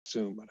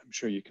Zoom, but I'm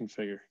sure you can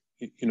figure,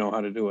 you know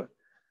how to do it.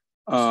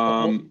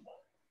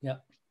 Yeah.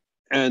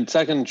 And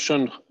second,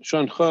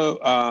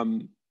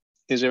 Xuanhe,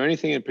 is there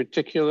anything in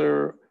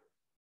particular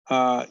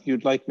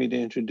you'd like me to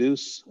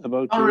introduce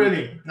about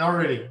you? Not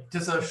really.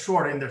 Just a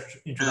short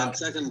introduction. And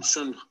second,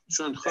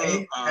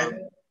 Xuanhe,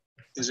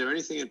 is there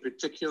anything in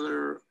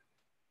particular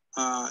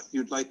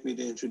you'd like me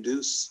to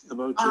introduce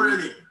about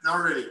you?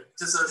 Not really.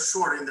 Just a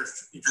short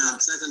introduction.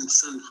 And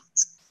second,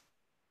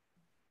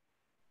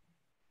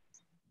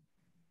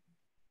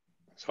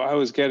 so I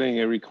was getting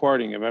a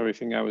recording of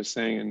everything I was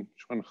saying and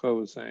Xuanhe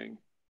was saying.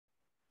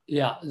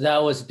 Yeah,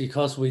 that was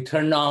because we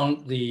turned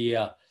on the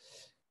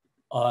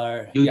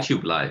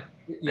YouTube live.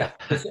 Yeah,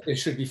 it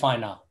should be fine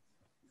now.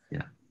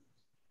 Yeah.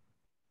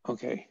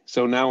 Okay,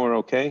 so now we're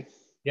okay?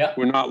 Yeah.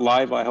 We're not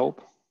live, I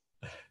hope?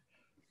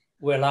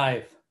 We're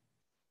live.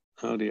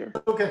 Oh dear.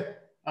 Okay,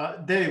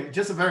 Dave,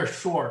 just a very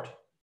short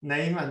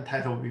name and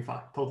title will be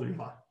fine, totally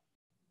fine.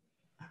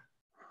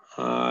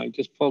 I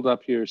just pulled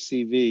up your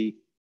CV.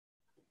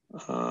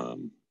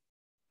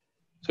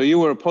 So you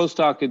were a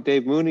postdoc at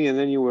Dave Mooney and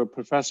then you were a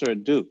professor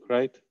at Duke,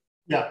 right?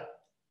 Yeah.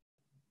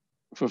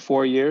 For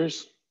 4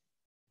 years?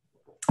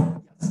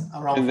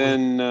 Around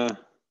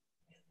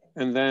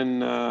and then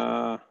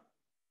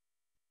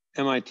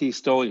MIT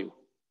stole you.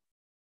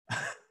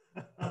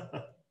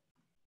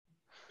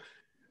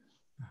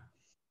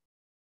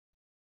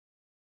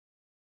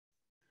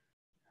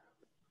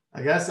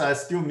 I guess I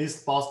still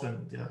miss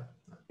Boston. Yeah.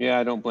 Yeah,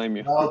 I don't blame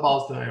you.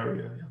 Boston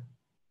area. Yeah.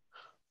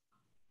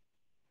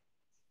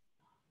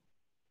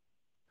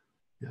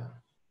 Yeah.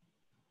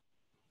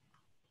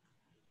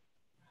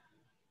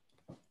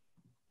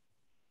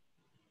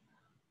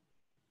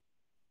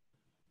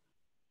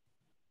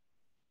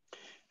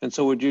 And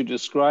so would you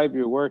describe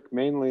your work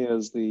mainly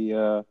as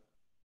the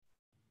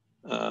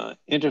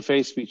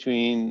interface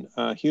between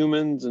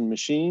humans and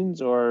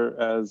machines, or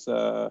as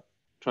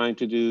trying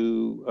to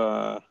do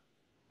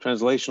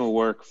translational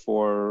work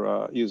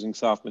for using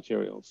soft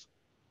materials?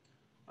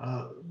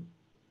 I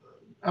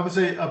would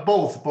say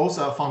both. Both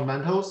are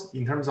fundamentals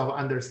in terms of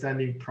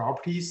understanding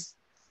properties,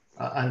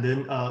 and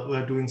then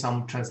we're doing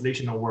some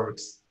translational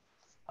works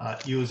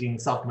using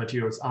soft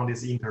materials on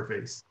this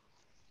interface.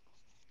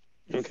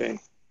 Okay.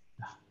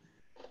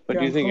 But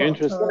do you think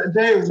interest?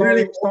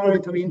 Sorry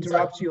to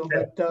interrupt you,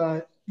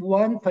 but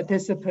one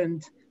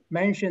participant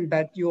mentioned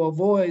that your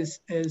voice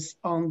is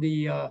on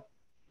the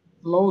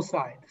low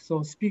side,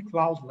 so speak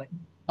loudly.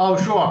 Oh,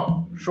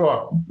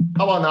 sure.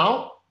 How about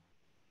now?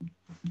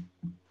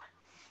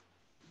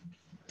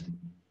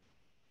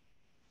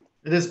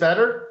 It is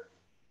better?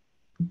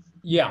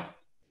 Yeah.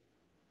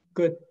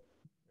 Good.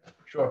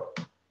 Sure.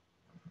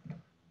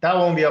 That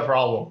won't be a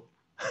problem.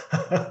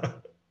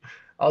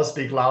 I'll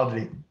speak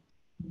loudly.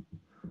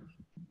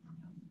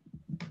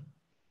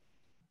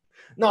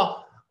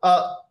 Now,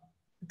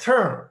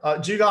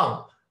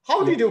 Zhigang,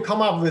 how did you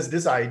come up with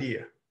this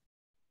idea?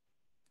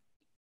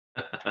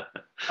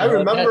 I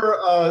remember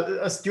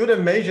a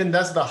student mentioned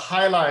that's the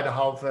highlight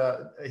of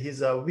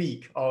his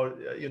week, or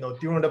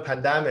during the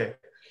pandemic.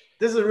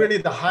 This is really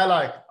the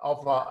highlight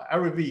of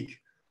every week,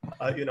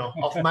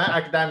 of my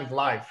academic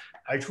life.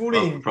 I truly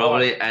enjoy.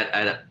 Probably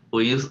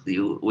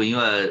when you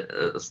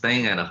are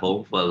staying at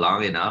home for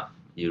long enough,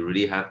 you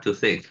really have to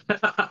think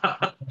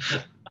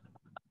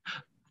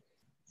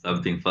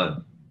something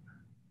fun.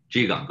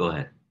 Zhigang, go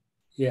ahead.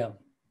 Yeah.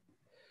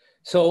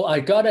 So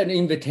I got an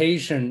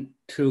invitation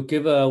to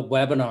give a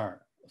webinar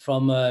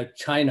from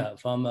China,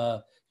 from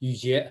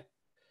Yujie.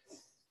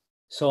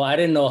 So I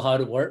didn't know how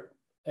to work,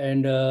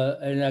 and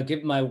I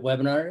give my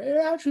webinar. It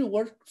actually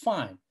worked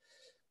fine.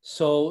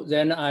 So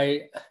then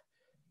I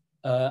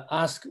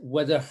asked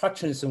whether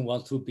Hutchinson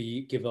wants to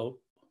give a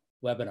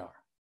webinar.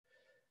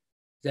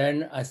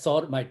 Then I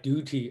thought my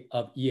duty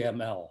of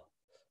EML.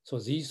 So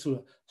these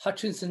two,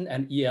 Hutchinson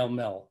and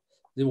EML,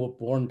 they were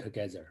born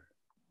together.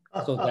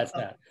 So that's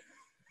that.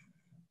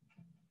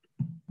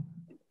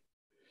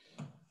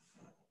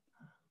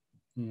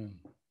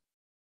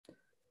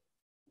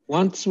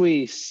 Once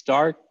we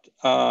start,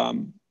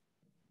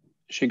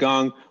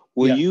 Zhigang,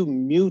 will you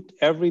mute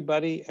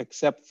everybody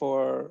except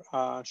for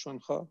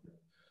Xuanhe?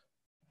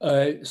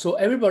 So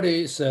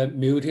everybody is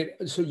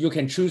muted, so you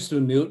can choose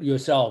to mute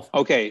yourself.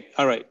 Okay,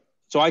 all right.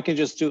 So I can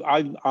just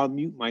I'll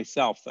mute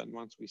myself then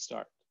once we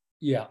start.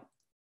 Yeah.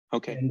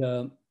 Okay. And,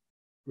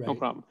 right. No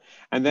problem.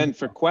 And then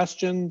for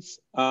questions,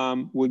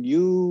 would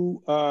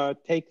you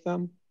take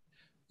them?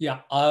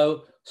 Yeah.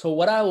 So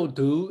what I will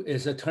do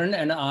is turn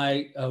and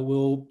I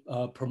will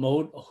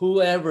promote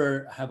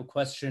whoever have a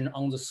question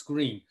on the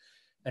screen.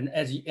 And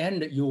at the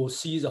end, you will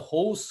see the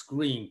whole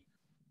screen.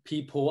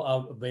 People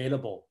are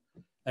available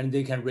and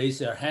they can raise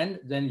their hand.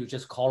 Then you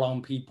just call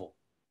on people.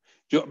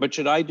 But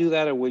should I do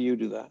that or will you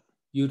do that?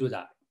 You do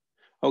that.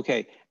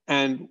 Okay.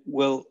 And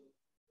will,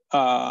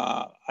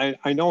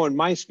 I know on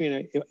my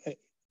screen,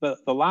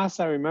 the last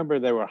I remember,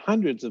 there were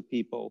hundreds of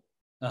people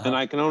and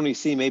I can only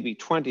see maybe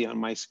 20 on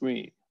my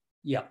screen.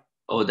 Yeah.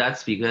 Oh,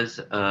 that's because,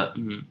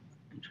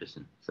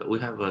 interesting. So we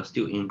have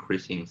still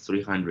increasing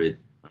 300,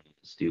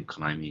 still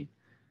climbing.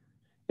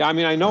 Yeah, I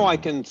mean, I know I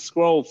can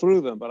scroll through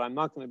them, but I'm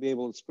not going to be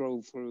able to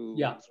scroll through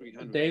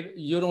 300. Dave,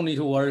 you don't need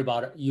to worry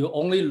about it. You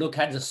only look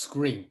at the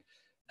screen,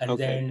 and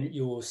Okay. then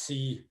you will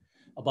see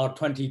about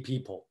 20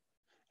 people.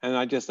 And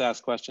I just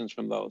ask questions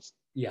from those.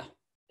 Yeah.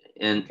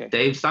 And Okay.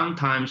 Dave,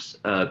 sometimes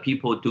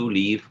people do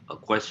leave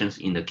questions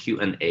in the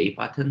Q&A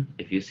button.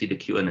 If you see the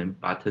Q&A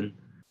button,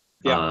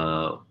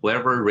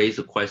 whoever raised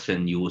a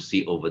question, you will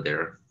see over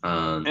there.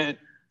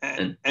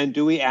 And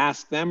do we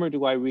ask them or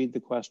do I read the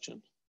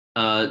question?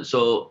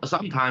 So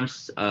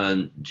sometimes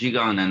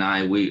Zhigang and I,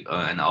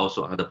 and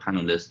also other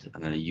panelists,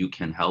 you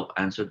can help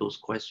answer those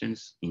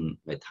questions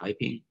by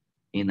typing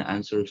in the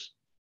answers.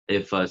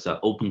 If it's an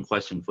open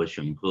question for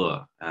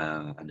Xuanhe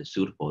and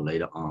suitable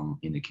later on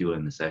in the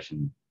Q&A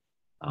session,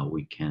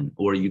 we can,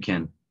 or you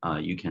can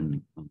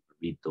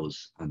read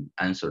those and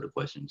answer the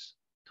questions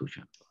to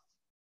Xuanhe.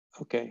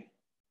 Okay.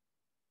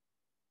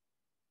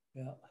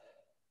 Yeah.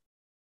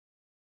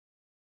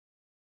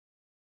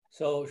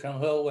 So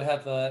Xuanhe, we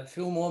have a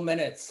few more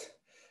minutes.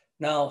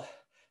 Now,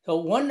 so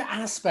one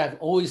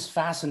aspect always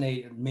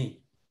fascinated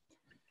me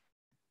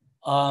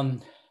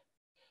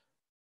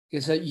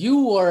is that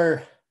you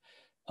were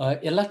an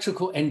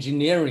electrical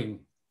engineering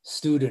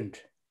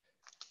student,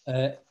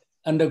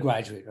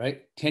 undergraduate, right?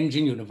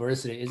 Tianjin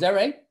University, is that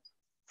right?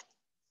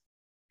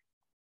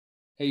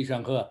 Hey,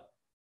 Xuanhe.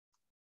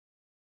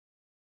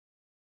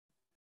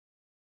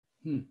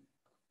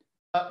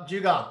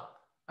 Zhigang,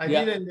 I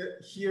didn't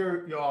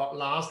hear your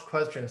last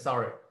question,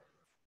 sorry.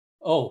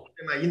 Oh.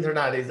 My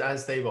internet is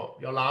unstable.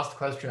 Your last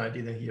question, I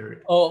didn't hear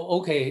it. Oh,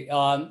 okay.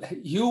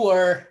 You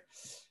were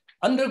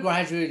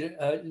undergraduate,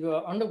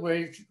 your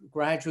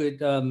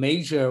undergraduate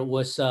major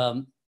was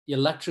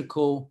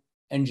electrical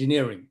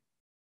engineering.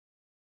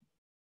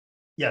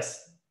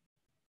 Yes.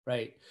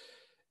 Right.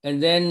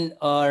 And then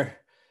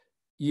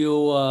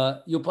you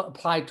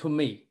applied to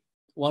me,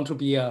 want to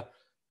be a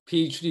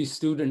PhD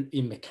student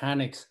in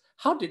mechanics.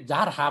 How did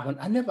that happen?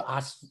 I never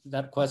asked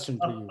that question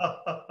to you.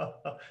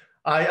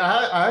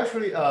 I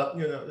actually,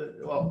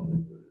 well,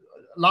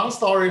 long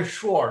story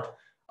short,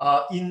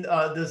 in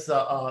this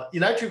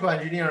electrical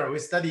engineering, we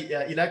study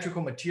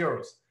electrical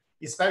materials.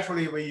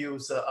 Especially, we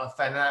use a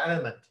finite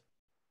element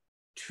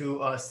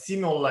to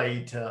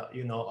simulate, for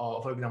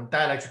example,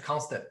 dielectric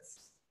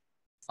constants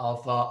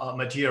of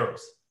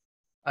materials.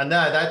 And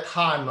then at that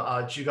time,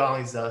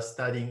 Zhigang is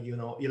studying,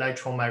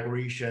 electron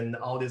migration,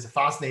 all these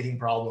fascinating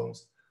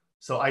problems.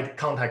 So I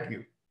contact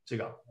you,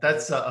 Zhigang.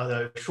 That's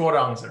the short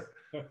answer.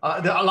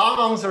 The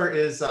long answer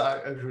is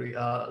actually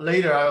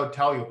later I will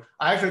tell you.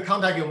 I actually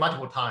contact you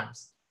multiple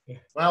times.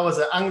 When I was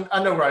an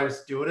undergraduate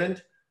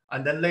student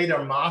and then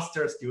later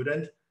master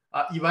student,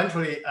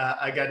 eventually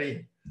I get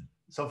in.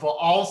 So for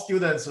all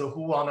students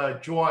who want to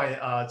join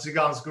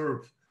Zhigang's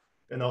group,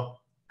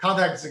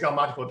 contact Zhigang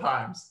multiple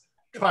times,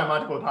 try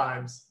multiple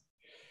times.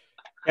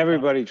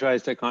 Everybody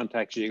tries to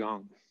contact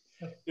Zhigang.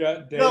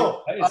 Yeah, Dave,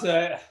 no,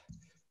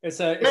 it's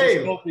a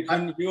stroke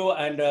between you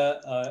and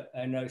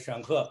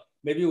Xuanhe.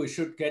 Maybe we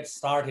should get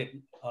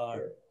started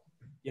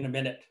in a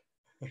minute.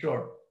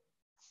 Sure.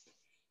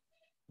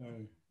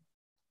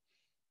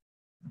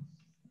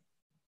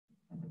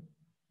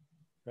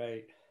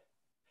 Right.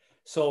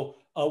 So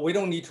we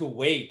don't need to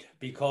wait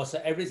because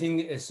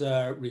everything is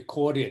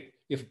recorded.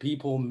 If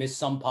people miss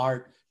some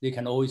part, they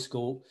can always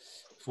go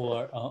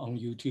for on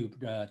YouTube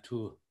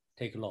to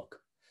take a look.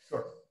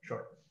 Sure,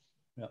 sure.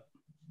 Yeah.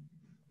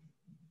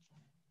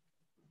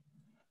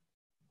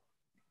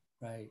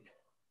 Right.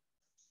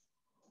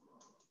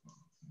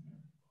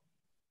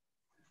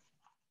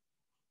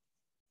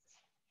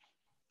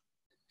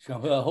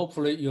 Xuanhe,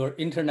 hopefully your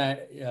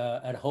internet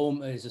at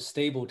home is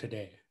stable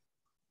today.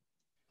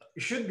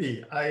 It should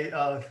be.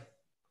 I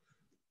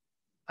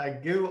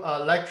give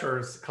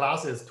lectures,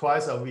 classes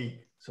twice a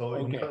week, so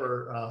it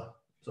never.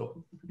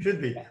 So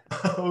should be.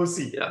 We'll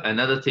see. Yeah,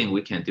 another thing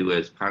we can do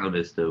as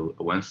panelists,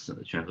 once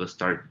Xuanhe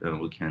start,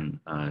 we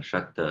can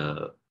shut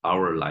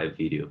our live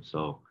video,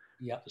 so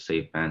to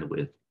save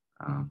bandwidth.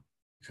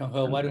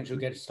 Xuanhe, why don't you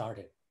get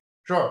started?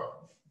 Sure.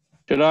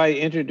 Should I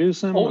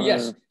introduce him? Oh,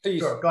 yes, please.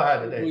 Sure, go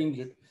ahead,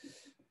 Dave.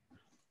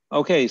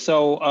 Okay, so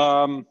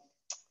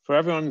for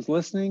everyone who's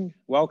listening,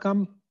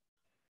 welcome.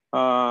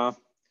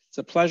 It's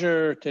a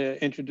pleasure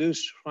to introduce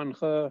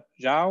Xuanhe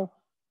Zhao.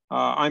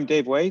 I'm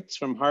Dave Weitz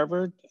from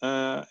Harvard,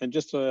 and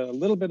just a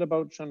little bit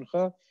about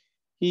Xuanhe.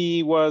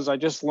 He was, I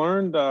just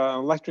learned, an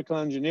electrical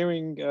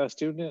engineering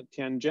student at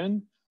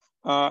Tianjin,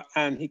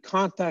 and he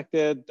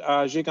contacted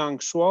Zhigang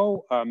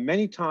Shuo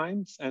many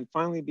times and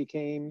finally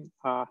became,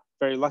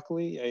 very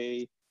luckily,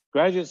 a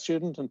graduate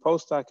student and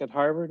postdoc at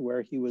Harvard,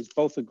 where he was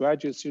both a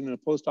graduate student and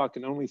a postdoc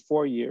in only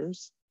 4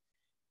 years.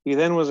 He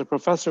then was a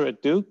professor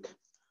at Duke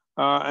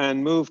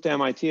and moved to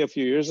MIT a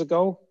few years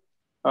ago.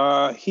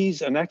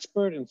 He's an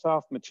expert in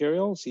soft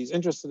materials. He's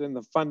interested in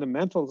the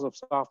fundamentals of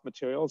soft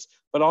materials,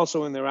 but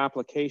also in their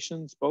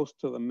applications, both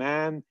to the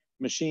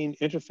man-machine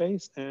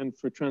interface and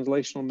for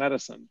translational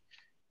medicine.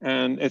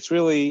 And it's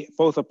really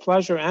both a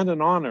pleasure and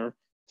an honor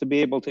to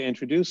be able to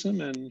introduce him.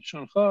 And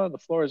Xuanhe, the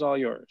floor is all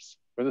yours,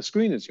 or the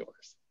screen is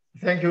yours.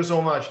 Thank you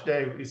so much,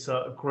 Dave. It's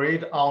a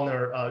great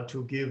honor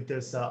to give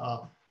this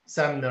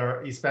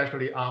seminar,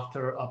 especially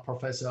after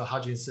Professor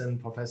Hutchinson,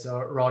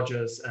 Professor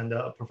Rogers, and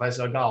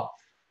Professor Gao.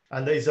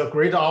 And it's a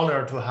great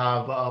honor to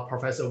have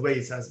Professor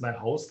Weitz as my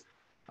host.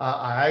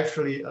 I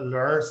actually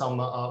learned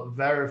some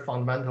very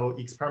fundamental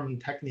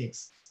experiment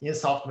techniques in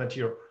soft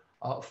material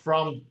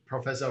from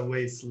Professor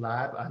Weitz's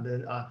lab, and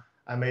then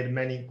I made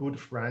many good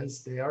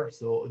friends there.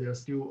 So they're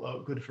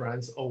still good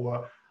friends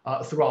over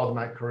throughout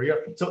my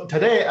career. So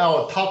today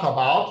I'll talk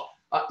about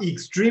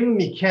extreme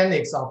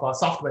mechanics of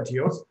soft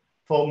materials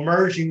for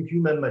merging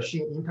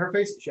human-machine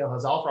interface.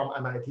 Xuanhe Zhao from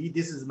MIT.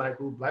 This is my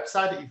group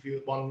website. If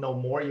you want to know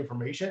more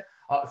information,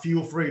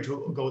 feel free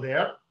to go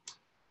there.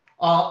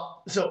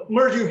 So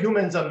merging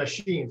humans and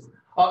machines.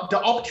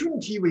 The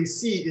opportunity we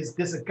see is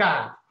this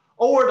gap.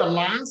 Over the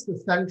last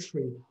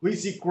century, we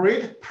see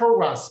great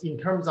progress in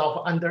terms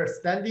of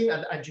understanding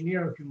and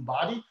engineering human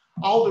body,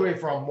 all the way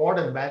from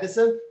modern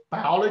medicine,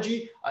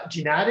 biology,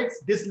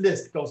 genetics. This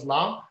list goes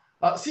long.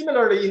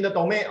 Similarly, in the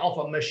domain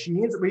of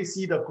machines, we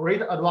see the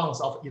great advance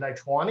of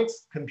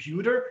electronics,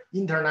 computer,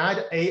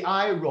 internet,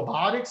 AI,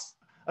 robotics.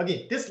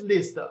 Again, this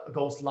list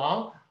goes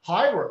long.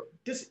 However,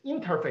 this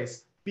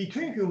interface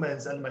between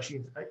humans and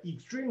machines are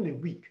extremely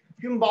weak.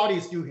 Human body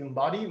is still human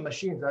body,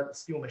 machines are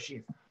still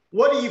machines.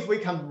 What if we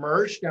can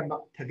merge them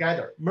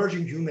together,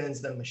 merging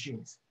humans and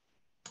machines?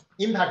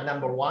 Impact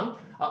number one,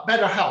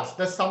 better health.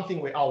 That's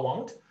something we all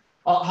want.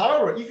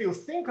 However, if you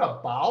think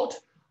about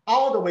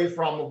all the way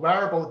from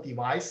wearable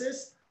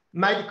devices,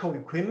 medical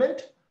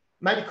equipment,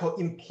 medical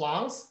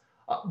implants,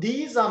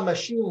 these are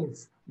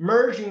machines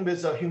merging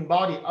with the human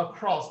body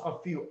across a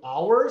few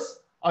hours,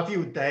 a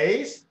few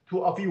days,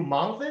 to a few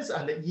months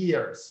and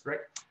years,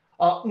 right?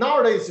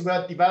 Nowadays, we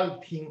are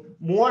developing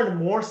more and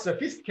more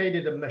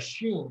sophisticated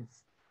machines.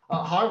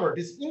 However,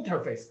 this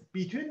interface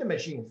between the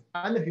machines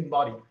and the human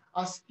body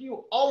are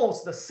still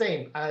almost the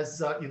same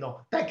as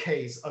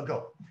decades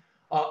ago.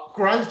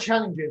 Grand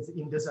challenges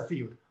in this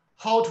field: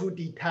 how to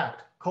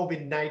detect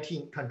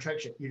COVID-19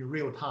 contraction in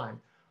real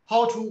time,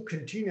 how to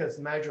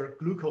continuously measure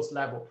glucose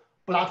level,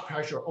 blood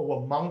pressure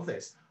over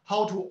months,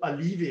 how to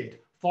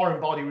alleviate foreign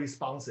body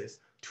responses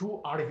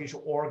to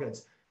artificial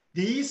organs.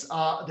 These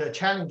are the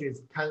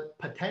challenges can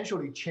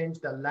potentially change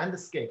the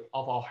landscape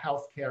of our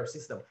healthcare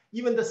system,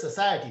 even the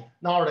society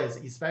nowadays,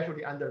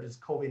 especially under this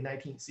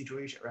COVID-19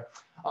 situation, right?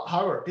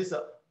 However, this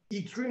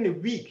extremely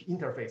weak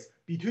interface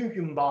between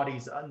human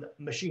bodies and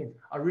machines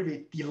are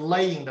really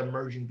delaying the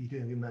merging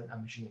between human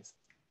and machines.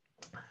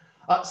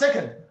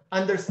 Second,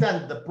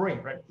 understand the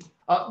brain, right?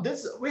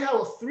 We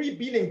have 3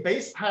 billion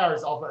base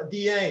pairs of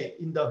DNA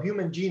in the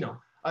human genome.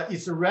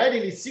 It's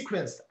readily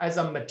sequenced as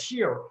a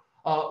material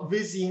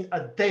within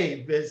a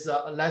day with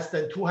less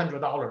than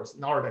 $200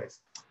 nowadays.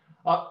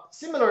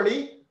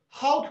 Similarly,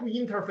 how to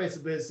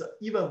interface with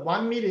even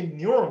 1 million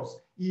neurons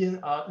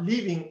in a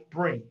living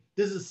brain.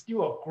 This is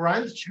still a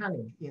grand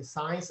challenge in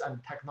science and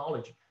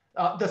technology.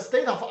 The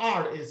state of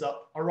art is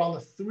around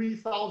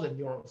 3,000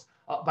 neurons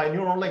by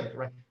neural link,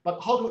 right?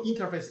 But how to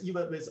interface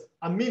even with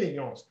 1 million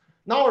neurons?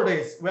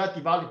 Nowadays, we are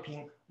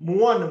developing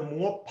more and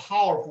more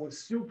powerful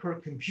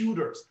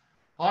supercomputers.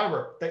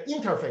 However, the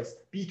interface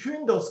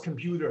between those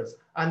computers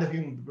and the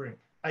human brain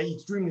are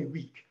extremely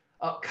weak.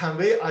 Can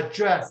we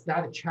address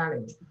that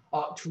challenge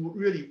to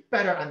really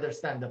better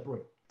understand the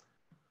brain?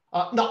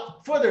 Now,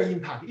 further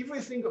impact, if we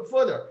think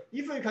further,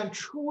 if we can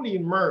truly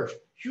merge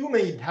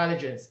human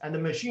intelligence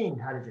and machine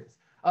intelligence,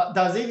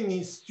 does it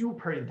mean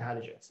super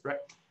intelligence, right?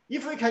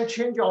 If we can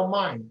change our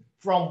mind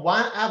from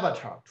one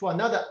avatar to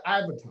another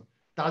avatar,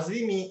 does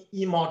it mean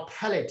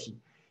immortality?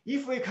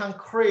 If we can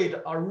create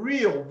a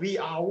real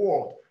VR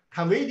world,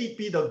 can we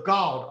be the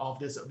god of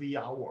this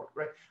VR world,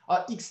 right?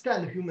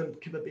 Extend human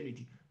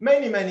capability.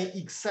 Many, many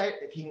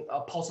exciting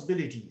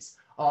possibilities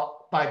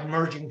by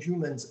merging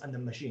humans and the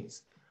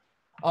machines.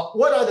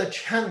 What are the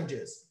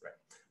challenges, right?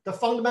 The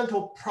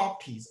fundamental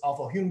properties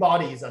of human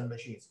bodies and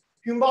machines.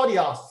 Human bodies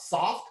are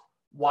soft,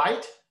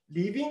 white,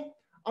 living.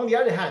 On the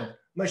other hand,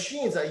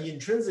 machines are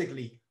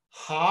intrinsically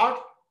hard,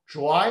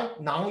 dry,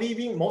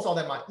 non-living. Most of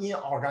them are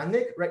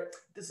inorganic, right?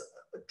 This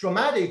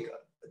dramatic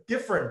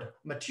different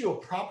material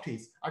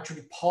properties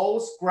actually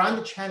pose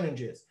grand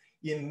challenges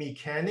in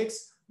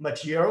mechanics,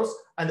 materials,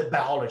 and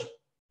biology.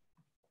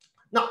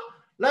 Now,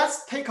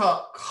 let's take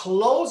a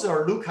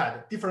closer look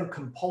at different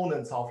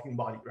components of human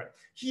body, right?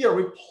 Here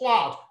we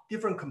plot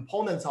different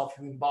components of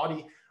human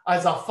body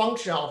as a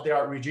function of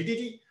their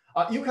rigidity.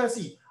 You can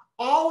see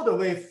all the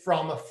way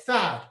from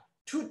fat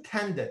to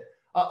tendon,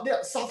 they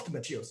are soft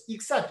materials,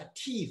 except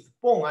teeth,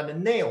 bone,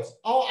 and nails.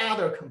 All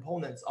other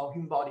components of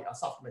human body are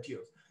soft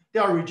materials.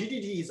 Their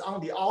rigidity is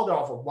on the order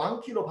of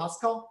 1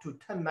 kilopascal to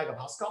 10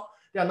 megapascal.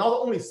 They are not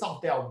only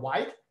soft, they are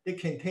white. They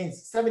contain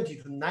 70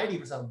 to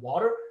 90%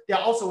 water. They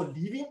are also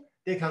living.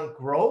 They can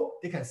grow.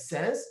 They can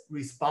sense,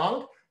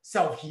 respond,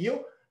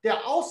 self-heal. They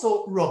are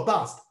also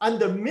robust.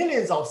 Under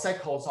millions of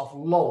cycles of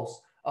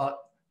loads,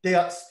 they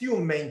are still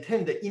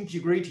maintain the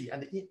integrity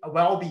and the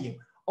well-being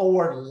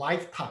over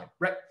lifetime,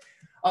 right?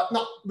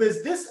 Now,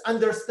 with this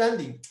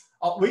understanding,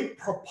 we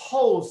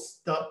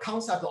propose the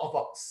concept of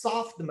a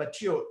soft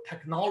material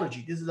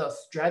technology. This is a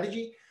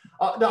strategy.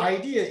 The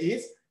idea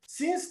is,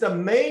 since the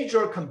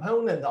major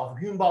component of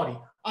human body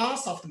are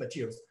soft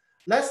materials,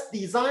 let's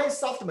design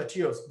soft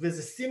materials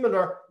with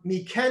similar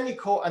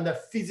mechanical and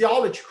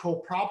physiological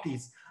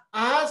properties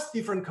as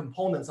different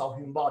components of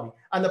human body.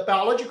 And the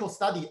biological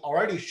study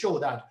already show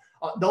that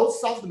those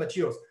soft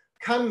materials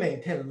can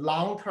maintain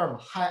long-term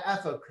high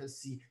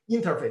efficacy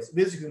interface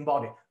with human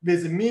body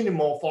with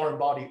minimal foreign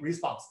body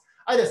response.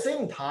 At the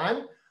same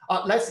time,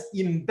 let's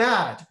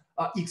embed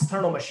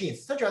external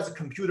machines such as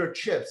computer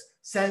chips,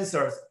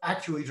 sensors,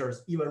 actuators,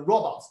 even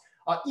robots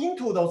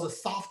into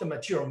those soft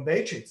material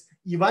matrix,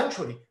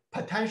 eventually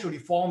potentially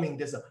forming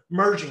this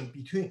merging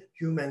between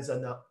humans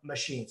and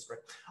machines. Right?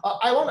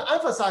 I want to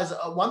emphasize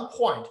one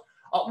point.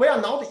 We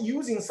are not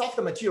using soft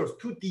materials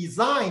to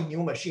design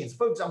new machines.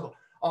 For example,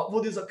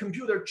 for these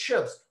computer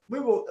chips, we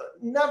will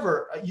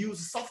never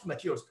use soft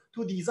materials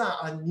to design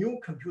a new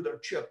computer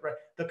chip. Right?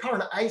 The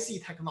current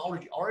IC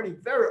technology already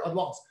very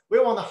advanced. We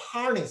want to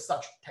harness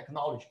such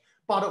technology,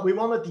 but we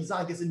want to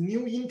design this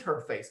new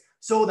interface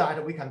so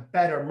that we can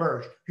better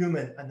merge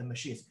human and the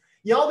machines.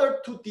 In order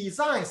to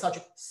design such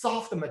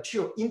soft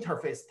material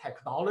interface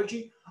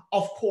technology,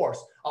 of course,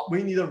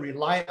 we need to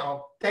rely on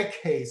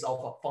decades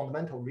of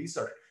fundamental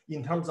research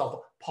in terms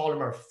of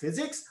polymer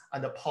physics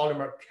and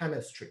polymer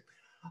chemistry.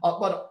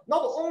 But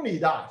not only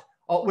that,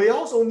 we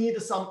also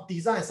need some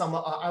design some,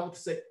 I would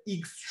say,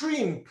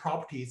 extreme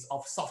properties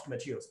of soft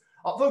materials.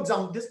 For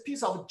example, this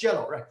piece of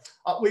jello, right?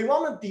 We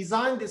want to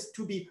design this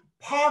to be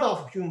part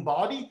of human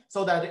body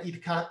so that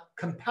it can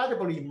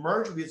compatibly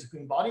merge with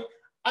human body.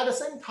 At the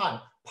same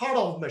time, part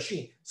of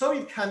machine, so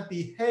it can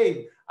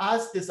behave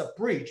as this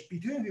bridge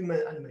between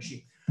human and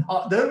machine.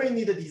 Then we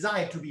need the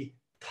design to be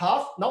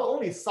tough, not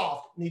only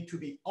soft, need to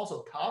be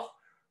also tough,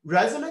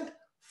 resilient,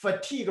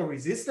 fatigue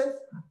resistant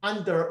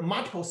under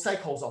multiple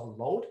cycles of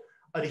load,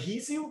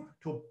 adhesive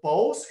to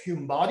both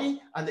human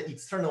body and the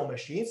external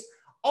machines,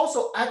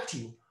 also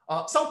active.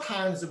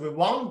 Sometimes we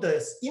want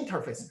this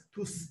interface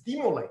to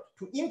stimulate,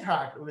 to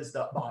interact with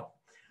the body.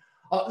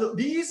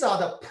 These are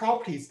the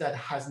properties that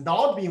has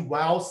not been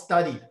well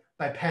studied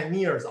by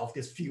pioneers of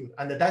this field.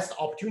 And that's the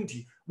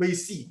opportunity we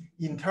see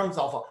in terms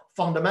of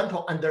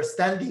fundamental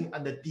understanding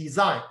and the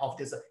design of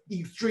this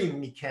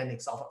extreme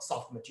mechanics of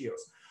soft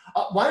materials.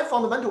 One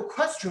fundamental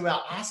question we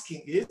are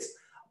asking is,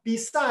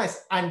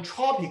 besides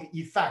entropic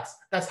effects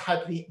that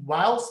have been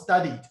well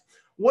studied,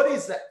 what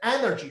is the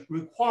energy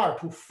required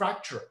to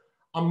fracture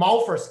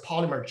amorphous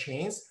polymer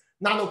chains,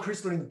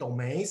 nanocrystalline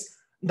domains,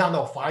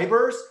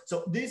 nanofibers?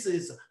 So this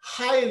is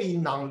highly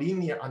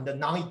nonlinear and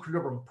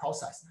non-equilibrium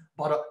process,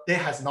 but they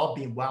has not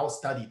been well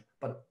studied,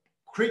 but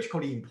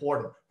critically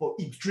important for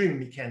extreme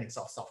mechanics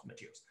of soft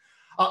materials.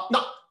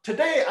 Now,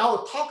 today I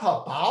will talk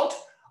about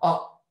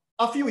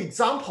a few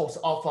examples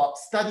of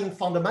studying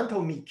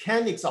fundamental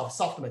mechanics of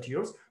soft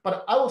materials,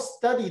 but I will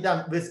study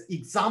them with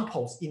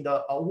examples in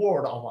the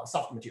world of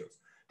soft materials.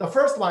 The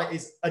first one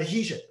is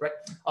adhesion, right?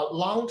 A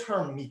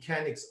long-term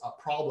mechanics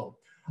problem.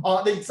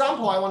 The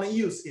example I want to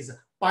use is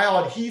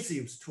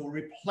bioadhesives to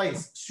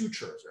replace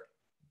sutures.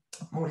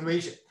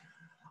 Motivation.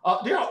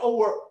 There are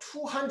over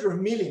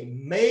 200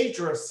 million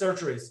major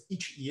surgeries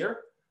each year.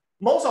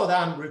 Most of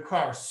them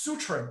require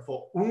suturing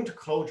for wound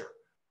closure.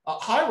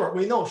 However,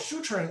 we know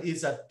suturing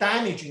is a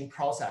damaging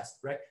process,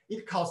 right?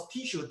 It causes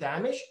tissue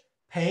damage,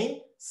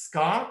 pain,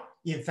 scar,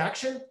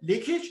 infection,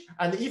 leakage,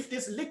 and if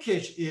this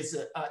leakage is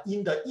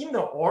in the inner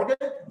organ,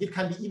 it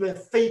can be even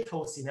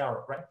fatal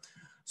scenario, right?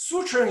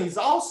 Suturing is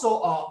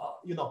also,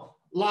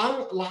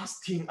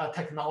 long-lasting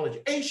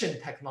technology,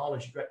 ancient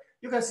technology, right?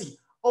 You can see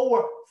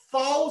over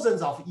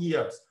thousands of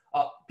years,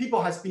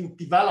 people has been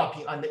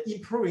developing and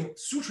improving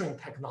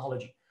suturing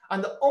technology,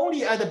 and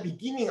only at the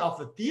beginning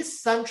of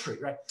this century,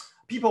 right?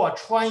 People are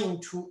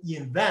trying to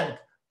invent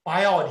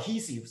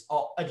bioadhesives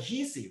or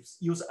adhesives,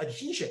 use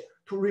adhesion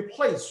to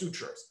replace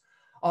sutures.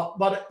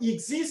 But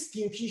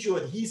existing tissue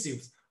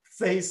adhesives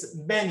face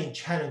many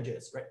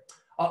challenges,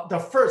 right? The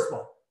first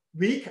one,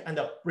 weak and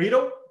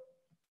brittle.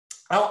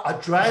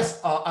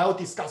 I'll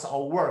discuss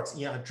our works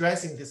in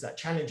addressing these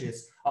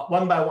challenges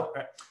one by one,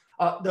 right?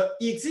 The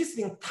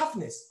existing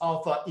toughness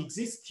of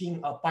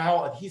existing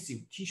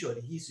bioadhesive tissue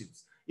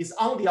adhesives is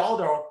on the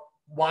order of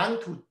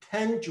 1 to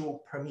 10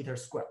 joule per meter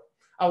square.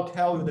 I'll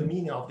tell you the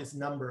meaning of this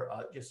number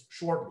just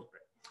shortly.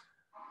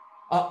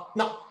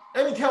 Now,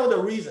 let me tell you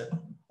the reason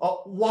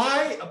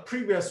why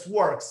previous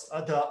works,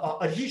 the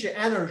adhesion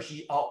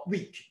energy are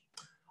weak.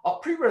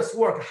 Previous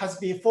work has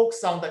been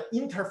focused on the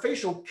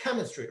interfacial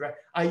chemistry, right?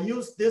 I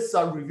use this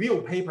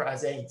review paper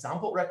as an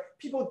example, right?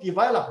 People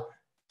develop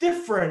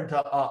different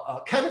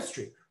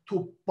chemistry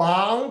to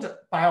bond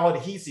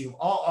bioadhesive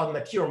or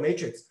material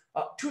matrix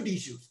to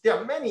tissues. There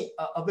are many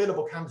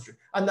available chemistry.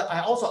 And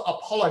I also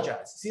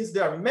apologize, since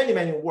there are many,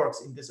 many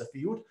works in this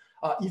field.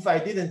 If I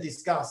didn't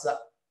discuss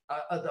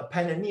the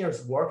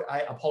pioneers' work,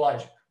 I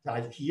apologize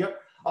here.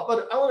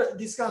 But I want to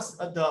discuss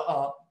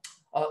the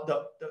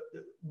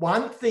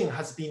one thing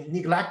has been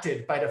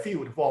neglected by the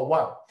field for a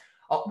while.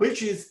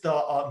 which is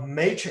the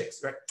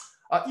matrix, right?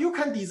 You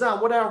can design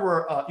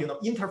whatever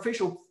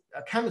interfacial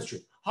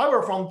chemistry.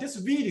 However, from this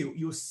video,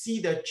 you see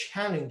the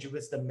challenge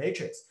with the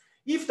matrix.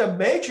 If the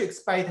matrix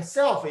by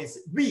itself is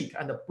weak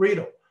and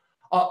brittle,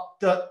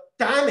 the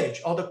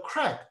damage or the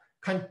crack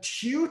can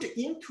tilt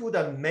into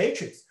the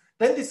matrix,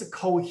 then this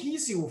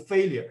cohesive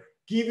failure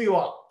give you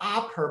an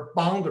upper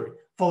boundary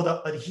for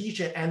the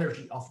adhesion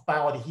energy of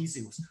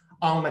bioadhesives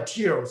on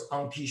materials,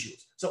 on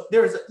tissues. So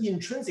there is an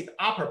intrinsic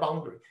upper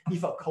boundary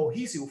if a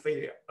cohesive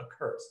failure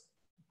occurs.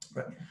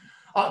 Right?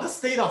 The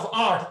state of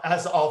art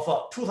as of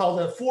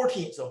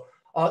 2014, so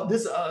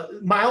this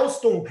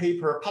milestone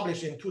paper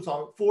published in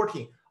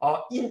 2014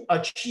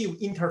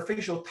 achieved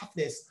interfacial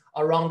toughness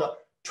around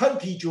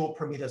 20 joule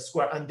per meter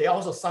square, and they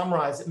also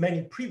summarize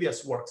many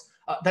previous works.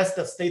 That's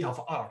the state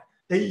of art.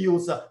 They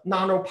use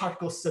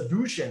nanoparticle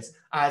solutions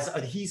as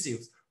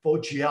adhesives for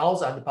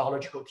gels and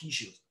biological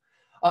tissues.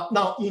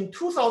 Now, in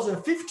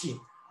 2015,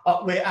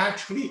 we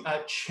actually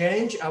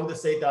changed, I would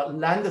say, the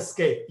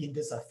landscape in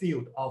this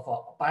field of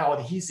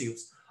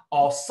bioadhesives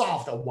or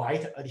soft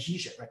white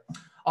adhesion. Right?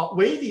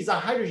 We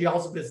design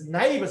hydrogels with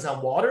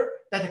 90% water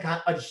that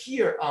can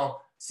adhere on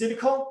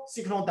silicone,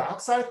 silicon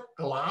dioxide,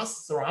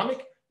 glass,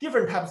 ceramic,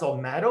 different types of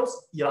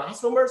metals,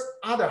 elastomers,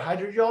 other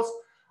hydrogels,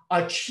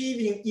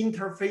 achieving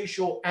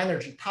interfacial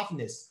energy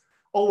toughness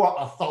over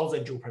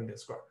 1,000 joule per meter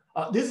square.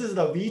 This is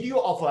the video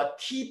of a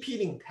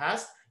T-peeling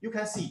test. You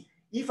can see,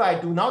 if I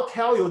do not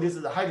tell you this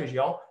is a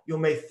hydrogel, you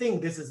may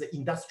think this is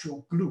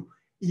industrial glue,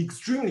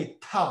 extremely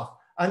tough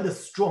and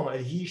strong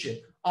adhesion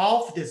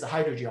of this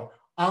hydrogel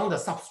on the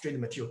substrate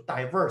material,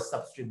 diverse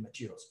substrate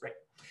materials, right?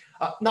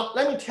 Now,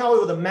 let me tell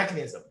you the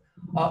mechanism.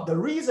 The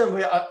reason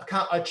we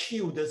can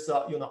achieve this,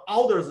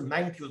 orders of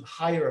magnitude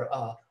higher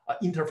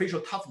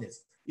interfacial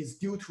toughness is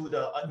due to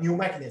the new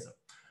mechanism.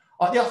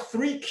 There are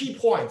 3 key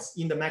points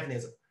in the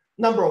mechanism.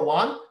 Number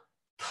 1,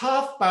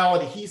 tough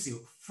bioadhesive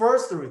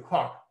first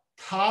require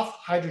tough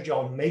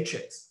hydrogel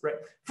matrix, right?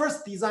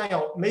 First design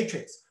your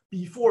matrix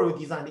before you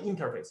design the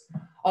interface.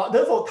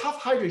 Therefore,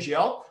 tough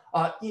hydrogel,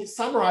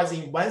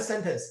 summarizing in 1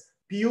 sentence,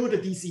 build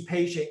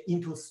dissipation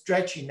into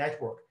stretchy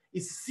network.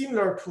 It's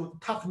similar to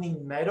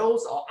toughening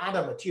metals or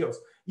other materials.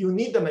 You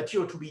need the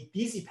material to be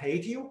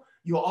dissipative.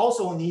 You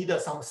also need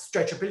some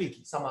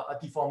stretchability, some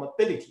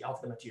deformability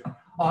of the material.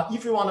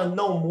 If you want to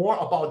know more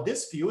about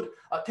this field,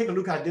 take a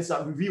look at this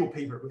review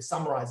paper. We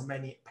summarize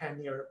many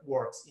pioneer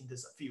works in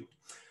this field.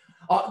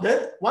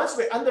 Then once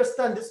we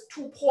understand these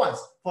 2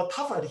 points, for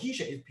tough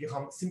adhesion, it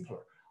becomes simpler.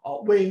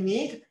 We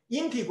need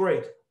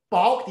integrate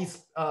bulk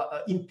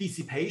in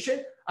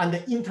dissipation and the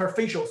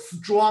interfacial,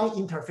 strong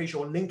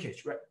interfacial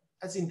linkage, right?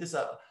 As in this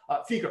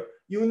figure.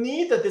 You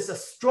need this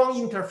strong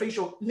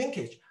interfacial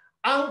linkage,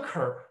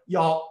 anchor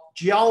your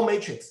gel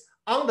matrix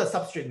on the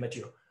substrate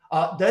material.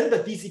 Then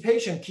the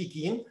dissipation kick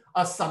in,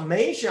 a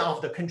summation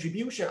of the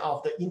contribution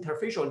of the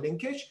interfacial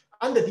linkage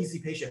and the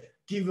dissipation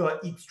give you an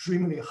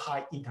extremely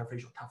high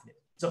interfacial toughness.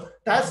 So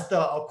that's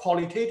the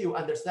qualitative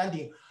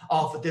understanding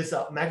of this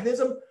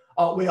mechanism.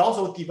 We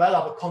also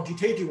develop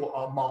quantitative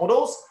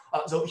models.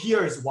 So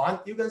here is one.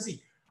 You can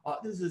see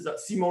this is a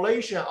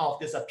simulation of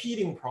this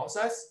peeling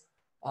process,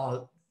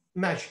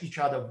 match each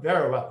other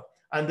very well.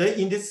 And then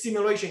in this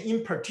simulation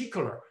in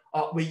particular,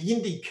 we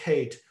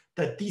indicate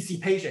the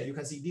dissipation. You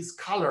can see these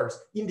colors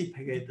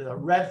indicate the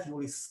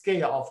relatively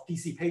scale of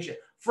dissipation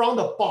from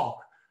the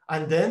bulk,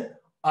 and then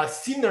a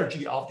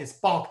synergy of this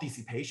bulk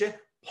dissipation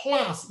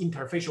plus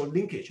interfacial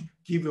linkage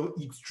give you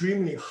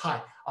extremely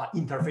high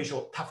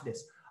interfacial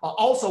toughness.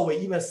 Also, we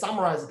even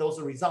summarize those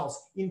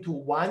results into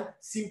one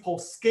simple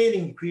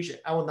scaling equation.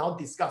 I will not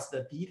discuss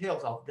the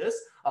details of this,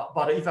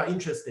 but if you're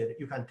interested,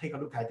 you can take a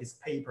look at these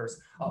papers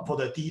for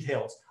the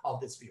details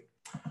of this field.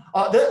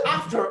 Then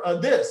after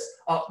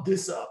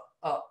this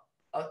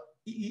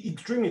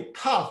extremely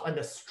tough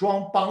and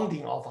strong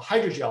bonding of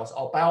hydrogels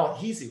or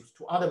bioadhesives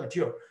to other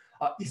material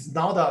is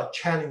not a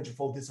challenge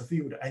for this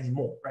field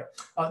anymore, right?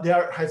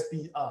 There has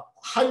been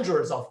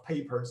hundreds of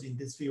papers in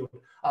this field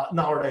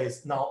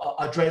nowadays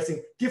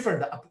addressing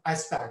different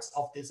aspects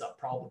of this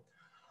problem.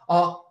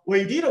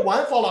 We did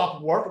one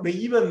follow-up work. We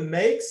even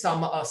make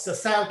some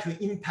societal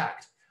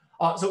impact.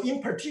 So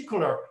in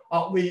particular,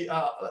 we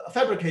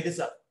fabricate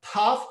this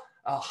tough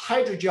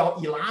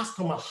hydrogel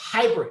elastomer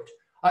hybrid.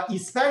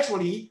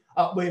 Especially,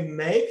 we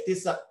make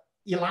this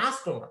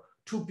elastomer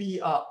to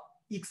be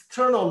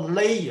external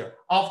layer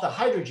of the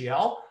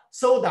hydrogel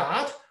so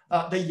that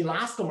the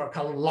elastomer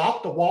can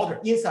lock the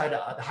water inside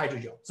the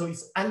hydrogel. So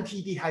it's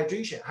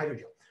anti-dehydration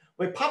hydrogel.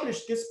 We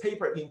published this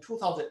paper in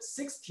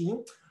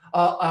 2016.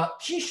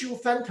 Tissue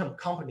Phantom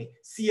company,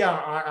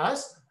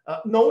 CRRS,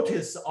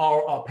 noticed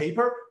our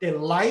paper. They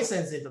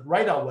licensed it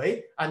right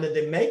away, and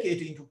they make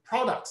it into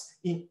products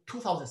in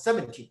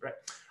 2017,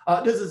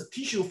 right? This is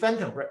Tissue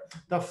Phantom, right?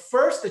 The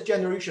first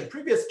generation,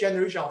 previous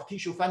generation of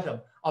Tissue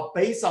Phantom are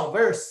based on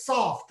very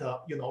soft,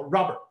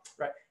 rubber,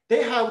 right?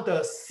 They have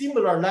the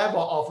similar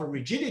level of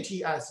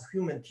rigidity as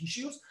human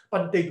tissues,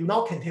 but they do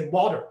not contain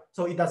water.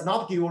 So it does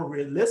not give a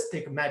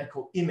realistic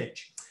medical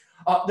image.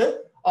 Then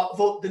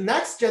For the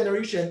next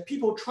generation,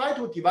 people try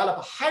to develop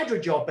a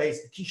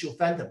hydrogel-based tissue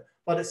phantom,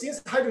 but since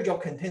hydrogel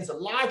contains a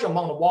large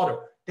amount of water,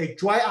 they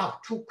dry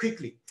up too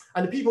quickly.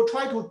 And people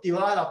try to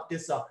develop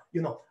this,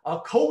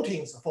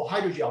 coatings for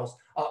hydrogels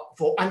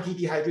for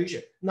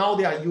anti-dehydration. Now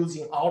they are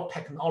using our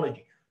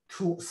technology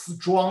to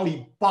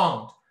strongly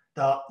bond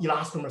the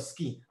elastomer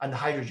skin and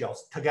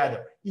hydrogels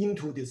together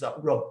into this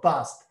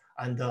robust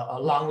and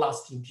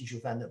long-lasting tissue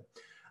phantom.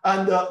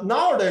 And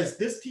nowadays,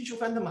 this tissue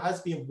phantom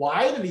has been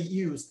widely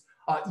used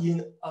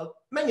in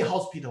many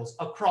hospitals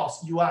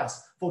across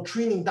US for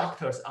training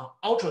doctors on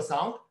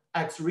ultrasound,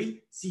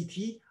 X-ray,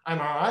 CT,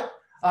 MRI.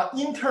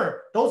 In turn,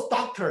 those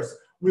doctors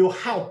will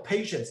help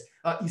patients,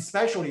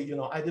 especially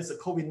at this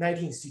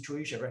COVID-19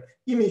 situation, right?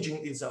 Imaging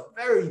is a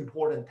very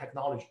important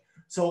technology.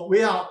 So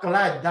we are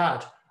glad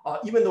that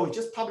even though we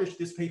just published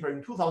this paper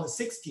in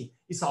 2016,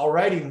 it's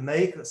already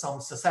made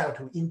some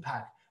societal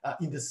impact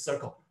in this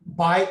circle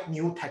by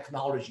new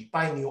technology,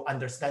 by new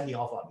understanding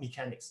of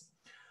mechanics.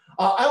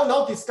 I will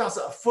now discuss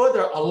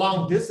further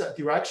along this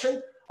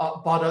direction,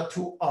 but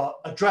to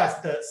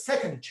address the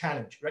second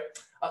challenge, right?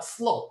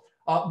 Slow.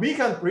 Weak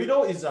and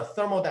brittle is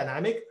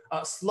thermodynamic,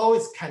 slow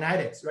is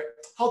kinetics, right?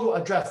 How to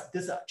address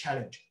this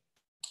challenge?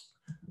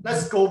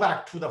 Let's go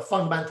back to the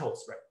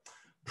fundamentals, right?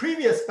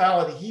 Previous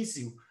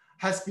bioadhesive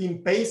has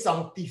been based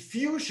on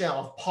diffusion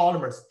of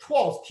polymers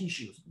towards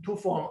tissues to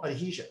form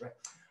adhesion,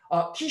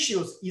 right?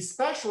 Tissues,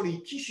 especially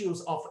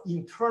tissues of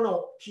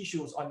internal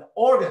tissues and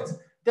organs,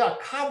 they are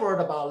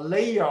covered by a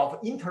layer of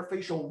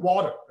interfacial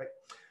water,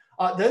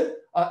 right? Then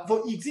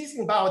for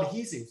existing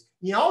bioadhesives,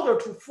 in order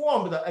to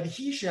form the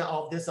adhesion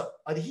of this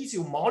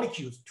adhesive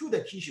molecules to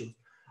the tissues,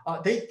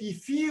 they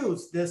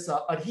diffuse this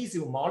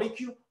adhesive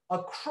molecule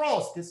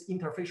across this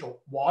interfacial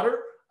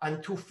water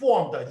and to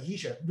form the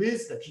adhesion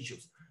with the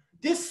tissues.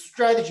 This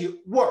strategy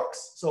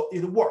works, so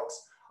it works.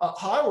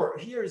 However,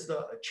 here is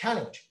the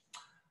challenge.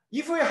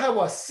 If we have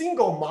a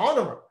single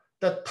monomer,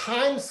 the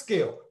time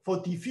scale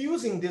for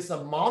diffusing this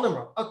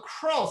monomer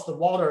across the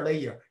water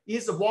layer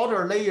is the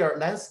water layer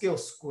length scale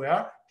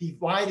square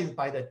divided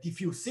by the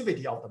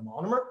diffusivity of the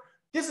monomer.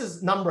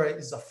 This number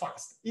is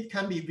fast. It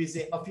can be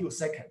within a few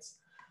seconds.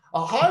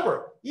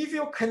 However, if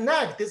you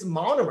connect this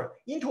monomer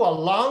into a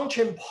long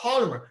chain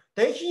polymer,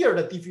 then here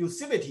the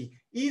diffusivity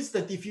is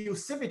the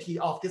diffusivity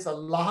of this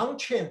long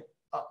chain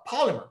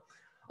polymer.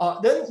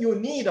 Then you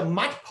need a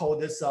multiple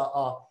this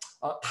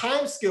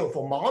time scale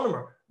for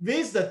monomer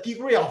with the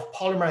degree of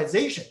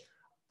polymerization.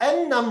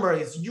 N number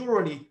is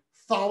usually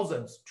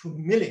thousands to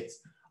millions.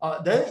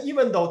 Then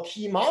even though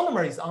T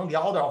monomer is on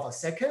the order of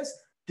seconds,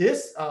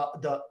 this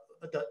the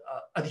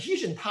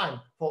adhesion time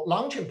for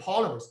long chain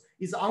polymers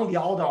is on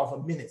the order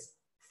of minutes,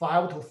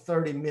 5 to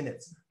 30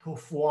 minutes to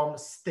form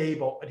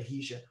stable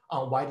adhesion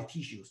on white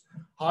tissues.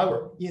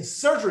 However, in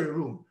surgery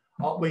room,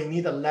 we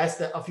need less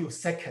than a few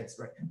seconds,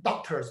 right?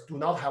 Doctors do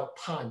not have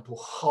time to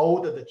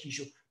hold the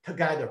tissue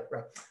together,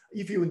 right?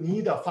 If you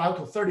need 5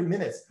 to 30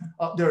 minutes,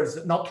 there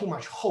is not too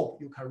much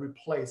hope you can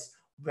replace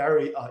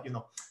very,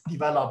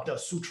 developed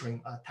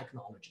suturing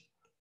technology.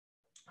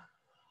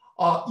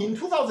 In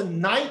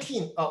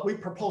 2019, we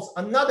proposed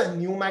another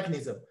new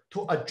mechanism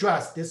to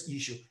address this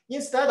issue.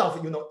 Instead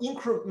of,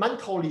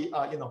 incrementally,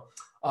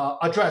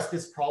 address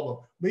this problem,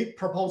 we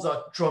propose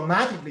a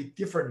dramatically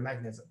different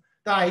mechanism.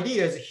 The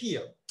idea is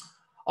here.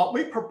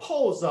 We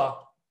propose a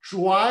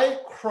dry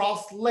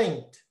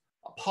cross-linked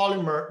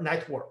polymer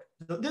network.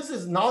 So this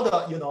is not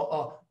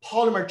a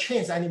polymer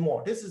chains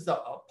anymore. This is a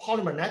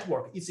polymer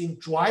network. It's in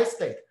dry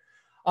state.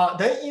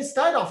 Then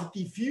instead of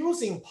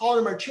diffusing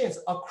polymer chains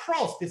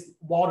across this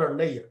water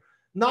layer,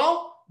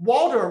 now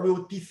water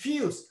will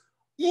diffuse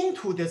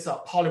into this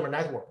polymer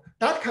network.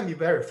 That can be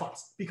very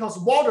fast because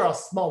water are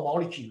small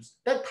molecules.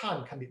 That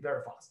time can be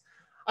very fast.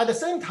 At the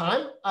same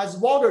time, as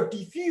water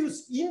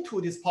diffuse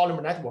into this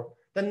polymer network,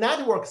 the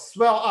network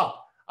swell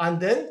up, and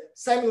then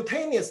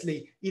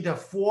simultaneously it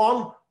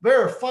form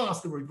very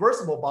fast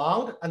reversible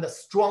bond and a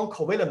strong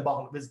covalent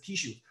bond with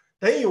tissue.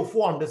 Then you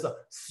form this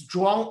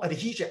strong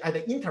adhesion at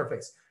the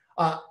interface.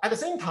 At the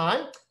same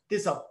time,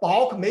 this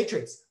bulk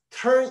matrix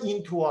turn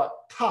into a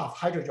tough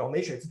hydrogel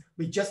matrix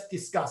we just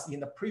discussed in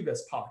the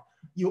previous part.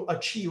 You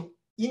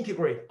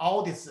integrate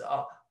all these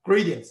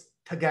gradients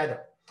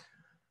together.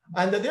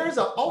 And there is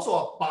also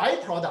a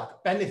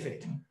byproduct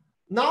benefit.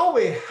 Now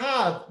we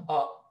have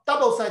a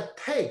double-sided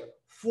tape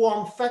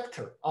form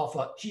factor of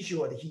tissue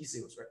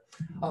adhesives.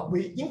 Right?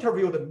 We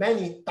interviewed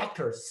many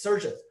doctors,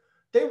 surgeons.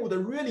 They would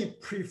really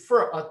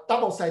prefer a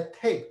double-sided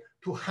tape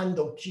to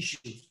handle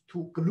tissues,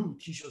 to glue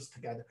tissues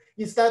together,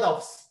 instead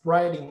of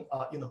spreading,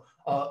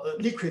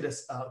 liquid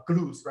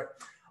glues, right?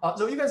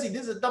 So you can see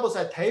this is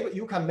double-sided tape.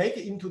 You can make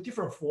it into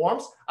different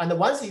forms, and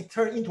once it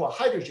turns into a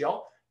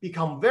hydrogel,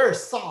 become very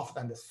soft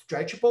and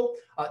stretchable.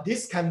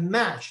 This can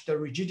match the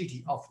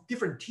rigidity of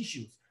different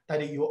tissues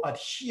that you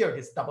adhere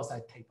this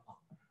double-sided tape on.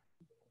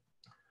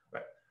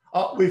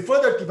 Right. We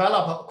further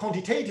develop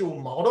quantitative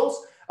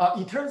models.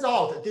 It turns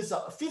out this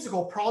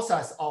physical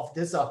process of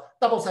this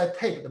double-sided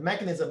tape, the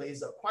mechanism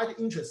is quite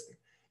interesting.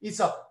 It's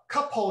a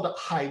coupled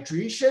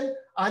hydration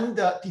and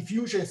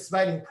diffusion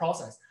swelling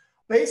process.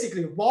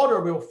 Basically,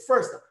 water will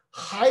first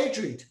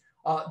hydrate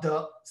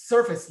the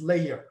surface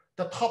layer,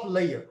 the top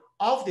layer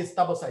of this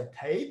double-sided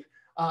tape,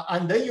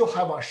 and then you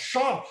have a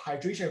sharp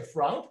hydration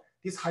front.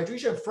 This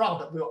hydration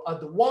front will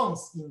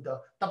advance in the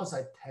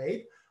double-sided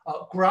tape.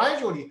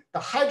 Gradually, the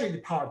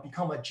hydrated part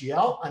become a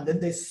gel, and then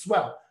they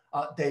swell.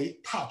 They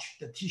touch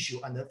the tissue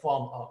and then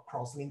form a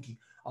cross-linking,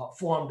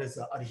 form this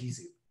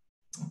adhesive.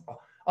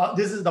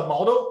 This is the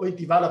model. We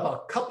develop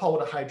a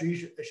coupled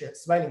hydration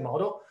swelling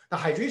model. The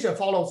hydration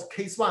follows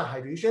case 1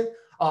 hydration.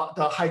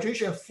 The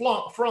hydration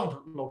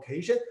front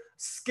location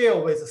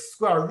scale with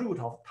square root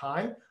of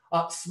time.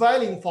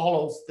 Swelling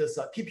follows this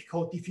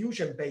typical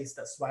diffusion-based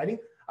swelling.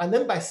 And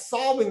then by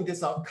solving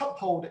this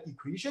coupled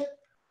equation,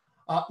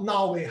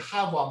 now we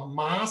have a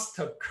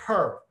master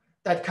curve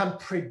that can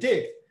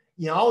predict,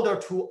 in order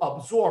to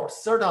absorb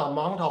certain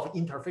amount of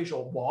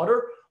interfacial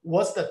water,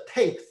 what's the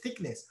tape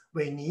thickness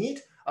we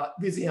need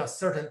within a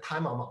certain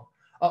time amount.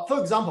 For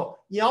example,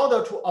 in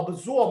order to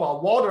absorb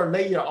a water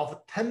layer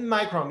of 10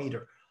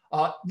 micrometer,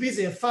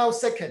 within 5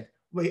 seconds,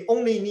 we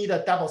only need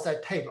a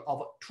double-sided tape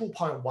of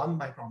 2.1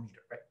 micrometer.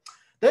 Right?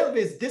 Then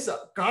with this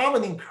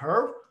governing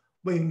curve,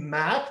 we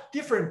map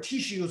different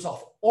tissues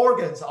of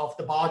organs of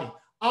the body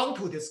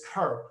onto this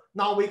curve.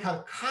 Now we can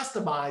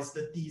customize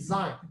the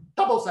design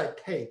double-sided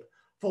tape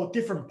for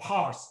different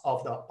parts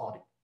of the body.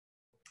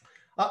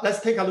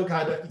 Let's take a look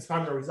at the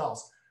experimental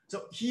results.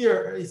 So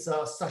here is a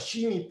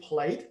sashimi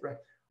plate, right?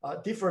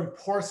 Different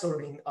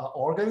porcelain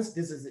organs.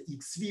 This is an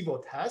ex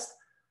vivo test.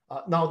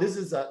 Now this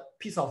is a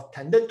piece of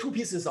tendon, 2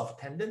 pieces of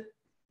tendon.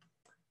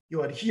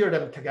 You adhere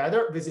them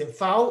together within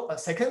 5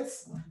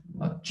 seconds.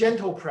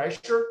 Gentle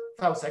pressure,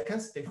 5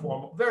 seconds, they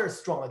form very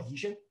strong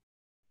adhesion.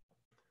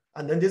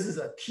 And then this is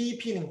a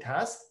T-peeling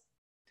test.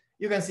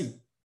 You can see,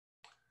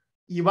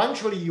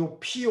 eventually you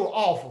peel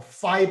off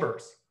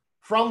fibers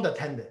from the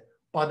tendon,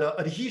 but the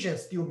adhesion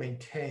still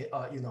maintain,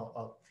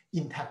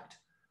 intact.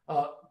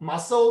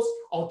 Muscles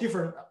or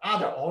different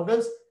other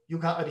organs, you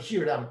can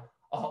adhere them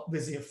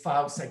within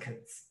 5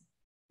 seconds.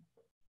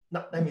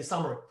 Now, let me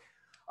summarize.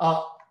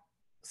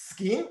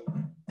 Skin,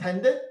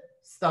 tendon,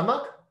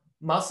 stomach,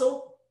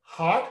 muscle,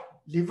 heart,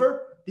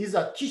 liver, these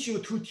are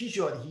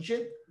tissue-to-tissue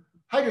adhesion.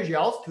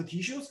 Hydrogels to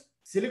tissues,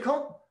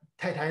 silicone,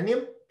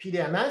 titanium,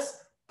 PDMS,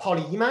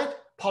 polyimide,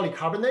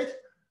 polycarbonate,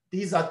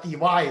 these are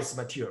device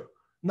material.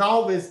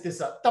 Now with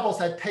this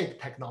double-sided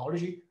tape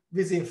technology,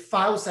 within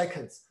 5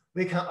 seconds,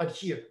 we can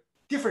adhere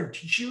different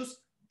tissues,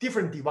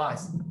 different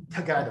device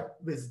together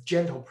with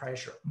gentle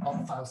pressure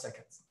of 5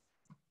 seconds.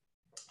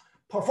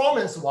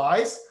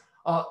 Performance-wise,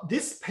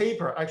 this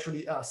paper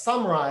actually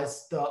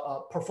summarized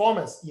the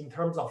performance in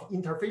terms of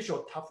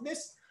interfacial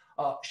toughness,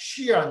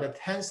 shear and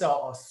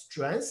tensile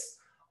strength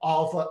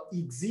of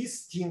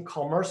existing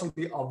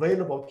commercially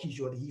available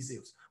tissue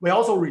adhesives. We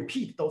also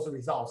repeat those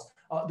results.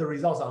 The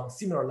results are on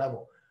similar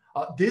level.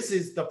 This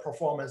is the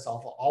performance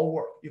of our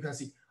work. You can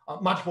see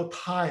multiple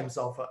times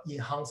of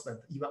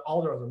enhancement, even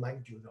order of the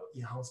magnitude of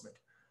enhancement.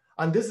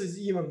 And this is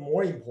even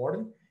more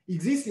important.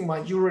 Existing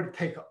one usually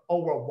take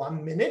over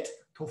 1 minute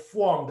to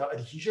form the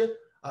adhesion.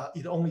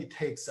 It only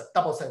takes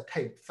double-sided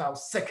tape 5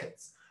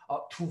 seconds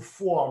to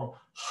form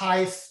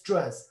high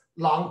strength,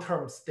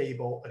 long-term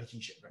stable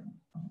adhesion.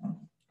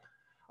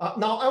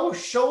 Now I will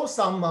show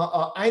some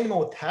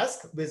animal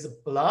tests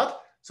with blood.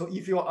 So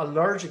if you're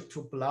allergic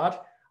to blood,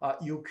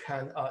 you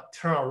can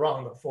turn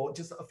around for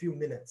just a few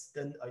minutes,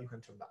 then you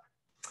can turn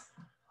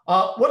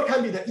back. What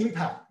can be the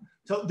impact?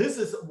 So this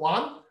is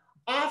one.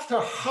 After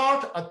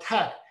heart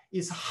attack,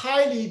 it's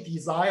highly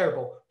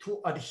desirable to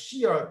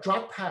adhere a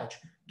drug patch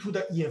to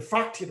the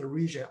infarcted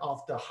region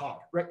of the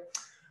heart, right?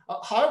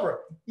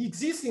 However,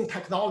 existing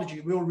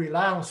technology will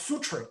rely on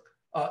suturing,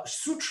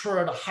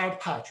 suture the heart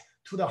patch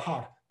to the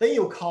heart. Then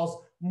you cause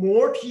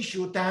more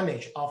tissue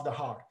damage of the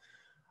heart.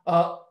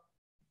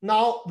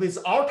 Now with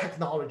our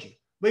technology,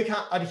 we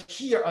can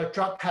adhere a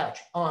drug patch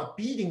on a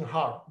beating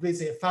heart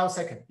within 5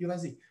 seconds. You can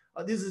see,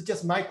 this is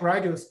just my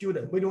graduate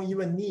student. We don't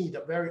even need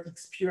a very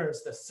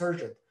experienced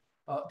surgeon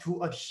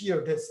to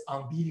adhere this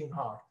on beating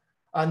heart.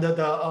 And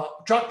the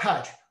drug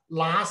patch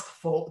lasts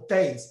for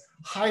days,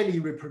 highly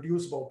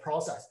reproducible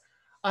process.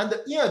 And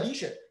in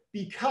addition,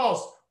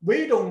 because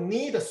we don't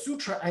need a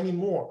suture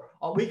anymore,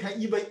 we can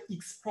even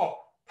explore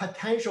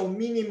potential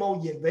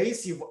minimal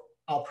invasive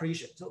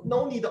operation. So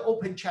no need to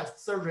open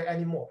chest surgery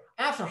anymore.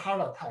 After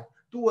heart attack,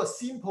 do a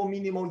simple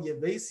minimal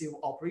invasive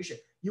operation.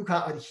 You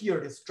can adhere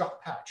this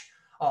drug patch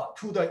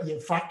to the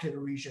infarcted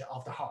region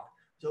of the heart.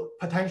 So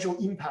potential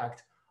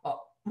impact,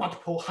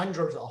 multiple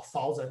hundreds of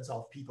thousands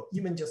of people,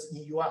 even just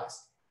in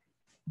US.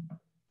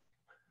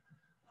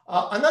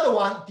 Another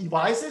one,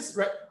 devices,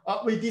 right?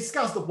 We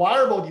discussed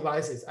wearable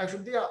devices.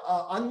 Actually, there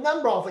are a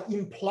number of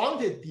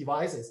implanted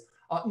devices.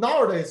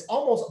 Nowadays,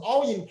 almost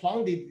all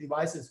implanted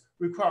devices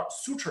require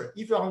suture.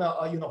 If you want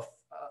to,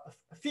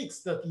 fix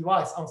the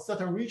device on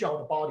certain region of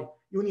the body,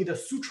 you need to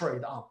suture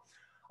it on.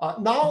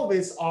 Now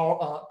with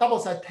our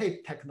double-sided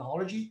tape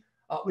technology,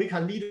 we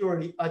can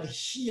literally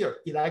adhere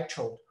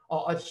electrode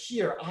or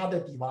adhere other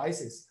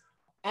devices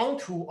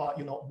onto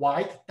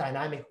wide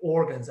dynamic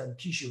organs and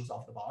tissues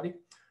of the body.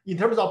 In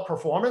terms of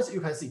performance,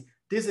 you can see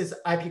this is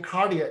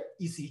epicardial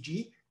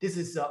ECG. This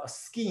is a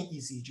skin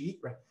ECG,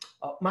 right?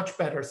 Much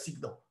better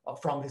signal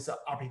from this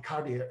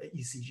epicardial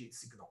ECG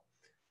signal.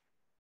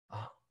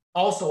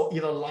 Also,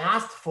 it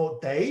lasts for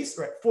days,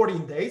 right?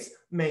 14 days,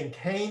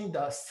 maintain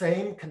the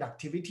same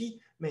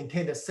conductivity,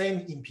 maintain the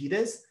same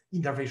impedance,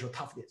 interfacial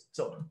toughness.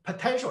 So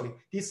potentially,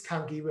 this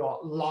can give you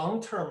a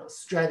long-term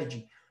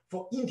strategy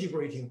for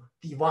integrating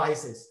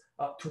devices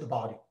to the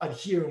body,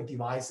 adhering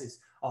devices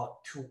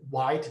to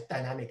wide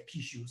dynamic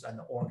tissues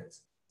and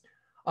organs.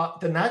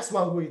 The next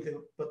one with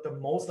the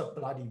most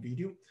bloody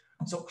video.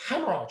 So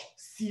hemorrhage,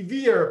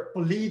 severe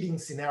bleeding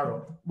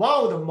scenario.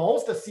 One of the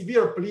most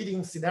severe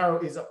bleeding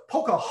scenario is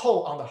poke a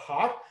hole on the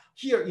heart.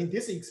 Here in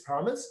this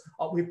experiments,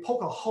 we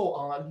poke a hole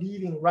on a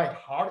living right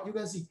heart. You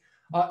can see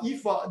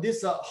if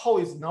this hole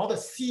is not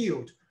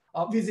sealed,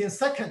 within a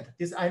second,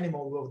 this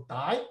animal will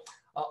die.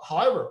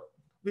 However,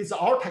 with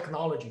our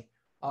technology,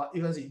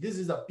 you can see this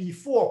is a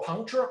before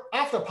puncture,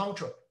 after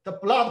puncture, the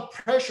blood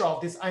pressure of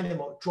this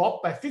animal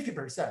dropped by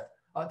 50%.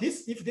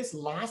 If this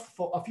lasts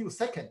for a few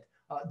seconds,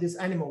 this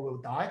animal will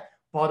die.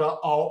 But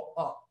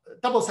our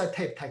double-sided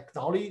tape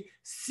technology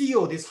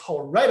seal this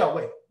hole right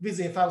away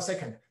within 5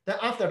 seconds. Then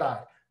after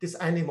that, this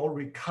animal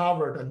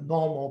recovered the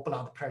normal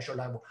blood pressure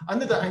level, and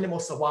the animal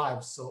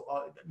survives. So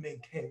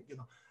maintain,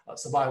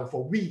 survive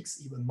for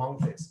weeks, even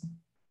months.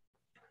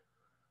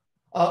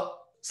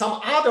 Some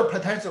other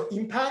potential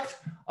impact,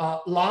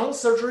 lung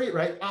surgery,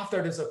 right?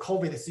 After this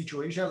COVID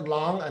situation,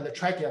 lung and the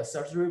trachea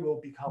surgery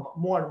will become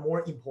more and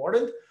more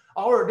important.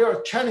 There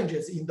are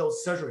challenges in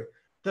those surgery.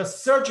 The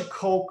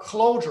surgical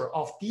closure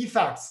of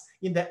defects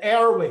in the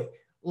airway,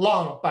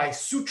 lung by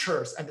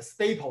sutures and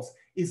staples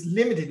is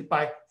limited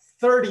by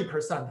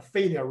 30%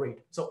 failure rate.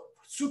 So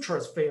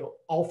sutures fail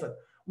often.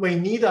 We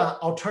need an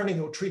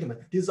alternative treatment.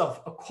 These are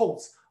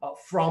quotes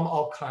from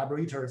our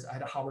collaborators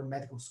at Harvard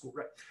Medical School,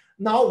 right?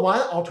 Now,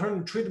 one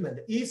alternative treatment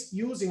is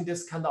using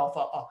this kind of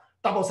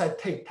double-sided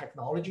tape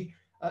technology.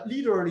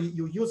 Literally,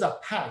 you use a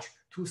patch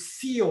to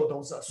seal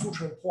those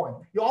suturing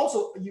points.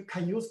 You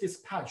can use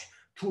this patch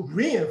to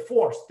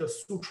reinforce the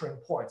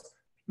suturing points.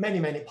 Many,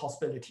 many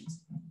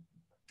possibilities.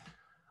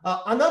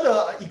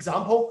 Another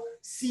example,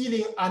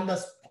 sealing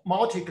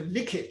anesthetic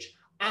leakage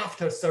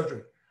after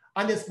surgery.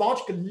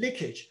 Anesthetic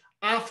leakage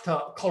after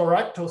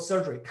colorectal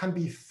surgery can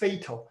be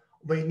fatal.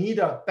 We need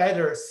a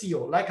better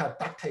seal, like a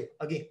duct tape,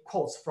 again,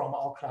 quotes from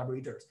our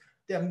collaborators.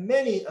 There are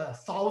many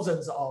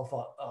thousands of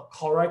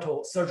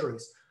colorectal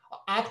surgeries,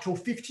 up to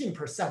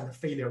 15%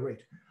 failure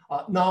rate.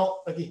 Now,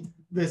 again,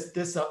 with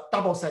this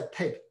double-sided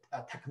tape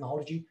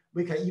technology,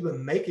 we can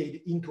even make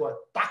it into a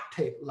duct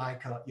tape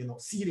like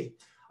sealing.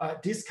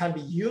 This can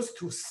be used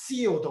to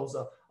seal those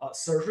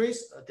surgeries,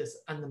 this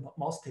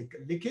anesthetic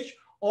leakage,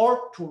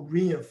 or to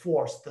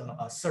reinforce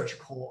the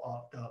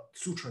surgical the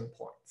suturing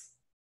points.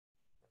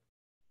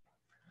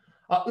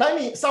 Let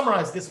me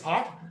summarize this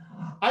part.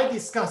 I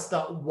discussed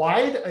the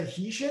wide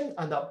adhesion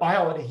and the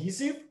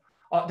bioadhesive.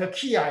 The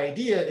key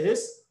idea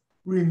is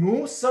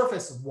remove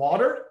surface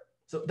water.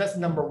 So that's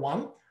number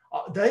one.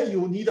 Then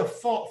you need to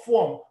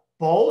form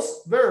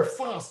both very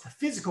fast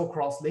physical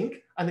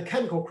crosslink and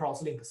chemical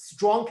crosslink,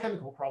 strong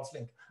chemical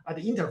crosslink at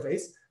the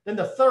interface. Then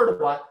the third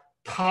one,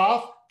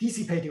 tough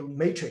dissipative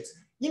matrix.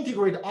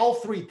 Integrate all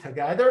three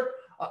together.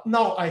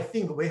 Now I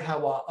think we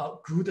have a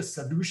good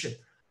solution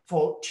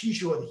for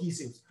tissue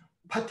adhesives,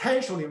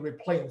 potentially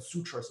replacing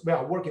sutures. We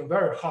are working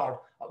very hard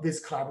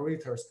with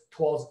collaborators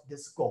towards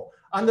this goal.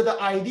 And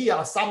the idea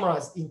are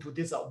summarized into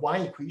this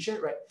one equation,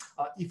 right?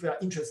 If you are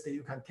interested,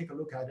 you can take a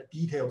look at the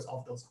details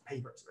of those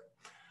papers.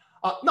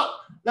 Right? Now,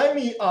 let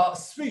me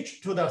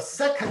switch to the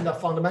second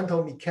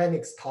fundamental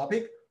mechanics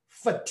topic,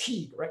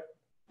 fatigue, right?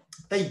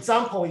 The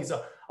example is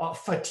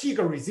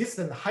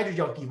fatigue-resistant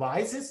hydrogel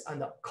devices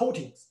and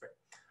coatings.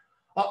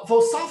 Right?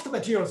 For soft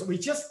materials, we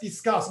just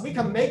discussed, we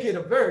can make it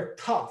very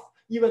tough,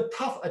 even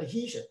tough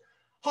adhesion.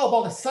 How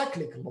about the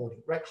cyclic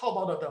loading, right? How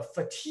about the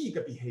fatigue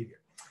behavior?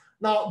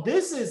 Now,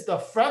 this is the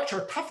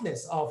fracture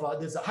toughness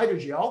of this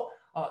hydrogel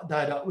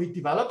that we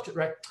developed,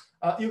 right?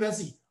 You can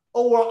see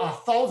over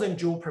 1,000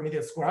 joule per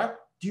meter square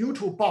due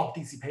to bulk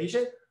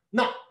dissipation.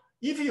 Now,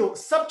 if you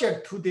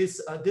subject to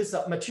this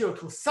material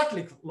to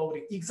cyclic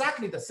loading,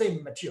 exactly the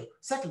same material,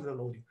 cyclic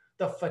loading,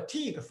 the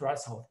fatigue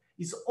threshold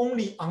is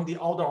only on the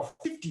order of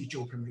 50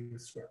 joule per meter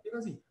square. You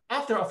can see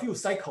after a few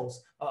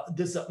cycles,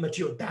 this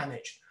material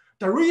damaged.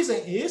 The reason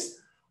is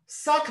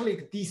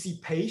cyclic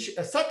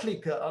dissipation,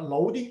 cyclic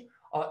loading,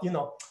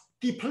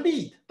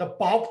 deplete the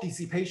bulk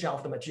dissipation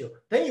of the material.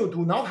 Then you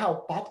do not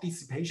have bulk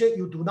dissipation,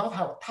 you do not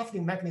have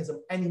toughening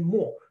mechanism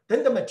anymore.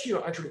 Then the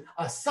material actually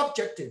are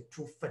subjected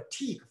to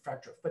fatigue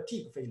fracture,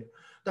 fatigue failure.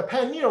 The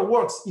pioneer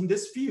works in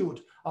this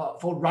field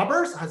for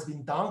rubbers has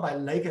been done by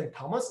Lake and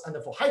Thomas, and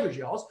for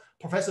hydrogels,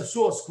 Professor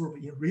Suo's group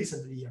in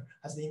recent years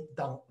has been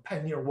done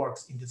pioneer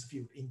works in this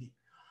field indeed.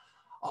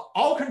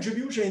 Our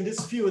contribution in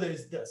this field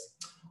is this.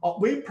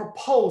 We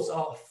propose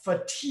a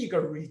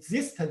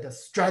fatigue-resistant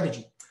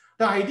strategy.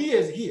 The idea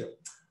is here.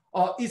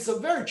 It's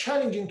very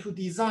challenging to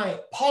design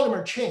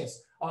polymer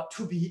chains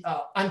to be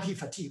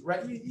anti-fatigue,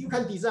 right? You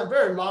can design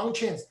very long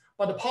chains,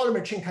 but the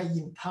polymer chain can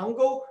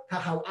entangle, can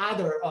have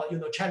other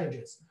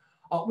challenges.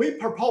 We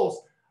propose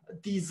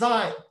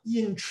design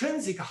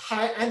intrinsic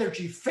high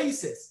energy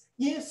phases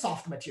in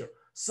soft material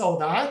so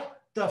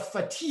that the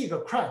fatigue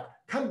crack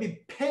can be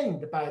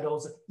pinned by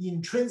those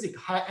intrinsic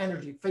high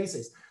energy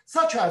phases,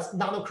 such as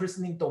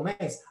nanocrystalline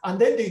domains, and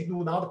then they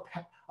do not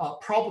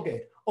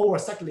propagate over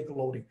cyclic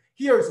loading.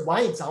 Here's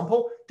one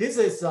example. This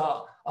is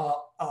a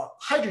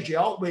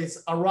hydrogel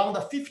with around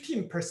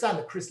 15%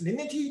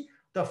 crystallinity.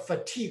 The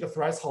fatigue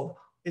threshold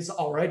is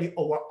already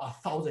over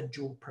 1,000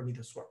 joules per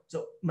meter square.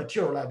 So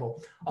material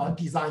level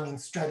designing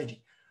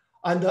strategy.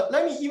 And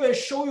let me even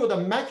show you the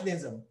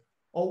mechanism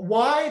of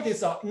why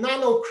this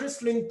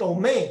nanocrystalline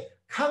domain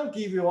can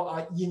give you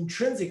an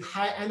intrinsic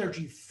high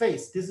energy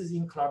phase. This is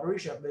in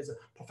collaboration with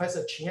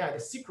Professor Qin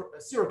at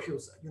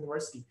Syracuse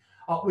University.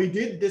 We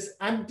did this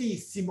MD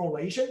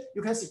simulation.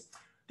 You can see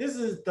this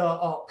is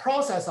the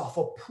process of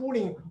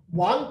pulling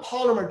one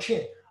polymer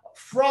chain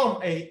from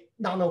a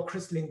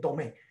nanocrystalline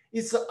domain.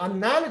 It's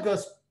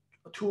analogous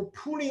to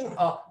pulling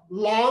a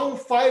long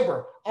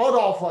fiber out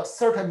of a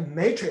certain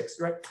matrix,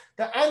 right?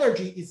 The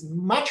energy is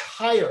much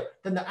higher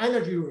than the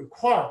energy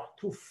required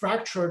to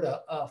fracture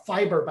the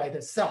fiber by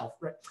itself,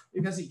 right?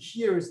 You can see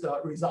here is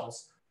the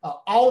results.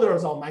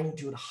 Orders of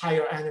magnitude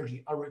higher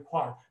energy are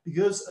required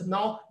because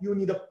now you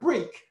need to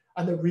break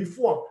and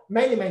reform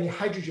many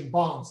hydrogen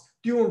bonds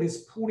during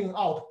this pulling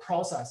out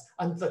process,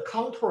 and the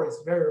contour is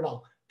very long.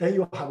 Then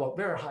you have a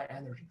very high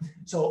energy.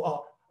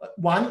 So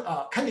one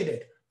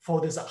candidate for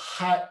this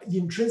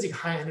intrinsic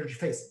high energy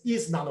phase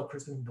is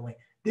nanocrystalline domain.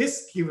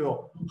 This gives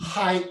you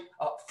high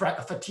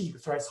fatigue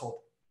threshold.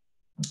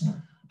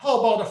 How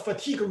about the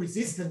fatigue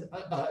resistant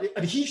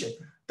adhesion?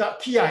 The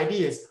key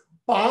idea is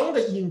bound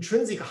the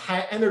intrinsic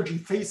high energy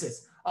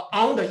phases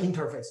on the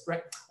interface,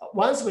 right?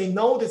 Once we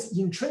know this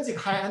intrinsic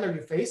high energy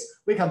phase,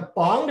 we can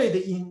bound it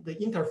in the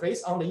interface,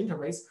 on the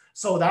interface,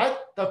 so that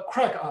the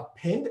crack are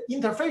pinned,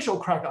 interfacial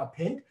crack are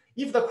pinned.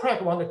 If the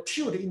crack want to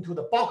tilt into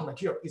the bulk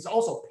material, it's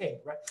also pinned,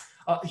 right?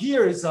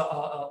 Here is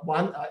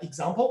one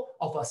example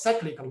of a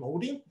cyclic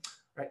loading,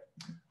 right?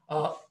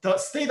 The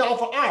state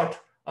of art,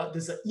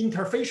 this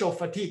interfacial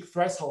fatigue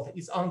threshold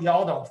is on the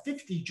order of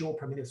 50 joule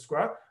per meter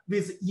square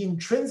with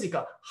intrinsic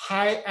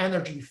high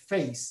energy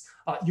phase.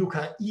 You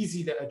can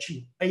easily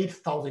achieve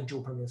 8,000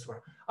 joule per meter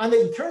square. And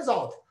it turns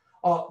out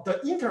the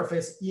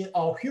interface in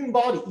our human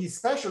body,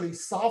 especially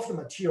soft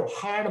material,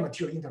 hard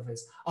material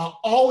interface, are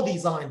all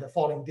designed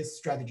following this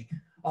strategy.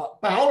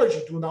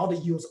 Biology do not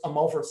use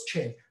amorphous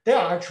chain. They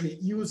are actually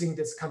using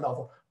this kind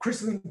of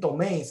crystalline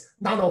domains,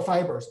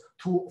 nanofibers,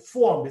 to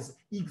form this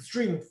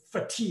extreme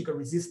fatigue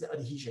resistant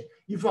adhesion.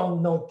 If you want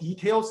to know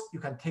details, you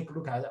can take a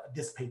look at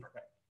this paper.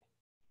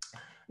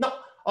 Now,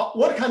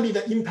 what can be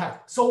the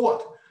impact? So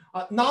what?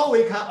 Now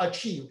we can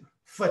achieve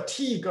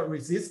fatigue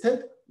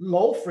resistant,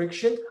 low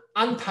friction,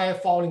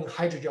 anti-fouling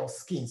hydrogel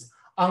skins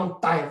on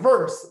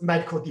diverse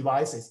medical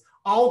devices,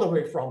 all the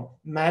way from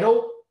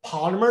metal,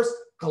 polymers,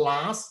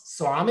 glass,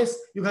 ceramics.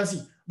 You can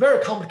see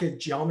very complicated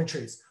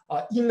geometries,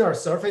 inner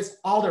surface,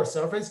 outer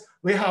surface.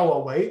 We have a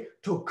way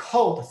to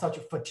coat such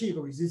fatigue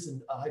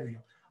resistant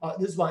hydrogel.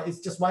 This one is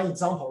just one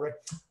example, right?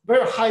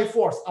 Very high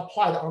force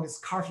applied on this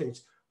cartilage,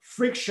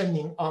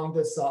 frictioning on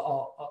this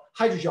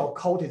hydrogel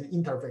coated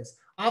interface.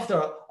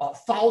 After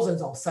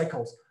thousands of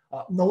cycles,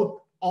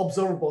 no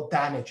observable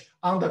damage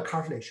on the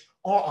cartilage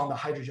or on the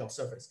hydrogel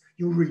surface.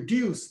 You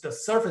reduce the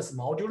surface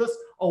modulus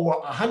over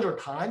 100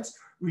 times,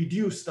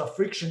 reduce the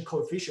friction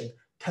coefficient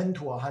 10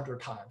 to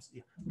 100 times,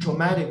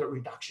 dramatic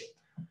reduction.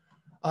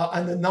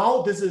 And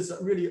now this is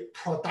really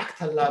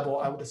product level,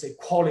 I would say,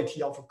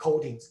 quality of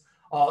coatings.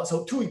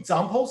 So two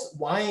examples.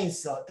 One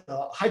is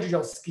the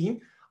hydrogel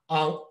skin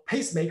on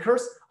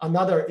pacemakers.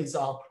 Another is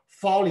on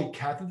Foley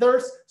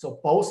catheters. So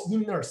both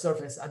inner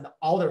surface and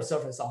outer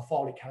surface are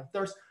Foley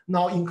catheters.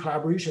 Now in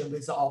collaboration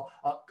with our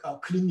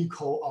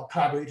clinical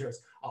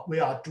collaborators, we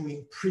are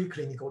doing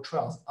preclinical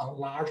trials on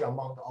large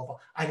amount of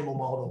animal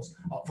models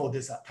for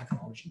this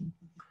technology.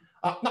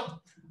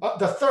 Now,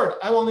 the third,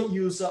 I want to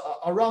use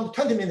around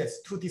 20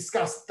 minutes to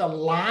discuss the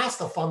last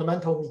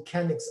fundamental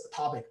mechanics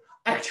topic,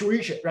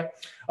 actuation, right?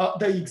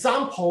 The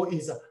example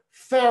is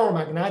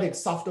ferromagnetic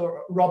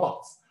software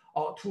robots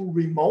to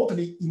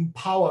remotely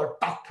empower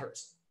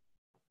doctors,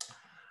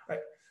 right?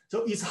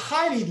 So it's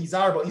highly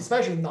desirable,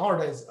 especially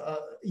nowadays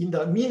in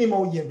the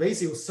minimal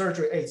invasive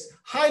surgery aids,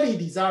 highly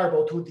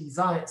desirable to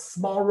design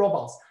small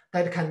robots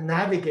that can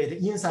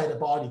navigate inside the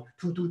body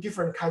to do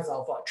different kinds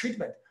of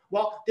treatment.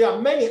 Well, there are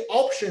many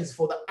options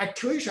for the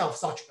actuation of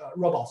such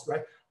robots,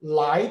 right?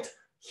 Light,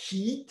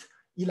 heat,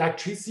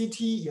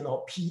 electricity,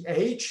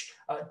 pH,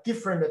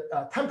 different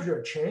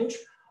temperature change.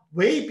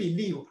 We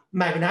believe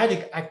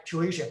magnetic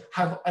actuation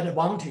have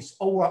advantage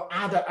over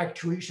other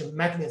actuation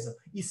mechanisms,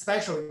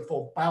 especially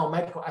for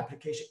biomedical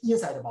application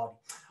inside the body.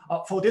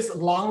 For this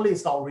long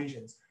list of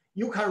reasons,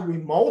 you can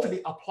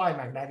remotely apply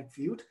magnetic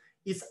field.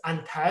 It's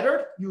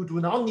untethered. You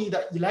do not need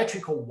an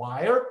electrical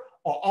wire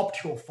or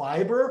optical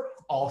fiber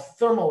or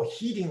thermal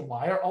heating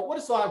wire or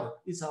whatsoever.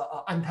 It's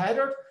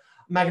untethered.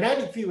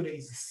 Magnetic field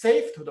is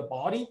safe to the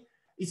body.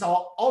 It's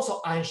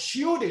also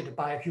unshielded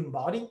by a human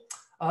body.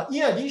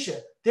 In addition,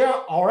 there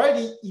are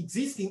already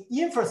existing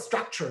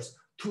infrastructures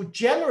to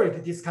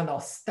generate this kind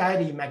of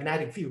steady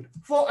magnetic field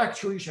for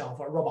actuation of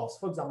robots.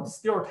 For example,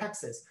 Steel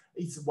Texas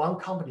is one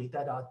company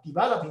that are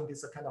developing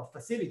this kind of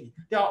facility.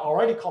 There are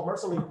already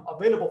commercially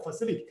available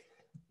facility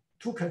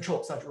to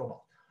control such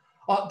robots.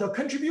 The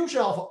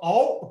contribution of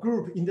our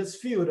group in this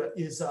field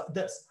is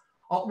this.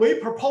 We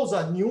propose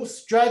a new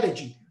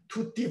strategy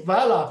to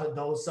develop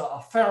those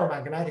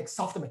ferromagnetic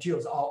soft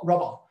materials or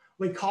robot.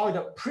 We call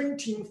it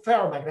printing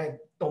ferromagnetic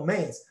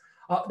domains.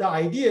 The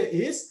idea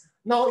is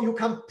now you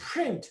can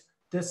print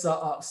this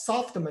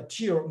soft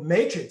material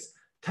matrix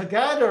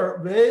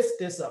together with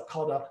this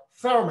called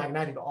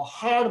ferromagnetic or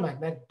hard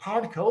magnetic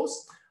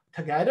particles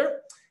together.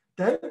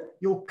 Then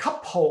you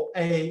couple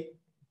a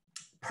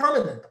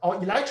permanent or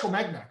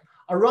electromagnet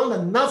around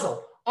the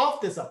nozzle of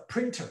this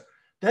printer.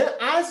 Then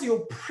as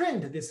you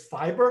print this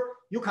fiber,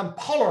 you can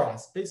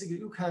polarize. Basically,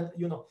 you can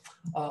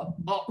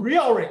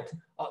reorient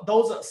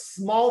those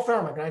small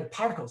ferromagnetic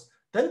particles.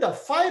 Then the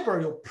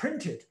fiber you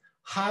printed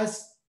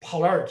has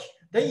polarity.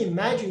 Then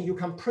imagine you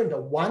can print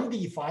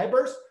 1D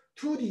fibers,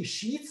 2D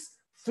sheets,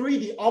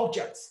 3D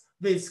objects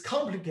with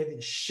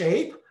complicated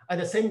shape, at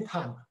the same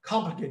time,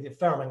 complicated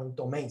ferromagnetic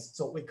domains.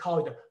 So we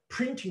call it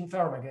printing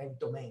ferromagnetic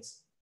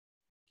domains.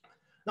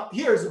 Now,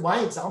 here's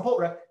one example,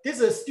 right? This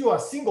is still a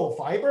single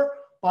fiber,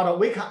 but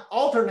we can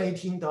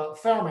alternating the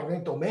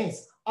ferromagnetic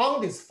domains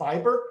on this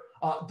fiber.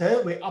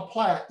 Then we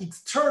apply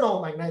external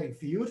magnetic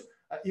field.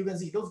 You can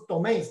see those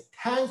domains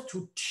tend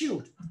to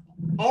tilt,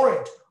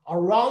 orient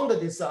around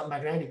this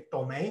magnetic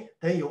domain.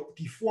 Then you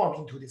deform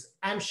into this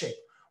M shape.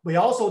 We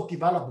also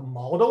develop a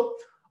model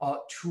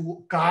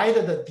to guide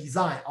the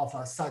design of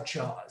such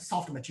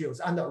soft materials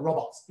and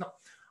robots. Now,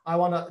 I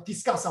want to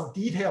discuss some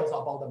details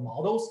about the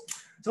models.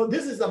 So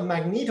this is a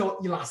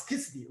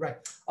magnetoelasticity, right?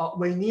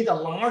 We need a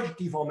large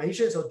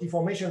deformation, so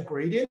deformation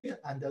gradient,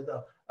 and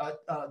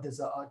there's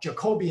a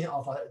Jacobian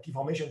of a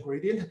deformation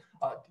gradient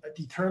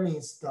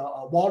determines the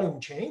volume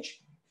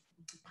change.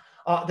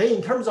 Then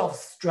in terms of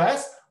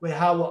stress, we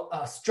have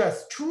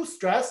stress, true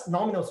stress,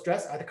 nominal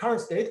stress at the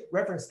current state,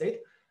 reference state,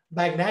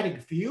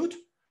 magnetic field,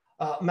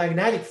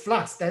 magnetic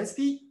flux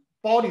density,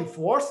 body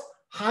force,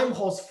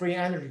 Helmholtz free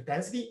energy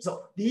density.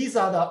 So these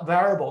are the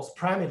variables,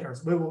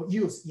 parameters we will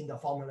use in the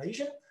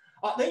formulation.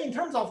 Then in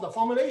terms of the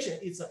formulation,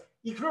 it's an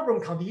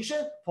equilibrium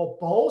condition for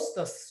both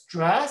the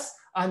stress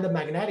and the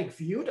magnetic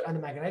field and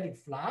the magnetic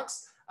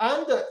flux.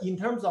 And in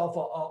terms of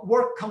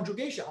work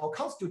conjugation or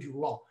constitutive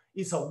law,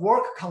 it's a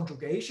work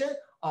conjugation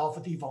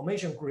of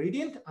deformation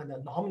gradient and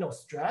the nominal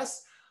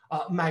stress,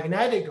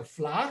 magnetic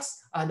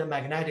flux and the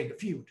magnetic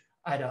field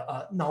at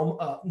a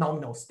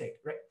nominal state,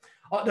 right?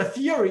 The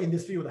theory in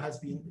this field has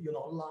been,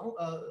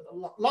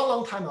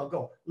 long time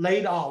ago,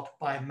 laid out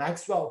by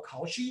Maxwell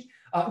Cauchy.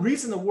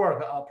 Recent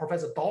work,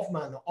 Professor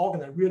Dorfman and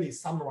Ogden really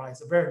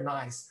summarized very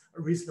nice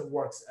recent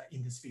works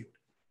in this field.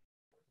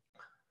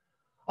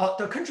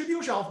 The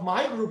contribution of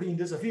my group in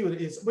this field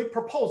is we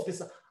propose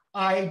this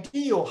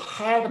ideal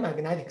hard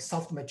magnetic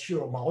soft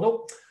material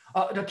model.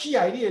 The key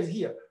idea is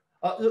here.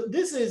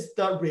 This is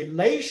the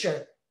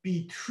relation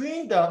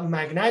between the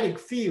magnetic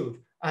field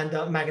and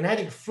the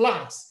magnetic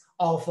flux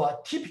of a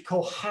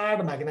typical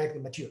hard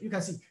magnetic material. You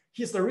can see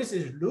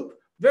hysteresis loop,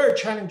 very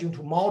challenging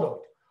to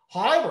model it.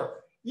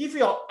 However, if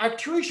your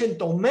actuation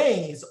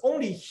domain is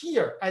only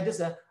here at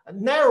this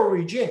narrow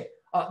region,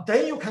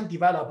 then you can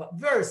develop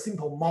very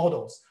simple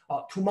models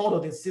to model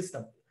this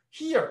system.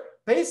 Here,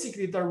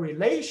 basically the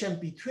relation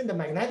between the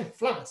magnetic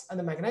flux and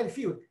the magnetic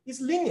field is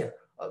linear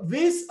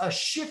with a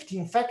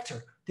shifting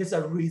factor. There's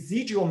a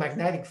residual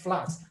magnetic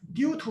flux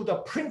due to the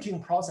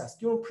printing process.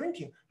 During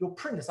printing, you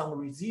print some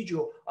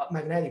residual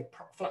magnetic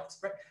flux,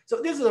 right?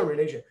 So this is a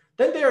relation.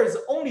 Then there is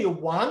only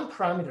one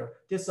parameter,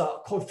 this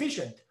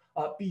coefficient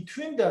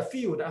between the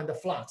field and the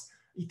flux.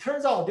 It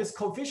turns out this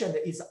coefficient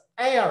is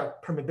air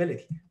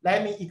permeability.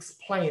 Let me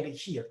explain it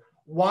here.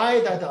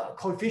 Why that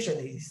coefficient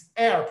is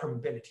air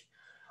permeability?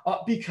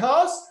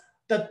 Because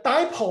the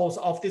dipoles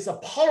of this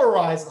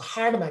polarized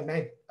hard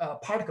magnetic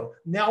particle,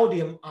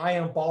 neodymium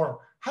iron boron,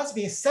 has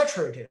been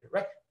saturated,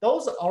 right?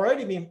 Those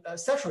already been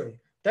saturated.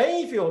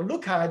 Then if you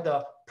look at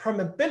the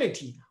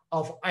permeability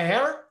of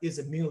air is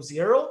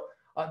mu0,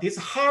 this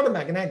hard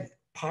magnetic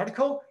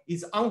particle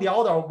is on the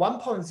order of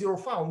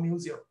 1.05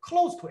 mu0,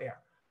 close to air.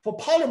 For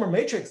polymer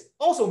matrix,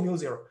 also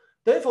mu0.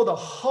 Then for the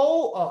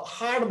whole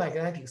hard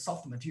magnetic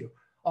soft material,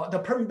 the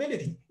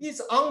permeability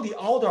is on the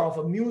order of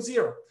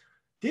mu0.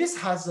 This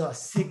has a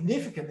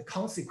significant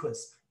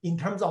consequence in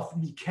terms of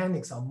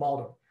mechanics of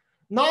model.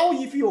 Now,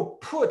 if you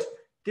put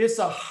this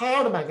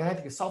hard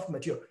magnetic soft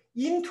material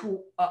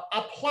into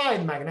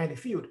applied magnetic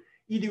field,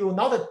 it will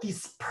not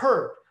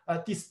disturb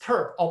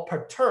or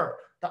perturb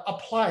the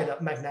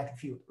applied magnetic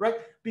field, right?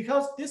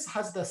 Because this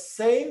has the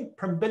same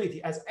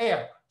permeability as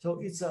air. So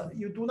it's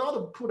you do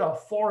not put a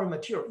foreign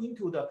material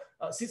into the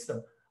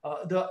system.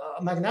 the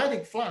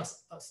magnetic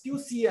flux still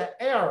see an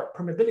air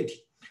permeability.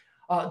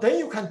 Then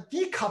you can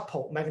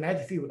decouple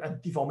magnetic field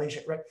and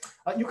deformation, right?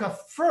 You can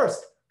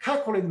first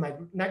calculate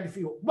magnetic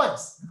field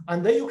once,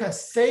 and then you can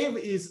save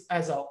it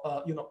as a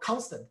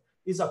constant.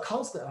 It's a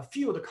constant, a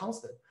field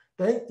constant.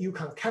 Then you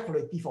can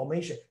calculate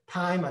deformation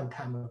time and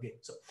time again.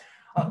 So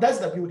that's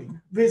the beauty.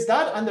 With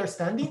that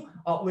understanding,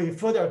 we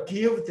further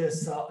give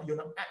this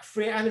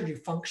free energy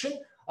function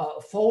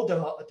for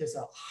this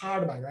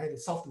hard magnetic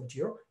soft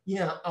material in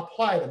an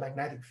applied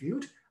magnetic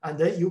field, and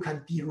then you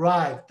can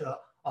derive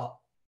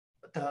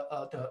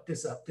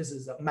this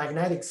is a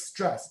magnetic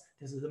stress.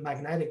 This is the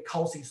magnetic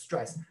Cauchy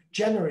stress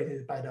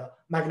generated by the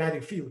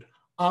magnetic field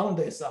on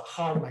this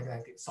hard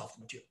magnetic soft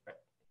material.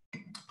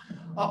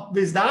 Right?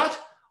 With that,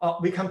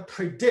 we can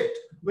predict,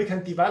 we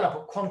can develop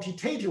a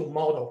quantitative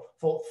model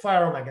for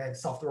ferromagnetic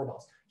soft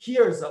robots.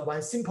 Here is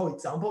one simple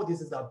example. This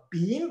is a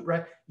beam,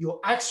 right? You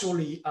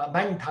actually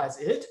magnetize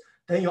it,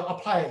 then you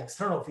apply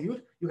external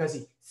field. You can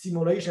see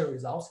simulation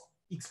results,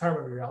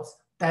 experiment results,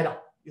 data,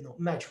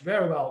 match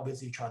very well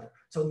with each other.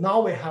 So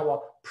now we have a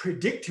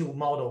predictive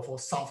model for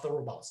soft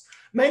robots.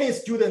 Many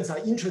students are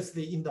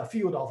interested in the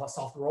field of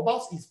soft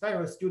robots,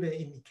 especially students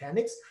in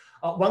mechanics.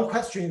 One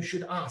question you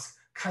should ask,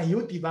 can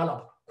you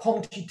develop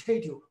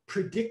quantitative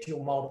predictive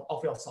model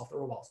of your soft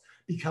robots?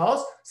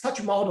 Because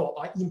such models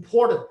are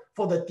important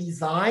for the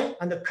design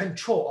and the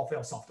control of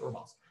your soft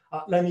robots.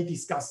 Let me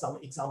discuss some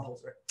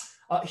examples.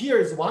 Right? Here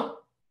is one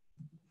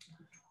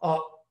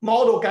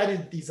model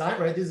guided design.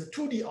 Right, this is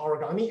 2D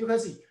origami. You can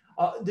see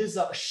this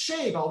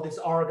shape of this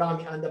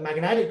origami and the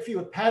magnetic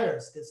field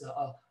patterns, this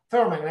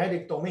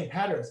ferromagnetic domain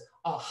patterns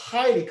are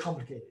highly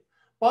complicated.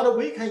 But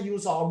we can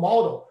use our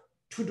model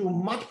to do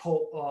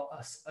multiple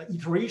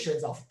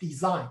iterations of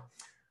design.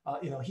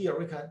 Here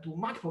we can do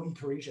multiple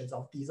iterations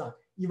of design.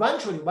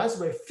 Eventually, once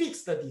we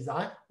fix the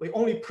design, we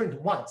only print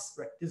once,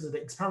 right? This is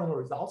the experimental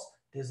results.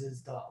 This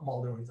is the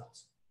model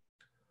results.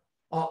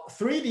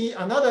 3D,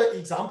 another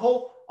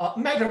example,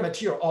 matter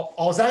material of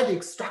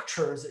auxilic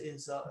structures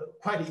is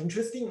quite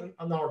interesting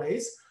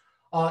nowadays.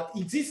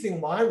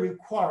 Existing one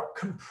require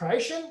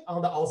compression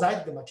on the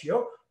auxilic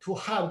material to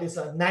have this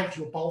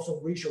negative Boson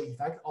ratio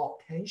effect or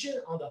tension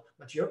on the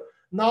material.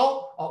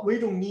 Now we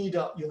don't need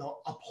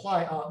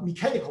apply a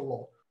mechanical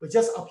load. We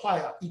just apply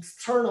an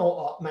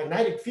external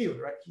magnetic field,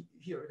 right?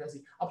 Here you can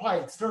see apply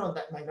external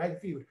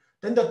magnetic field.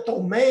 Then the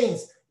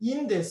domains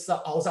in this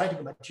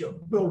auxilic material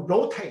will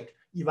rotate,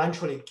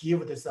 eventually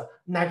give this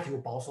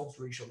negative Boson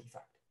ratio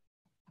effect.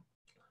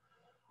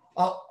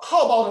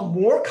 How about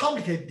more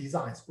complicated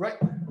designs, right?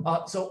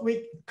 So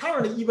we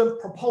currently even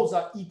propose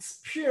an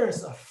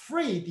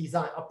experience-free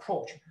design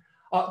approach.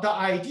 The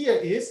idea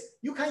is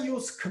you can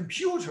use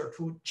computer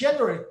to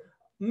generate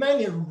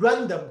many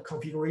random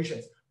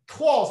configurations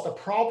towards the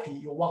property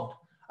you want.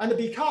 And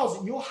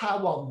because you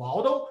have a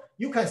model,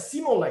 you can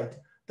simulate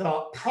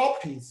the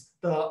properties,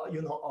 the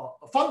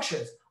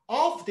functions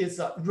of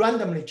this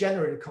randomly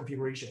generated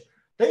configuration.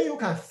 Then you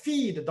can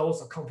feed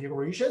those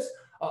configurations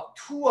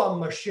to a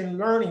machine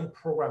learning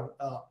program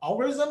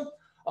algorithm.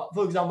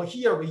 For example,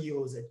 here we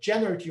use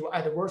generative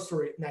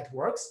adversary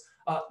networks.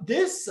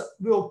 This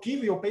will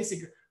give you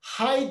basic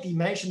high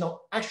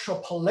dimensional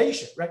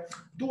extrapolation, right?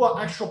 Do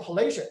an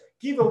extrapolation,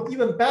 give you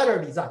even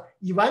better design.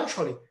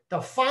 Eventually,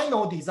 the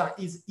final design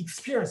is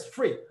experience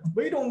free.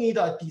 We don't need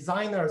a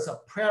designer's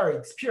prior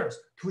experience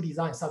to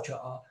design such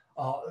a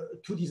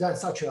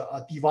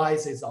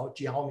devices or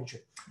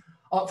geometry.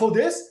 For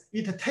this,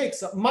 it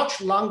takes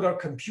much longer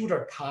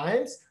computer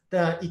times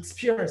than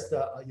experienced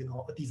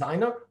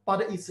designer,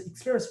 but it's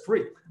experience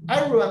free.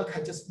 Everyone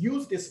can just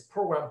use this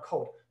program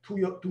code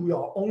to do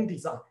your own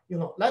design.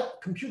 Let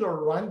computer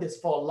run this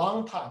for a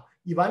long time.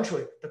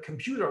 Eventually, the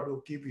computer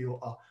will give you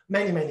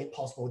many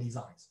possible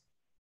designs.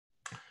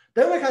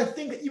 Then we can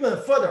think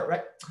even further,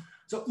 right?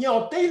 So in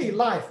our daily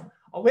life,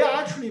 we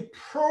are actually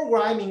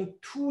programming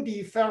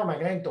 2D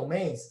ferromagnetic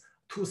domains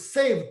to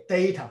save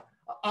data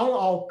on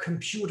our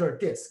computer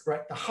disk,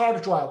 right? The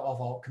hard drive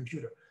of our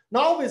computer.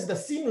 Now with the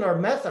similar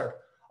method,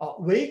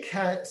 we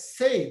can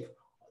save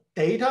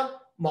data,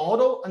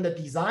 model, and the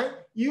design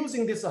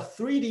using this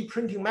 3D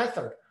printing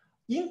method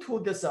into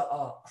this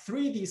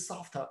 3D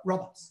soft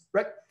robots,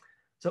 right?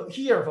 So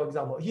here, for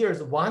example,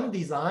 here's one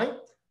design.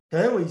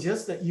 Then we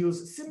just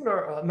use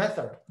similar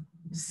method,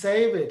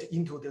 save it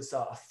into this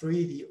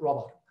 3D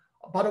robot.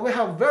 But we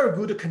have very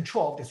good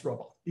control of this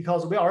robot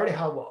because we already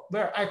have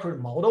very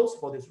accurate models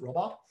for this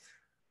robot.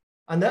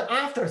 And then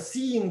after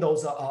seeing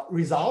those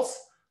results,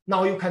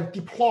 now you can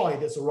deploy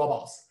these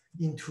robots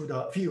into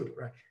the field,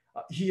 right?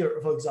 Here,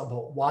 for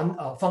example, one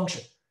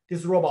function.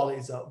 This robot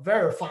is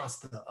very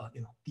fast,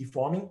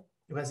 deforming.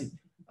 You can see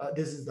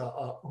this is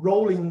the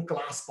rolling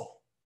glass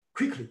ball.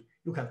 Quickly,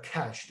 you can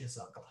catch this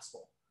glass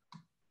ball.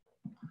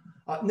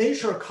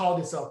 Nature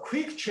called this a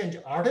quick change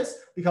artist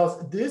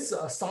because this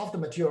soft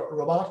material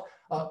robot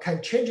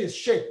can change its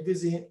shape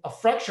within a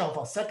fraction of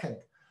a second.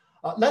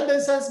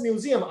 London Science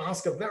Museum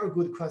asked a very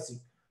good question.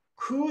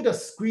 Could a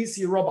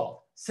squeezy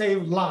robot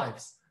save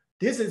lives?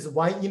 This is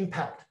one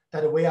impact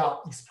that we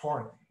are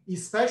exploring.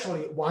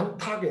 especially one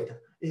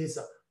target is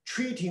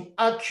treating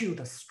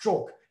acute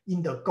stroke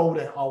in the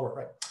golden hour,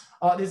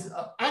 right?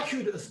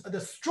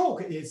 The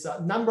stroke is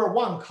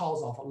 #1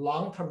 cause of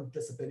long-term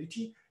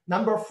disability,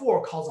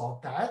 #4 cause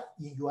of death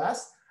in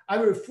US.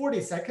 Every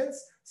 40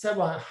 seconds,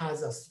 someone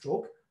has a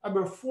stroke.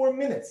 Every 4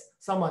 minutes,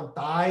 someone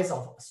dies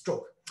of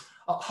stroke.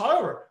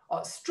 However,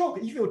 stroke,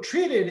 if you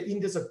treat it in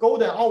this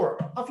golden hour,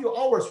 a few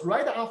hours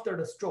right after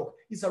the stroke,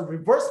 is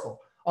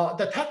reversible.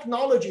 The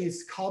technology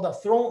is called a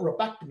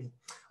thrombectomy.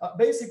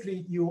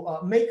 Basically, you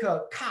make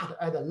a cut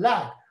at the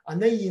leg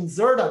and then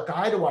insert a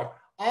guide wire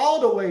all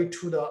the way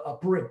to the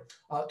brain,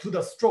 to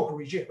the stroke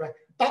region, right?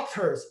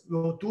 Doctors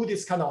will do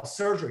this kind of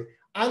surgery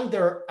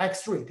under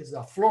X-ray, this is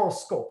a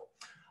fluoroscope.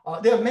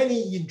 There are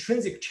many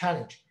intrinsic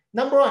challenges.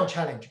 #1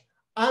 challenge,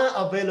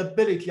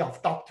 unavailability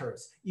of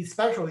doctors,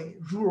 especially in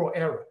rural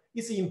area.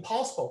 It's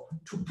impossible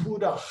to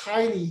put a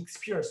highly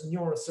experienced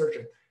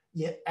neurosurgeon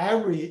in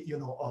every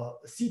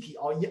city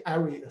or in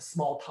every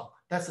small town.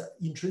 That's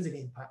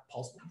intrinsically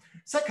impossible.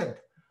 Second,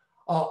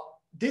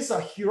 these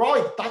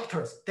heroic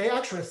doctors, they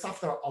actually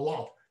suffer a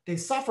lot. They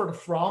suffered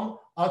from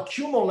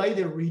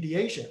accumulated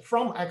radiation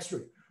from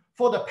X-ray.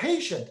 For the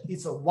patient,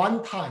 it's a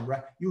one-time,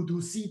 right? You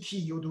do CT,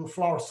 you do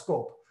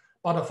fluoroscope.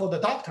 But for the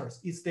doctors,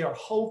 it's their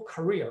whole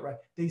career, right?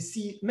 They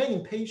see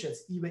many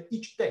patients even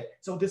each day.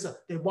 So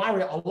they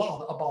worry a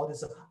lot about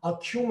this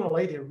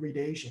accumulated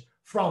radiation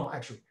from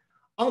X-ray.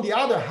 On the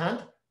other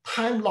hand,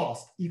 time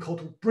lost equal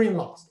to brain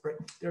loss, right?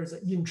 There's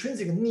an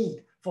intrinsic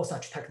need for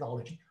such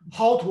technology.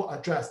 How to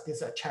address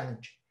this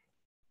challenge?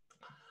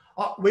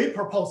 We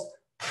propose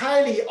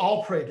highly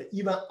operated,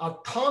 even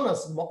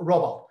autonomous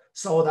robot,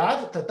 so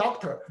that the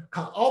doctor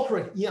can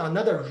operate in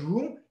another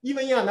room,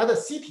 even in another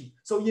city.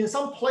 So in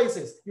some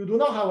places, you do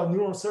not have a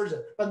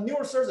neurosurgeon, but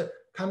neurosurgeon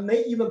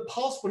may even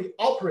possibly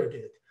operate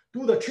it,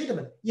 do the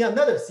treatment in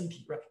another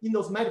city, right? In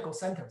those medical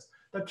centers.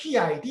 The key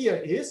idea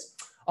is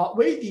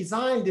we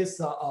designed this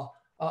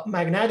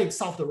magnetic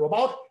soft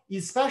robot,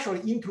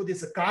 especially into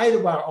this guide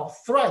wire or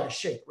thread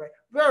shape, right?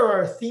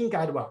 Very thin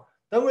guide wire.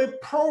 Then we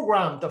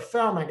program the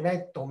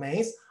ferromagnetic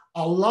domains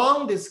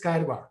along this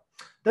guide wire.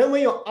 Then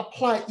when you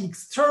apply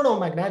external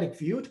magnetic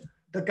field,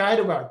 the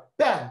guide wire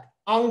bend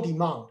on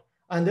demand.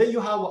 And then you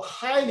have a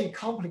highly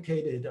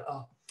complicated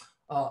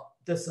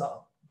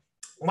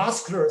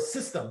muscular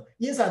system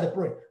inside the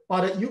brain.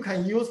 But you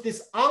can use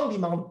this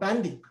on-demand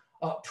bending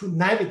to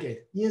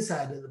navigate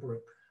inside the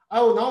brain.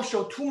 I will not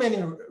show too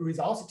many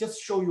results,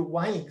 just show you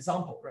one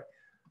example, right?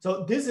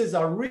 So this is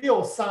a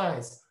real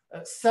size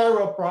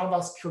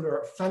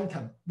cerebrovascular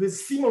phantom with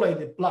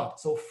simulated blood,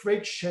 so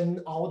friction,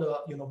 all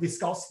the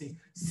viscosity,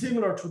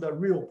 similar to the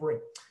real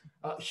brain.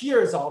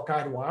 Here is our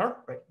guide wire,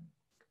 right?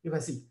 You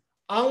can see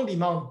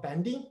on-demand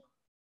bending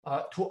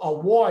to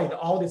avoid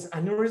all this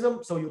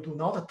aneurysm, so you do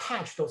not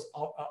touch those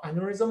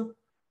aneurysm.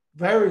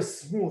 Very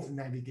smooth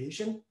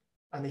navigation,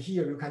 and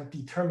here you can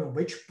determine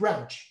which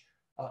branch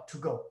to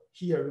go.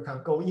 Here you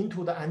can go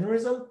into the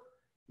aneurysm,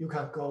 you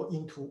can go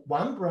into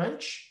one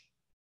branch,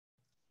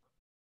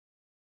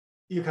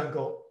 you can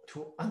go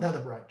to another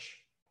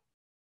branch.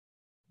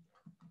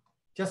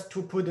 Just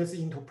to put this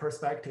into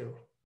perspective,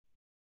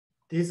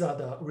 these are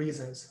the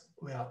reasons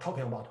we are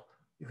talking about.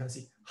 You can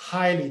see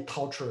highly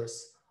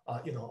tortuous,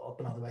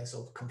 blood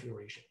vessel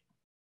configuration.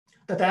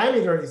 The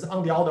diameter is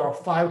on the order of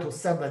 5 to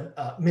 7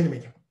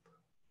 millimeter.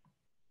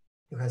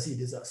 You can see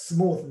this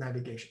smooth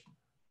navigation.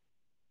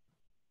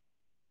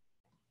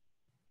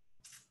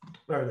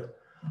 Very good.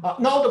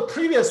 Now the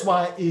previous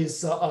one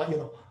is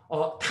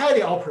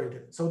tightly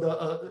operated. So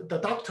the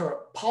doctor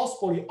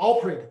possibly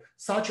operate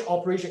such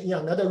operation in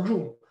another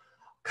room.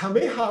 Can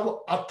we have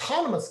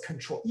autonomous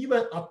control, even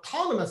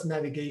autonomous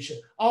navigation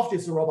of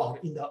this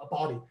robot in the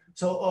body?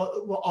 So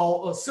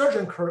our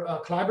surgeon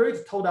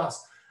collaborator told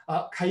us,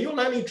 can you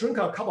let me drink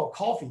a cup of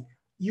coffee?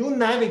 You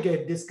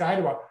navigate this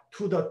guide wire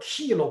to the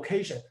key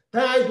location.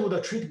 Then I do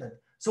the treatment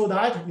so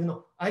that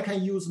I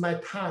can use my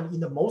time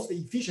in the most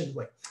efficient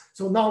way.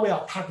 So now we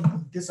are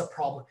tackling this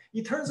problem.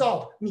 It turns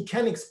out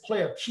mechanics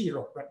play a key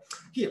role, right?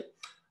 Here,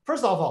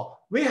 first of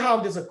all, we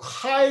have this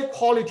high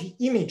quality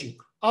imaging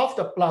of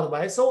the blood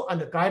vessel and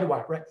the guide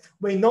wire, right?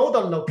 We know the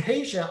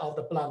location of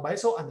the blood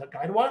vessel and the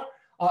guide wire.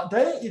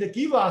 Then it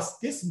gives us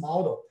this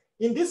model.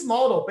 In this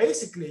model,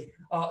 basically,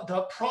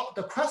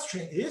 the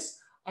question is,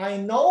 I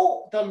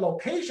know the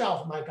location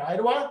of my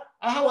guide wire.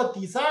 I have a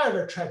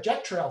desired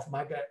trajectory of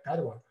my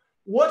guide wire.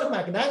 What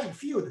magnetic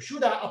field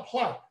should I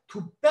apply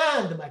to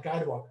bend my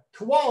guide wire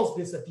towards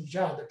this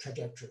desired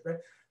trajectory, right?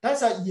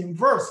 That's an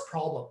inverse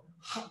problem,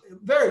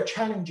 very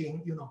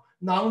challenging,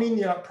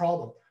 nonlinear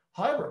problem.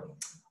 However,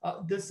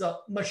 this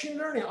machine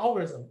learning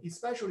algorithm,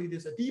 especially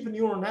this deep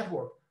neural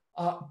network,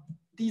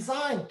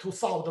 designed to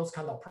solve those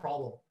kind of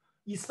problems.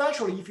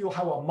 Especially if you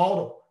have a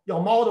model,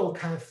 your model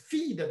can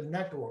feed the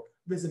network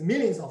with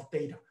millions of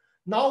data.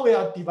 Now we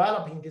are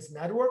developing this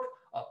network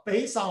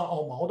based on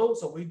our model.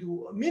 So we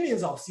do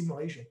millions of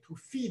simulation to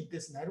feed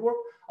this network.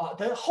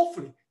 Then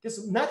hopefully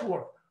this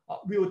network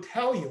will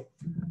tell you,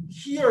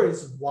 here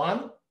is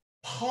one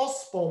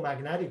possible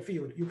magnetic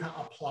field you can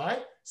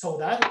apply so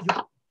that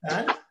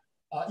and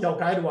your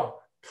guide wire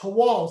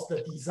towards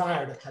the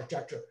desired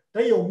trajectory.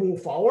 Then you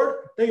move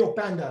forward, then you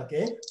bend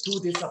again, do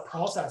this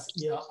process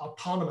in an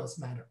autonomous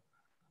manner.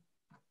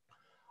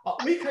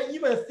 We can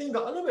even think a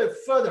little bit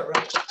further,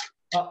 right?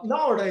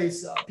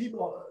 Nowadays,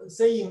 people are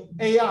saying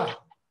AI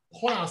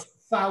plus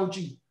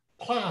 5G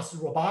plus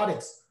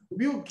robotics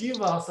will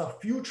give us a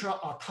future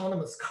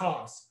autonomous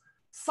cars.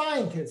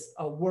 Scientists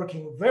are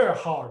working very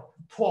hard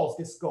towards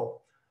this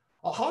goal.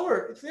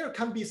 However, there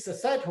can be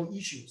societal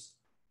issues.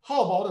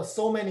 How about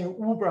so many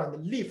Uber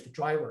and Lyft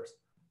drivers?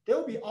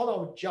 They'll be out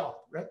of job,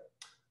 right?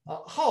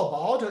 How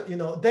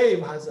about, Dave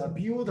has a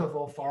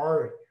beautiful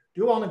Ferrari.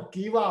 Do you want to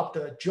give up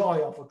the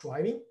joy of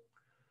driving?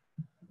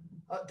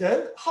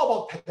 Then how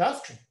about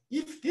pedestrian?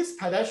 If this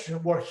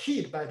pedestrian were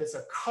hit by this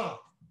car,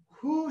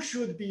 who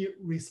should be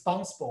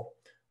responsible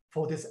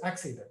for this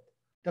accident?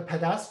 The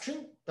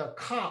pedestrian, the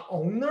car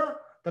owner,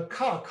 the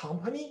car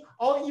company,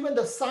 or even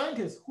the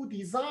scientists who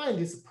designed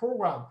this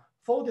program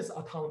for this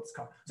autonomous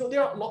car. So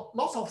there are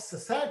lots of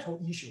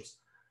societal issues.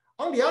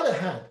 On the other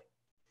hand,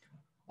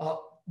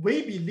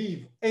 we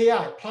believe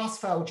AI plus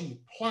 5G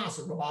plus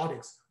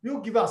robotics will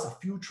give us a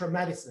future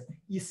medicine,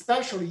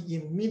 especially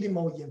in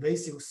minimal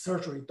invasive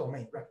surgery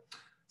domain, right?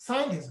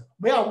 Scientists,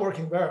 we are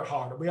working very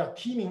hard. We are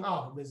teaming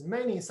up with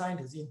many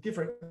scientists in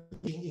different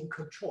in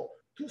control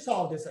to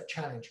solve this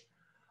challenge.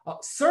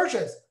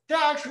 Surgeons, they're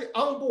actually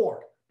on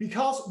board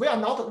because we are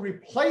not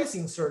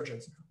replacing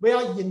surgeons. We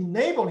are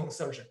enabling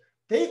surgeons.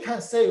 They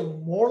can save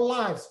more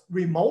lives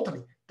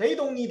remotely. They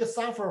don't need to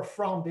suffer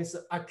from this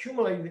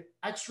accumulated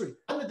X-ray,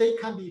 and they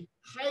can be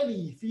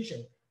highly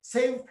efficient,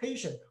 save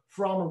patients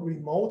from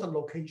remote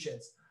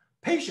locations.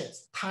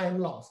 Patients' time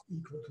loss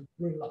equal to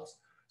brain loss.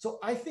 So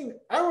I think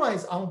everyone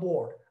is on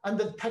board, and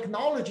the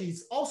technology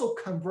is also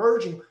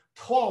converging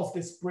towards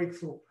this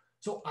breakthrough.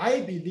 So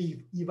I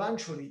believe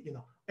eventually,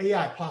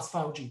 AI plus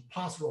 5G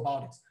plus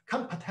robotics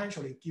can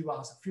potentially give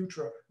us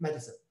future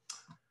medicine.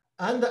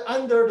 And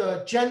under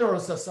the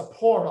generous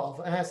support of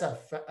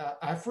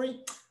NSF-AFRI,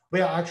 we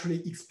are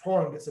actually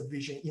exploring this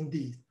vision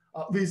indeed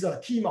with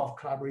a team of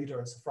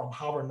collaborators from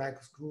Harvard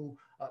Medical School,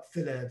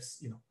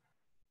 Philips.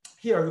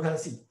 Here you can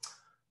see,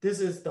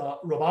 this is the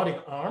robotic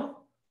arm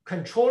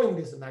controlling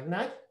this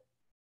magnet.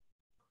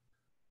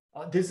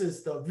 This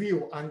is the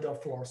view under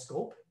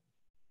fluoroscope.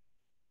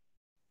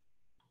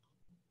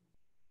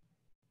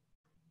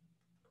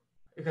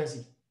 You can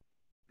see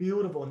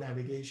beautiful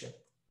navigation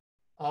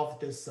of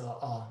this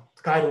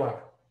guide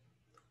wire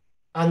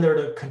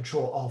under the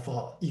control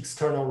of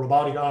external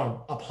robotic arm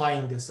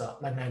applying this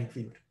magnetic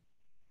field.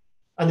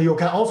 And you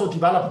can also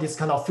develop this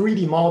kind of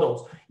 3D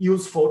models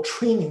used for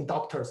training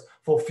doctors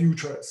for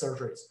future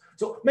surgeries.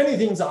 So many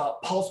things are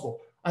possible.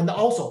 And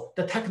also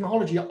the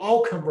technology are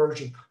all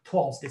converging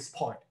towards this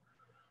point.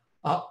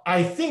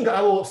 I think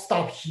I will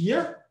stop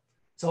here.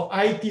 So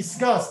I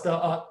discussed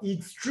the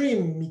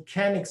extreme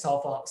mechanics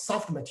of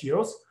soft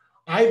materials.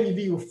 I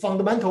believe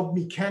fundamental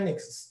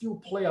mechanics still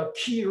play a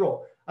key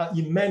role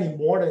in many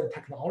modern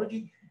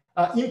technology.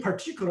 In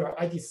particular,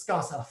 I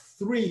discussed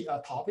three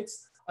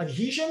topics: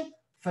 adhesion,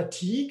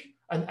 fatigue,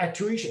 and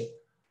actuation.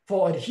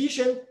 For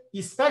adhesion,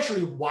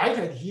 especially white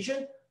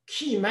adhesion,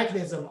 key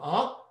mechanisms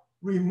are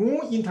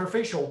remove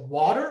interfacial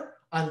water,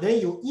 and then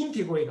you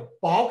integrate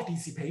bulk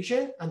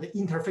dissipation and the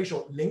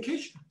interfacial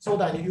linkage so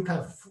that you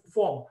can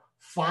form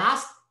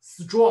fast,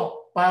 strong,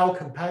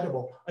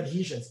 biocompatible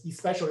adhesions,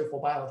 especially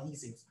for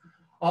bioadhesives.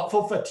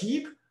 For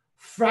fatigue,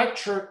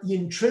 fracture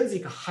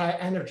intrinsic high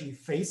energy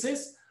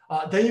phases,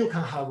 then you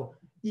can have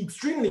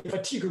extremely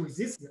fatigue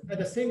resistant, at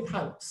the same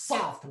time,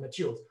 soft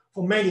materials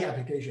for many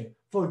applications.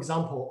 For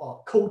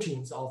example,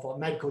 coatings of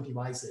medical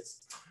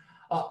devices.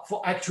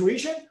 For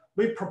actuation,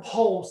 we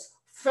propose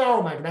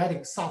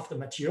ferromagnetic soft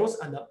materials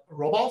and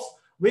robots.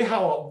 We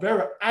have a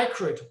very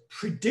accurate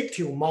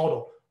predictive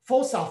model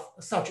for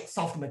such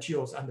soft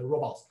materials and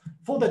robots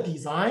for the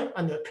design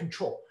and the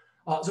control.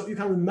 So you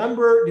can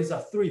remember these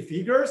are three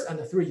figures and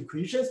the three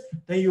equations.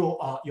 Then you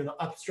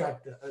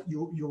abstract.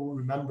 You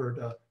remember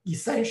the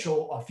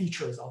essential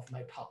features of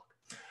my talk.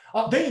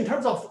 Then in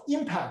terms of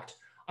impact,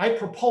 I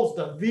propose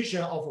the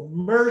vision of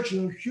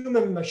merging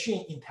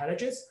human-machine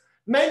intelligence.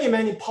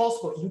 Many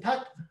possible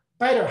impact.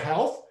 Better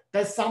health.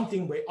 That's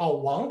something we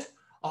all want.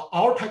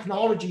 Our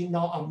technology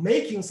now are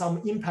making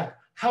some impact,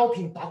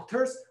 helping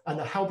doctors and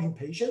helping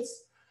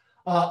patients.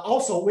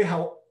 Also, we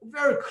have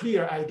very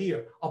clear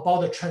idea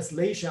about the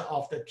translation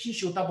of the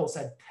tissue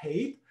double-sided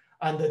tape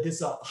and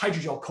this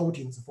hydrogel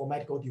coatings for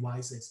medical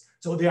devices.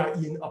 So they are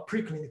in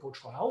preclinical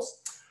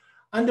trials.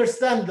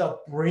 Understand the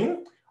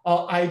brain.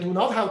 I do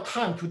not have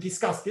time to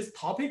discuss this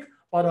topic,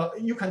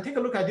 but you can take a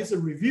look at this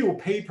review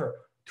paper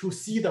to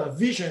see the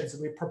visions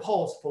we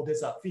propose for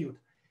this field.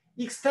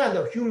 Extend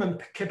the human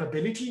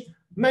capability,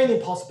 many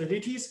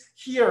possibilities.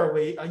 Here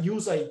we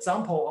use an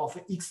example of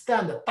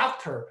extend the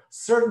doctor,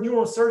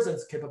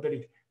 neurosurgeon's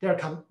capability. There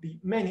can be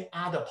many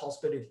other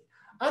possibilities.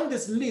 And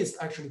this list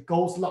actually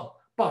goes long,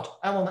 but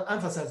I want to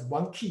emphasize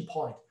one key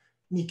point.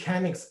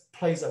 Mechanics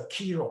plays a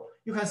key role.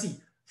 You can see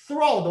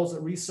throughout those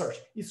research,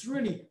 it's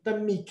really the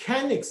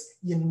mechanics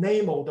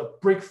enable the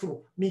breakthrough,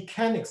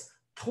 mechanics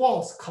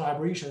towards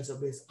collaborations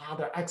with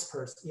other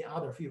experts in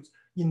other fields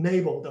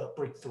enable the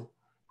breakthrough.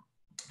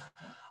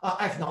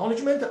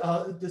 Acknowledgement,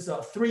 there's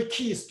 3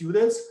 key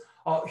students,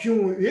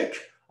 Xuanhe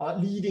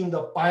Zhao, leading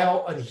the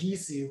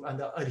bioadhesive and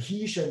the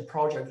adhesion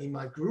project in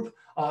my group.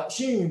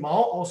 Xin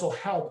Yumao also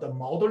helped the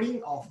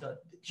modeling of the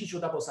tissue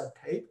double-sided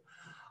tape.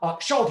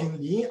 Shaoting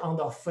Lin on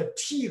the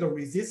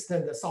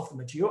fatigue-resistant soft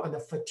material and the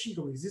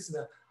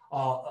fatigue-resistant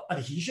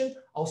adhesion.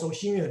 Also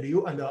Xingyue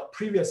Liu and the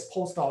previous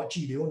postdoc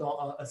Ji Liu,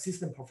 now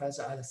assistant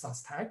professor at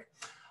SUSTech.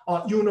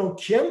 Yuno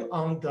Kim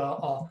on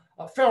the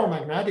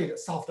ferromagnetic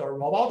soft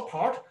robot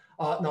part.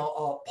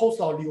 Now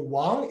postdoc Liu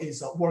Wang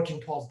is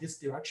working towards this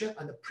direction,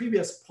 and the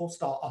previous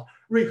postdoc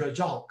Xuanhe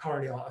Zhao,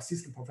 currently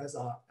assistant professor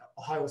at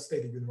Ohio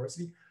State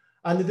University.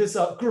 And this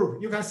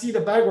group, you can see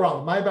the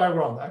background, my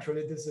background.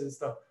 Actually, this is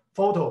the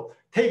photo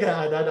taken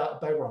at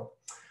that background.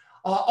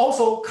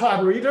 Also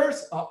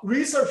collaborators,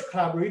 research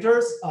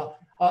collaborators.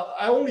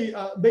 I only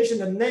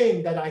mentioned the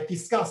name that I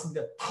discussed in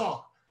the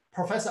talk.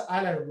 Professor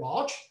Alan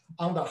Roach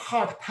on the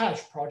heart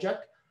patch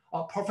project,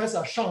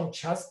 Professor Sean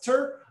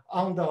Chester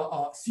on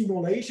the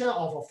simulation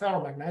of a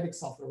ferromagnetic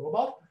soft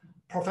robot,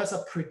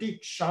 Professor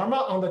Pradeep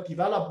Sharma on the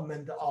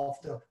development of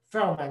the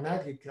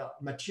ferromagnetic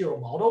material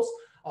models,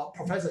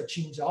 Professor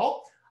Qin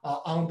Zhao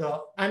on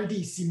the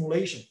MD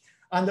simulation.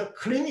 And the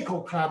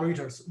clinical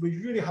collaborators, we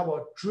really have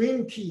a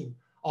dream team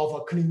of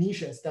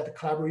clinicians that are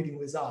collaborating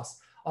with us.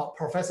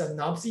 Professor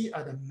Nabzi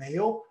at the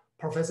Mayo,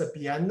 Professor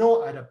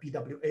Biano at the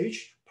BWH,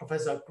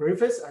 Professor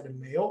Griffiths at the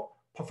Mayo,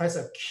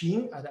 Professor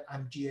King at the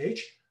MGH,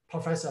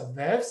 Professor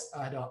Vevs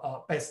at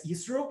Beth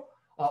Israel,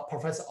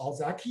 Professor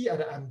Ozaki at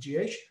the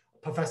MGH,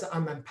 Professor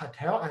Aman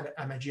Patel at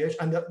the MGH,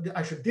 and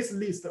actually this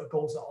list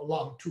goes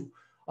along too.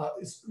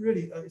 It's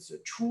really, it's a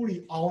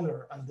truly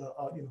honor, and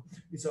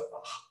it's a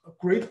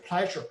great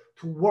pleasure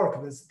to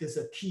work with this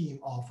team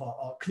of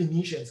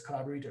clinicians,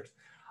 collaborators.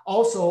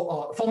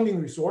 Also, funding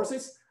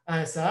resources,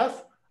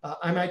 NSF,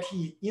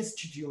 MIT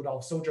Institute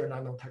of Social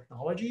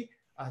Nanotechnology,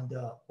 and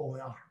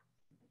ONR.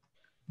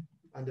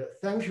 And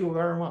thank you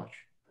very much.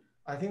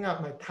 I think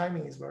that my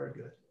timing is very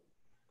good.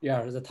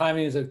 Yeah, the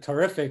timing is a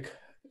terrific,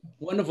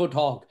 wonderful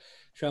talk.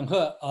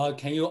 Xuanhe,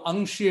 can you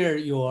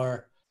unshare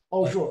your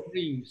sure.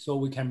 screen so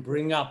we can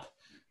bring up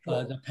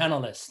the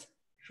panelists?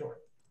 Sure.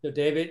 So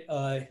David.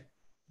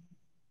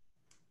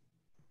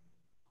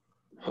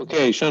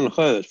 Okay,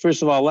 Xuanhe,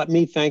 first of all, let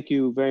me thank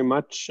you very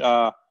much,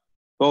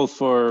 both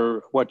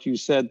for what you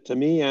said to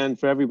me and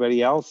for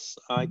everybody else.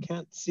 I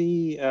can't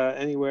see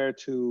anywhere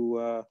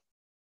to,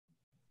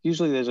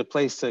 usually there's a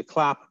place to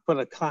clap, put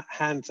a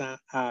hands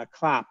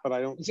clap, but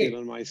I don't see it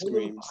on my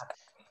screens.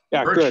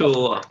 Yeah,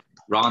 virtual good.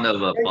 Round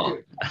of applause.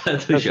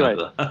 That's right.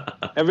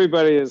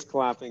 Everybody is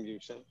clapping you.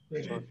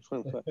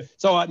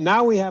 So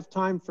now we have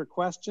time for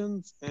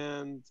questions,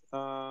 and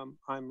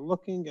I'm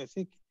looking, I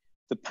think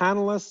the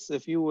panelists,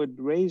 if you would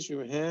raise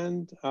your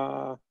hand,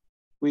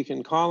 we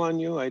can call on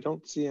you. I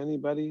don't see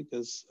anybody.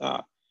 Does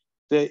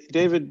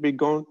David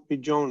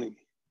Bijoni?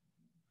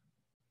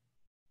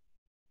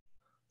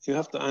 You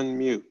have to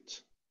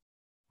unmute.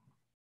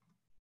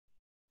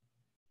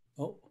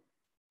 Oh.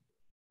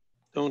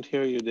 Don't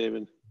hear you,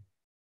 David.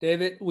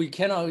 David, we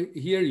cannot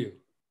hear you.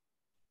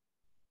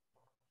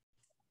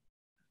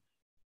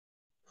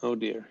 Oh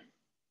dear.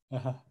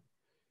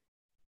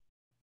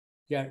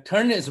 Yeah,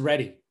 turn is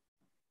ready.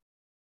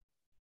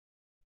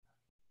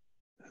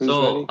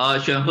 So,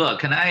 Xuanhe,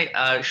 can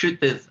I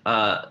shoot this?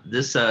 I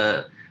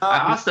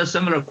asked a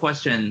similar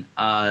question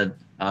to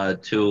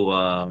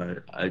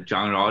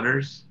John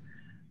Rogers.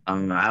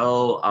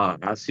 I'll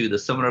ask you the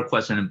similar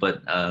question,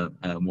 but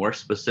more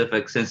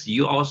specific, since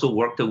you also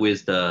worked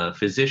with the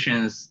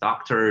physicians,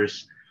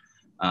 doctors,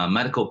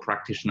 medical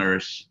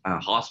practitioners,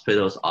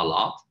 hospitals a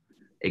lot,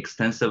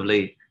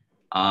 extensively.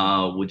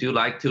 Would you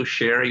like to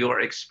share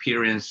your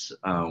experience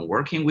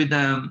working with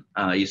them,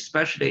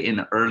 especially in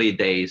the early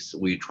days,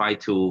 we try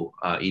to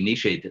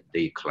initiate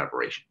the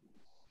collaboration?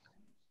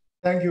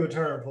 Thank you,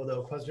 Turner, for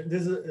the question.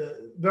 This is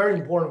a very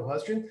important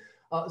question.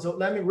 So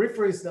let me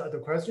rephrase the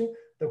question.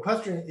 The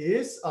question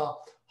is,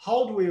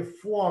 how do we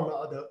form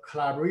the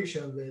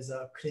collaboration with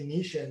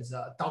clinicians,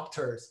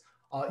 doctors,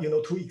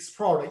 to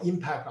explore the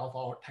impact of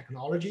our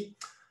technology?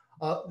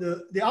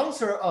 The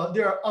answer,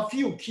 there are a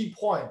few key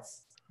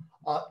points.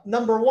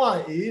 Number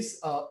one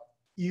is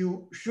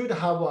you should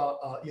have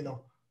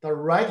the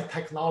right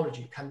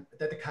technology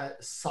that can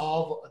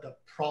solve the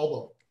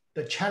problem,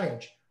 the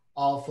challenge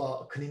of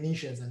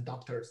clinicians and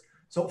doctors.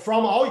 So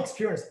from our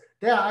experience,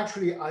 they are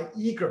actually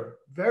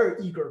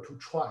very eager to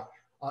try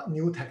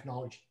new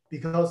technology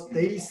because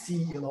they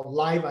see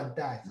life and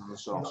death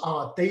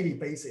on a daily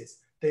basis.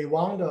 They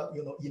want to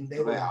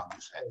enable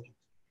technology.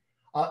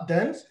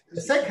 Then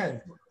the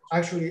second,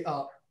 actually,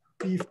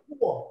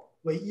 before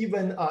we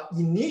even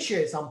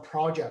initiate some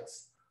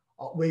projects,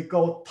 we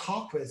go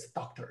talk with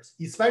doctors,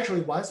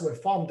 especially once we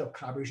form the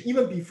collaboration.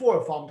 Even before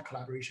we form the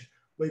collaboration,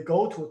 we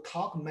go to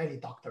talk many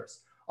doctors.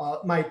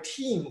 My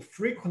team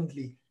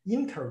frequently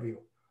interview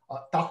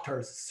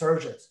doctors,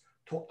 surgeons,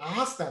 to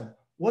ask them,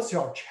 what's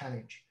your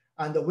challenge?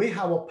 And we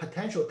have a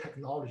potential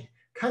technology.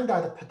 Can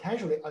that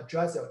potentially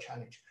address your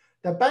challenge?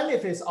 The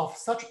benefits of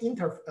such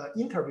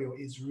interview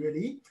is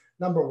really,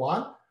 number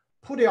one,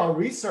 put your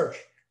research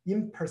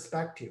in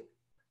perspective.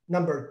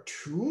 Number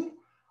two,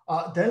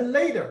 then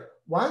later,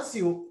 once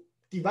you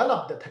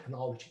develop the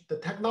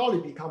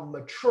technology become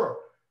mature,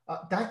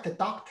 that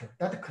doctor,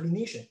 that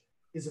clinician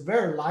is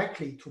very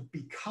likely to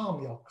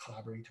become your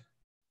collaborator.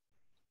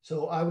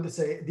 So I would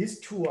say these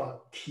two are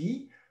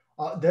key.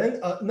 Then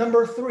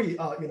number three,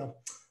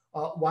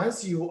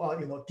 once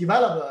you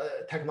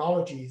develop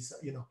technologies,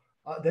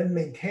 then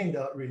maintain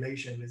the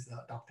relation with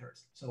the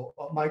doctors. So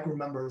my group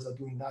members are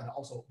doing that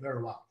also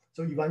very well.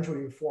 So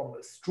eventually we form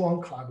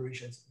strong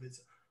collaborations with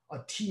a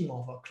team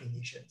of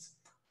clinicians.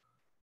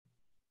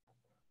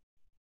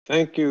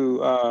 Thank you,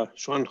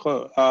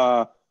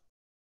 Xuanhe.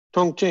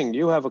 Tongqing,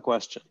 you have a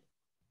question.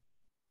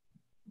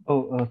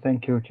 Oh,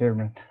 thank you,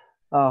 Chairman.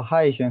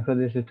 Hi, Xuanhe,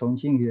 this is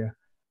Tongqing here.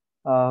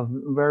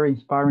 Very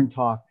inspiring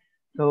talk.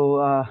 So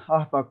I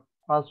have a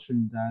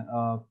question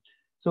that,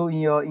 so in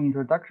your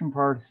introduction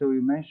part, so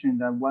you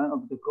mentioned that one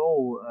of the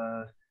goals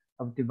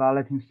of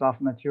developing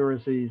soft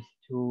materials is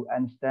to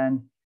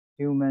understand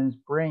human's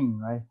brain,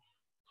 right?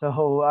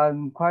 So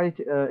I'm quite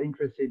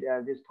interested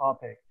in this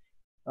topic.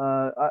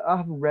 I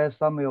have read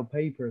some of your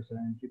papers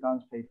and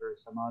Zhigang's papers,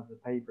 some other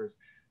papers.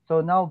 So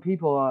now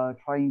people are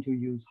trying to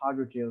use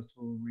hydrogels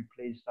to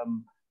replace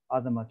some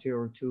other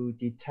material to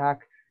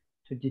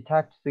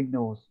detect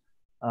signals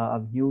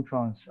of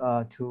neutrons,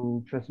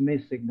 to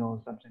transmit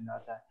signals, something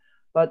like that.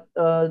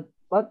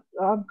 But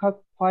I'm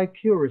quite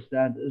curious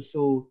that,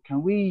 so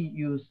can we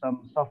use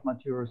some soft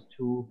materials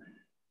to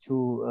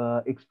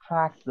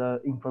extract the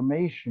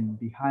information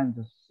behind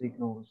the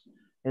signals?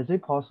 Is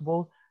it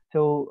possible?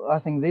 So I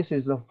think this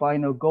is the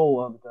final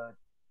goal of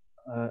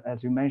the,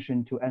 as you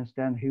mentioned, to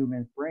understand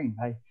human brain,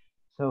 right?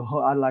 So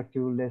I'd like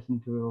to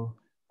listen to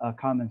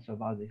comments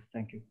about this.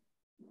 Thank you.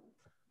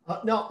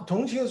 Now,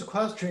 Tongqing's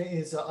question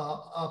is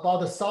about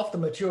the soft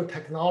material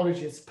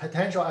technology's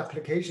potential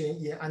application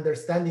in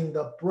understanding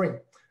the brain.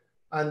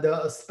 And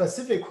the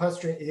specific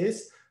question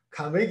is,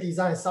 can we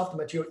design soft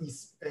material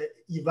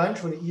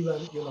eventually even,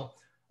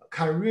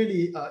 can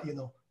really,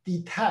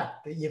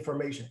 detect the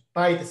information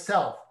by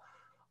itself?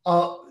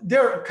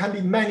 There can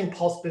be many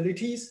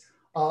possibilities.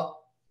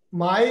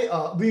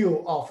 My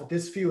view of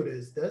this field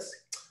is this.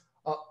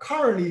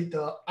 Currently,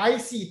 the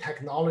IC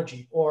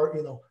technology or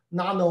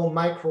nano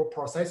micro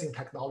processing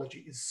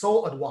technology is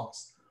so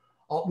advanced.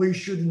 We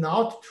should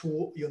not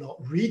to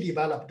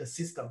redevelop the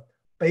system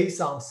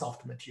based on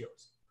soft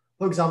materials.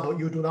 For example,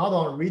 you do not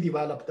want to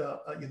redevelop the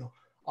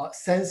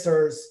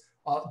sensors,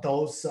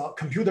 those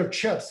computer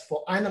chips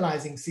for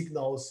analyzing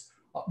signals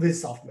with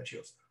soft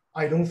materials.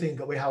 I don't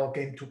think we have a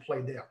game to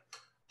play there.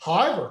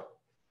 However,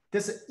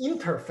 this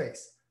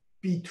interface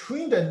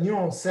between the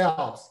neuron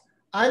cells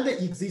and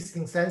the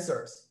existing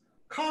sensors,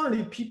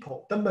 currently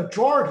people, the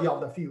majority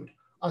of the field,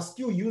 are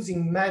still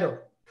using metal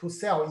to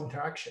cell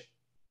interaction.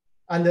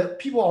 And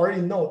people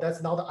already know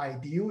that's not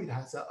ideal. It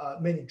has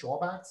many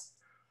drawbacks.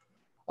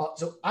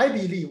 So I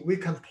believe we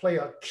can play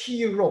a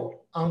key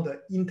role on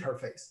the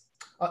interface.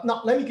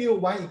 Now, let me give you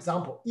one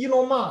example.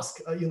 Elon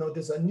Musk,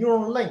 there's a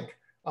Neuralink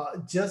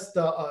just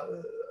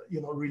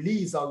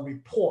release a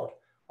report.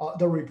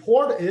 The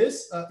report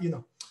is,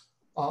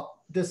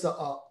 this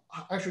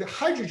actually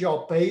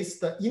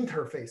hydrogel-based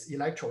interface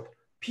electrode,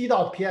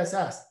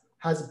 P.PSS,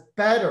 has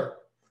better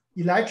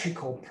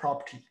electrical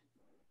property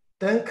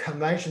than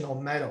conventional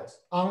metals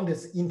on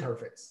this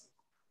interface.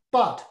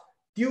 But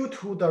due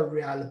to the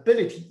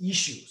reliability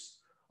issues,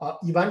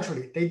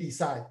 eventually they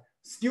decide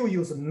still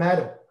use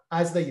metal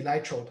as the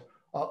electrode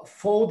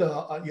for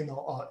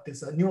the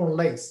this neural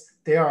lace,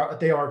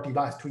 their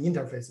device to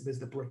interface with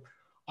the brain.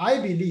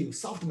 I believe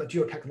soft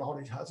material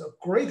technology has a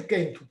great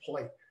game to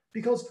play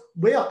because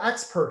we are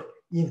expert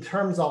in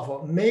terms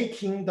of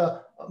making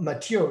the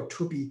material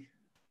to be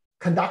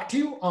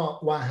conductive on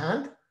one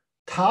hand,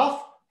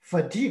 tough,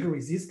 fatigue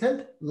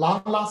resistant,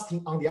 long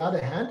lasting on the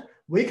other hand.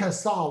 We can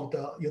solve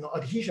the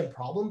adhesion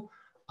problem.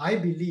 I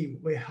believe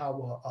we have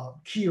a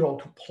key role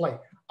to play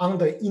on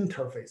the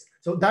interface.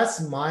 So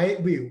that's my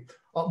view.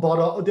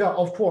 But there,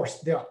 of course,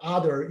 there are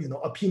other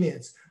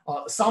opinions.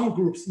 Some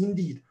groups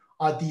indeed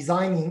are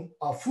designing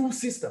a full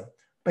system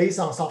based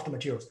on soft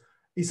materials.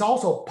 It's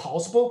also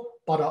possible,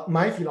 but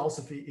my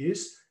philosophy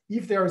is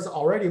if there is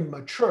already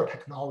mature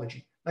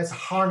technology, let's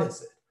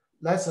harness it.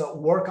 Let's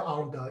work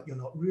on the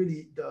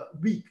really the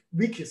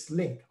weakest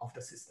link of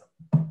the system.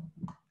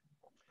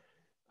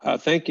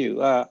 Thank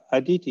you.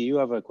 Aditi, you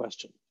have a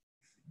question.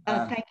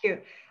 Thank you.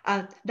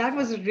 That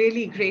was a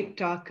really great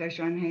talk,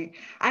 Xuanhe.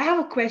 I have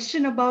a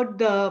question about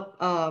the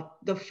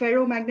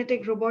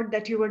ferromagnetic robot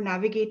that you were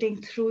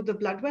navigating through the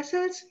blood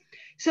vessels.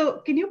 So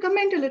can you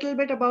comment a little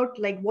bit about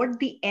what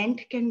the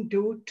end can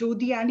do to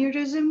the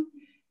aneurysm?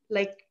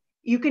 Like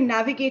you can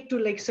navigate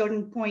to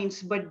certain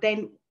points, but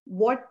then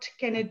what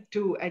can it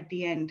do at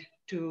the end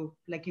to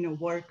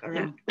work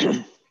around?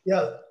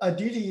 Yeah,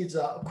 Aditi's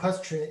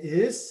question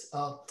is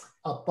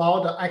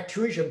about the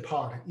actuation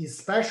part,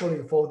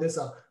 especially for this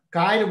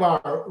guide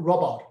wire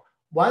robot.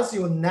 Once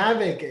you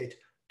navigate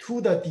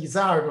to the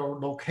desired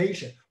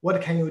location, what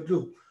can you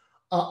do?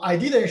 I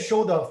didn't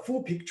show the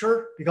full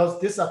picture because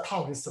this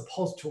talk is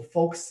supposed to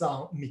focus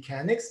on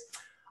mechanics.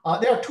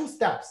 There are two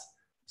steps.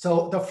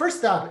 So the first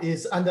step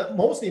is, and the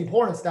most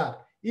important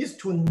step, is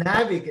to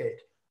navigate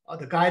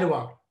the guide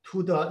wire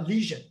to the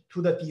lesion,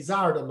 to the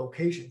desired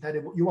location that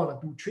you want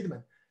to do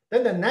treatment.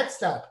 Then the next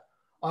step,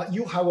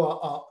 you have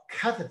a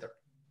catheter.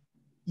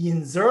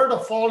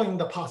 Insert following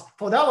the path.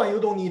 For that one, you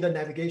don't need the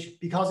navigation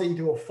because it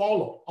will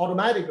follow,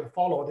 automatically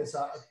follow this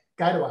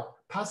guide wire,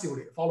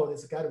 passively follow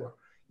this guide wire.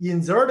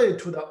 Insert it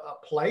to the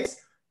place,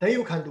 then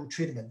you can do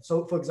treatment.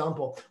 So for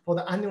example, for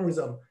the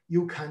aneurysm,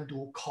 you can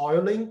do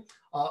coiling.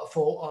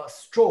 For a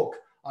stroke,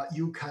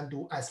 you can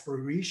do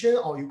aspiration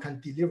or you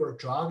can deliver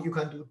drug. You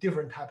can do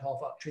different type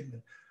of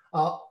treatment.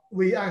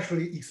 We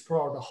actually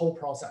explore the whole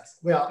process.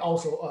 We are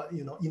also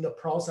in the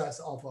process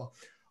of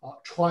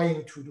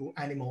trying to do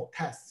animal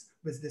tests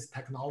with this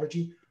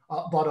technology.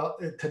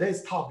 But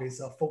today's talk is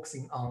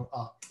focusing on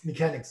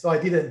mechanics. So I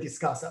didn't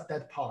discuss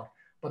that part,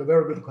 but a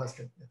very good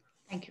question.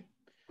 Thank you.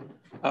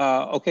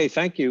 Okay,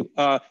 thank you.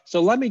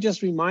 So let me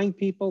just remind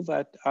people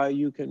that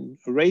you can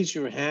raise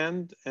your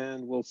hand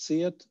and we'll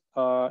see it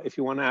if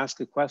you want to ask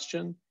a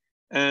question.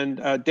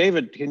 And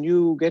David, can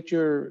you get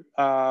your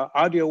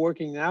audio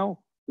working now?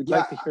 We'd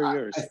like to hear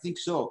yours. I think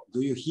so.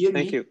 Do you hear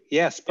me? Thank you.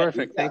 Yes,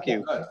 perfect. Thank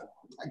you. Good.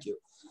 Thank you.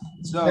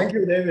 So, thank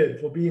you, David,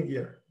 for being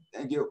here.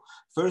 Thank you.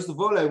 First of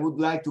all, I would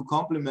like to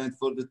compliment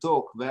for the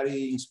talk.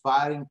 Very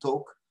inspiring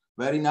talk.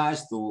 Very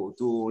nice to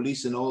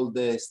listen all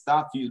the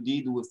stuff you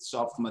did with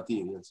soft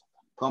materials.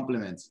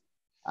 Compliments.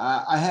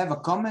 I have a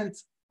comment,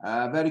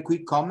 a very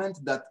quick comment,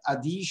 that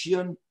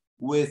addition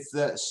with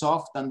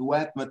soft and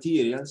wet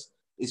materials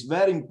is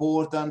very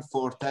important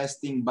for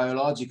testing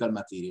biological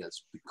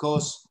materials,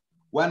 because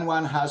when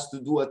one has to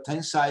do a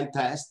tensile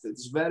test,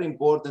 it's very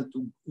important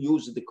to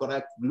use the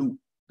correct glue.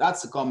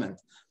 That's the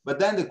comment. But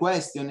then the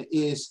question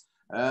is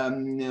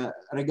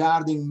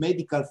regarding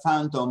medical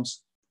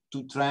phantoms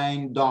to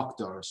train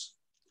doctors.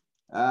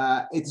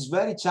 It's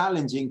very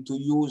challenging to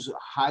use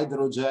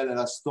hydrogel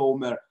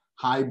elastomer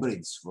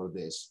hybrids for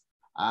this.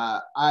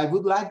 I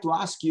would like to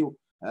ask you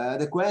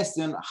the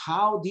question,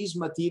 how this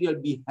material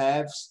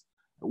behaves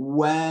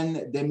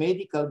when the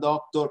medical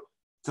doctor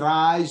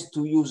tries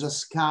to use a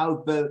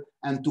scalpel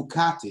and to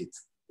cut it.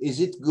 Is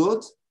it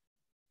good?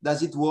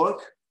 Does it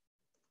work?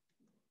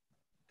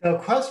 The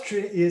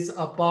question is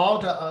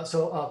about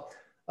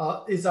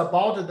is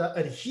about the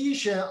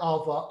adhesion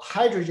of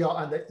hydrogel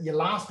and the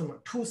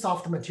elastomer, two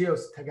soft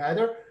materials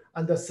together.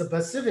 And the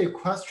specific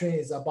question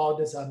is about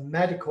this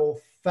medical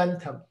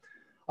phantom.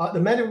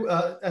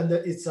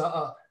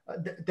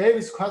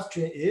 David's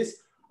question is,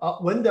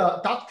 when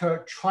the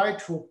doctor try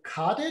to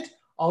cut it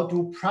or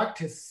do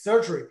practice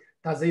surgery,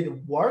 does it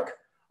work?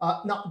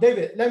 Now,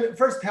 David, let me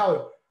first tell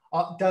you,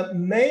 the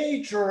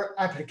major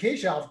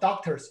application of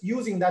doctors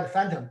using that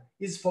phantom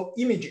is for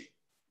imaging.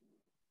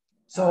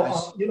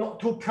 So,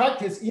 to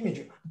practice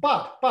imaging.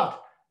 But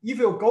if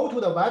you go to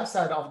the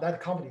website of that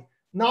company,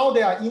 now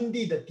they are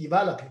indeed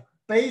developing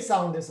based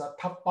on this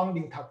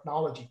bonding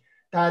technology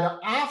that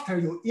after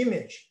you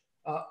image,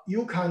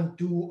 you can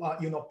do,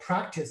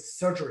 practice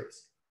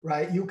surgeries,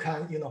 right? You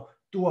can,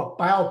 do a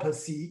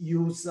biopsy,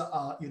 use,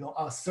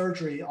 a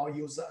surgery or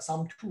use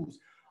some tools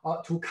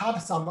to cut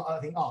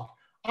something out.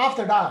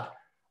 After that,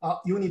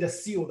 you need to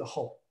seal the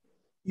hole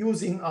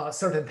using a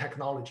certain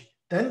technology.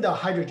 Then the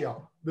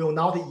hydrogel will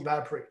not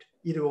evaporate.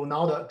 It will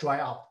not dry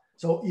out.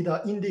 So it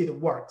indeed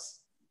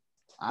works.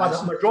 But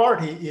the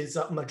majority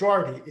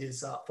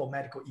is for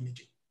medical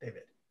imaging,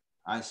 David.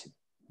 I see.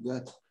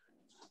 Good.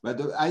 But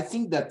I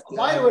think that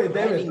by the way,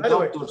 David,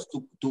 doctors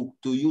to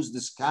use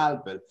the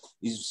scalpel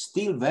is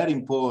still very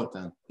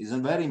important. It's a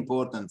very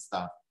important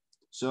stuff.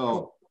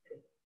 So,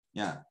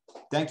 yeah.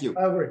 Thank you.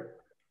 I agree.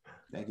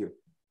 Thank you.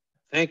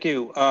 Thank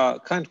you.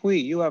 Kan Hui,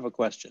 you have a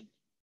question.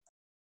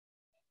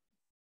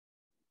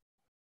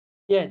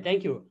 Yeah,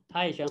 thank you.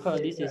 Hi,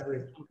 Xuanhe. This is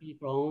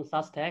from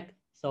SASTech.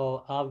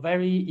 So a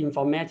very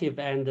informative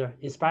and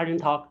inspiring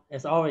talk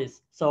as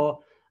always.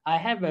 So I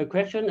have a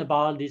question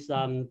about this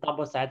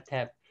double-side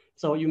tap.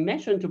 So you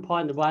mentioned 2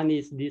 points. One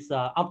is this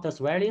after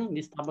swelling,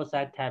 this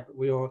double-side tap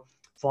will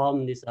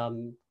form this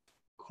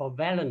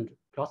covalent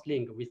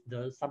cross-link with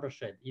the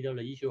substrate, either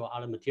the issue or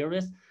other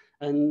materials.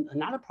 And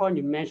another point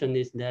you mentioned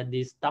is that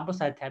this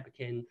double-side tap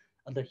can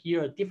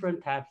adhere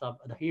different types of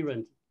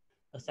adherent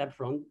except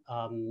from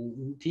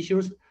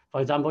tissues.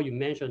 For example, you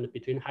mentioned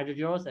between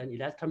hydrogels and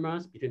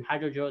elastomers, between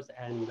hydrogels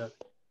and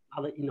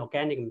other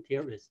inorganic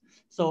materials.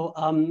 So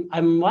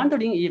I'm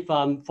wondering if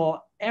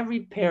for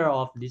every pair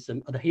of these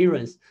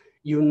adherents,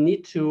 you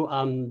need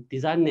to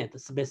design a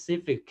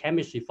specific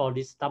chemistry for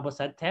this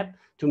double-side tap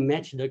to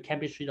match the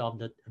chemistry of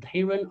the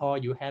adherent, or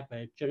you have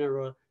a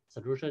general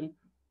solution?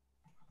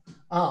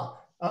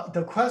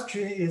 The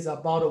question is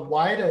about a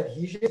wide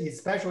adhesion,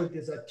 especially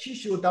this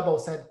tissue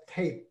double-side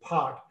tape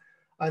part.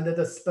 And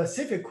the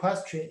specific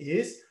question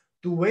is,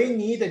 do we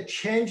need to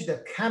change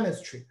the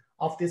chemistry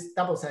of this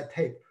double-sided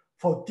tape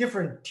for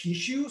different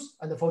tissues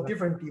and for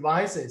different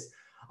devices?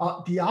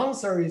 The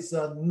answer is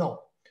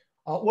no.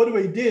 What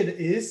we did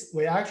is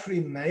we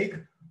actually make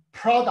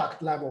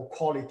product level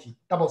quality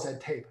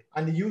double-sided tape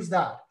and use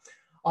that.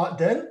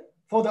 Then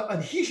for the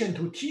adhesion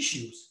to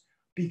tissues,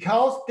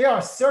 because there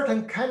are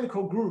certain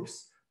chemical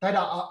groups that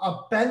are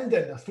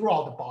abundant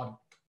throughout the body.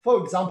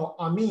 For example,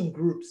 amine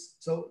groups.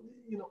 So,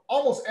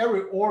 almost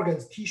every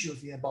organ's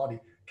tissues in the body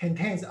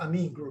contains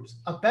amine groups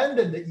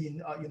abundant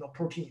in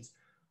proteins.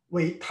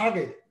 We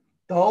target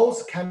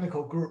those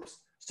chemical groups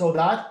so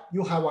that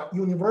you have a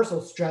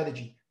universal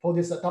strategy for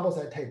this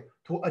double-sided tape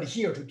to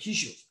adhere to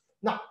tissues.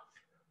 Now,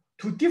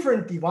 to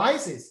different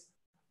devices,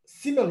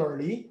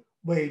 similarly,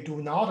 we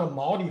do not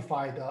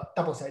modify the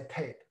double-sided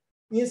tape.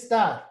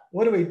 Instead,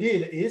 what we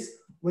did is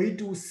we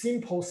do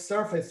simple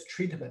surface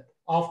treatment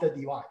of the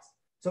device.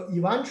 So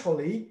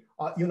eventually,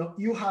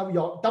 you have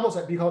your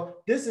double-sided, because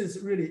this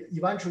is really,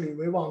 eventually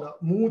we want to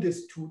move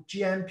this to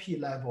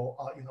GMP level,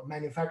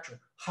 manufacturing,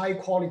 high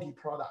quality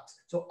products.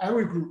 So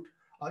every group,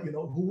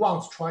 who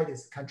wants to try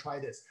this can try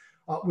this.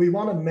 We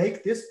want to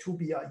make this to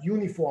be a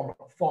uniform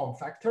form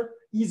factor,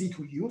 easy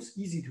to use,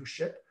 easy to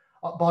ship.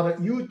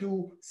 But you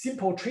do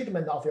simple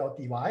treatment of your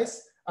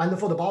device, and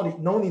for the body,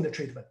 no need the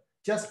treatment.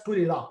 Just put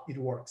it on, it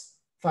works.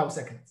 5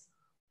 seconds.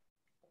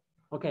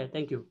 Okay,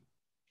 thank you.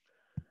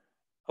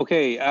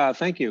 Okay,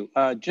 thank you.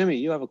 Jimmy,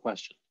 you have a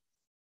question.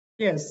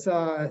 Yes,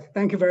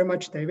 thank you very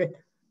much, David.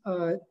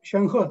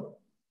 Xuanhe,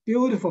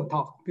 beautiful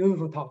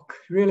talk,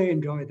 really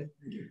enjoyed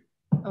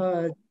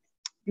it.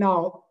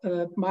 Now,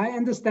 my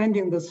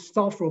understanding the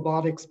soft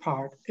robotics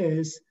part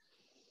is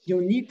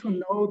you need to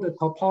know the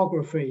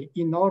topography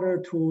in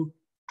order to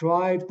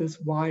drive this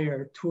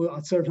wire to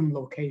a certain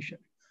location,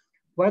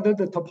 whether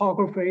the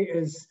topography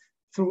is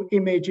through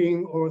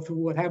imaging or through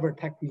whatever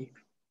technique,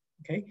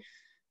 okay?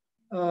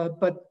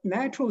 But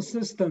natural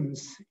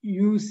systems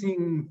use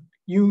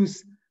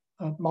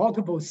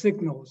multiple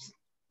signals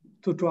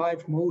to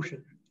drive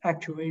motion,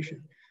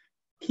 actuation.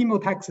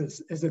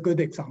 Chemotaxis is a good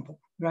example,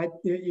 right?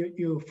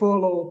 You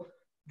follow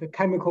the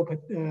chemical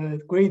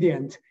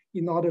gradient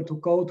in order to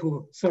go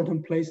to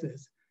certain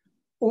places.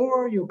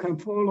 Or you can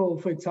follow,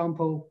 for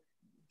example,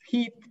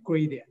 heat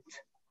gradient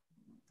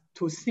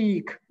to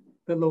seek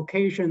the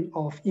location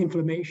of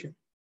inflammation.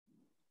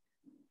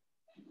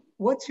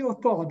 What's your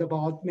thought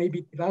about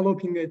maybe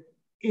developing it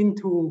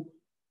into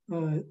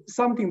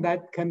something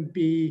that can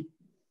be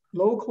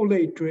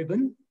locally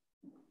driven,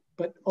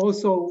 but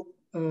also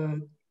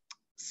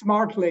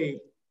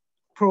smartly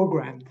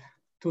programmed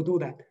to do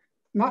that?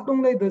 Not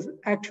only the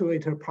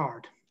actuator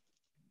part,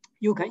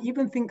 you can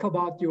even think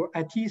about your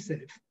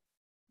adhesive.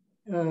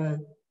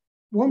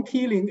 Wound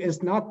healing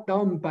is not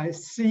done by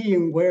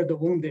seeing where the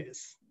wound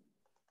is.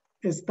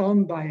 It's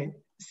done by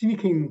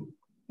seeking,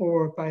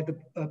 or by the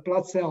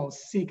blood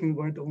cells seeking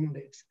where the wound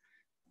is.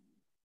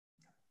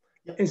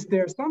 Yeah. Is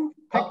there some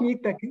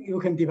technique that you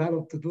can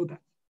develop to do that?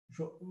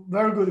 Sure.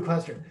 Very good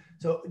question.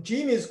 So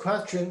Jimmy's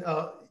question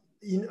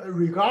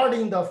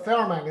regarding the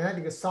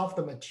ferromagnetic soft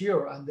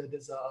material and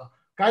this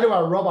guided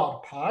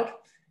robot part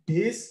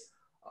is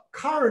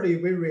currently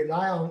we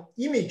rely on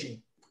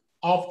imaging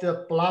of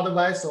the blood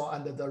vessel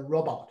and the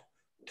robot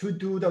to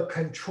do the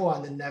control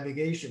and the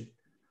navigation.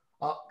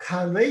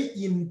 Can we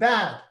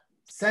embed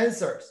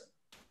sensors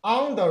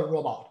on the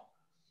robot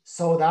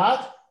so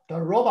that the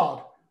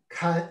robot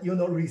can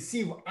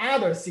receive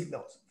other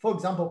signals, for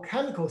example,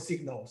 chemical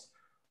signals,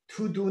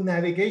 to do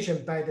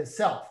navigation by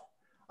itself?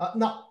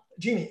 Now,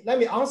 Jimmy, let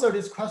me answer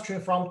this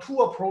question from 2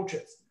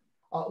 approaches.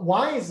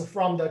 One is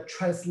from the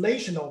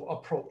translational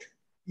approach,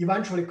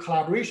 eventually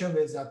collaboration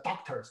with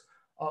doctors,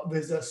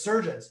 with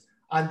surgeons,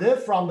 and then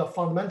from the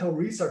fundamental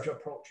research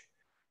approach.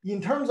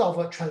 In terms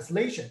of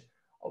translation,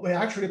 we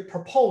actually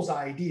propose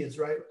ideas,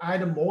 right?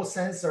 Add more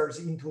sensors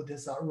into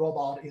this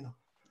robot,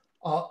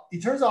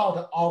 It turns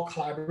out our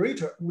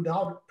collaborator would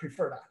not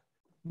prefer that.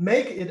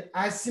 Make it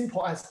as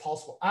simple as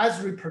possible,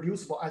 as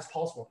reproducible as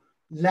possible.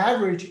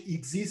 Leverage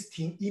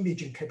existing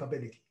imaging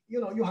capability.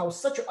 You have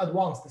such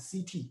advanced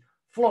CT,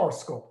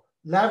 fluoroscope,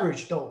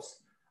 leverage those.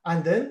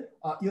 And then,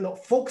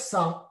 focus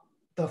on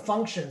the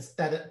functions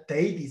that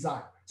they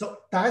design. So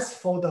that's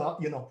for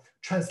the,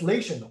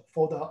 translation,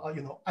 for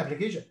the,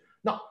 application.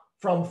 Now,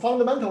 from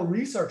fundamental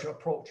research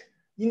approach,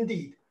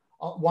 indeed,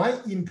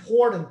 one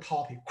important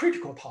topic,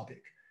 critical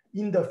topic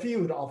in the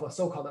field of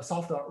so-called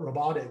soft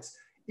robotics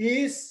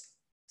is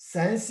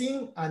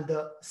sensing and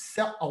the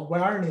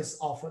self-awareness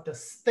of the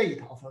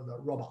state of the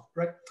robot,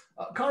 right?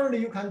 Currently,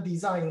 you can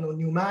design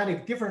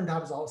pneumatic, different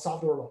types of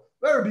soft robot,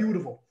 very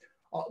beautiful.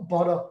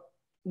 But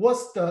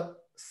what's the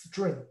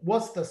strain?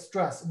 What's the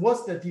stress?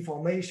 What's the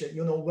deformation?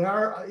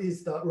 Where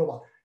is the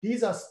robot?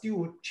 These are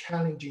still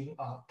challenging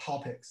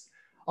topics.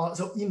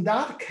 So in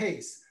that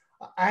case,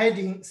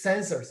 adding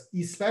sensors,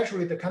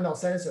 especially the kind of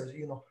sensors,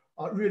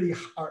 really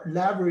are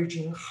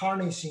leveraging,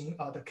 harnessing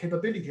the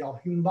capability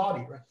of human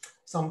body, right?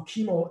 Some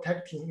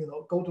chemotacting,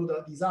 go to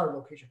the desired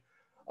location.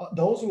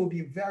 those will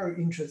be very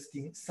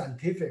interesting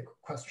scientific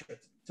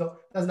questions. So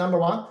that's number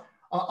one.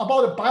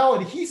 About the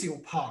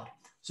bioadhesive part.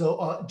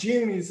 So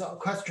Jimmy's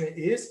question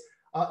is,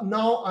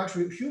 now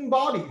actually human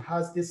body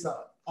has this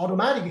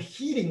automatic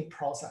healing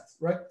process,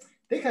 right?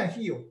 They can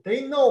heal.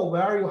 They know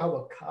where you have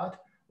a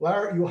cut,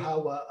 where you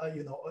have a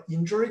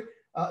injury.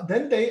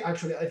 Then they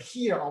actually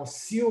adhere or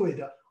seal it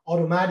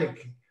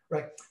automatically,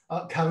 right?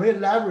 Can we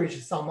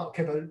leverage some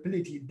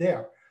capability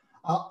there?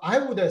 I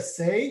would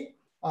say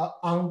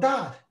on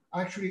that,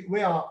 actually,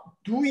 we are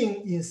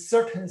doing in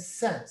certain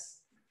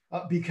sense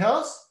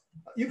because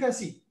you can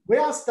see we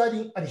are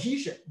studying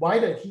adhesion,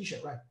 wide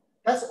adhesion, right?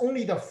 That's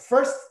only the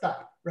first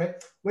step, right?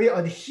 We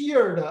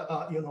adhere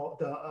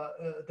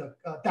the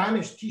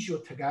damaged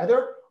tissue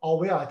together, or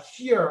we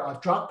adhere a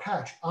drug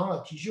patch on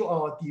a tissue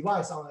or a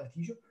device on a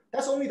tissue.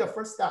 That's only the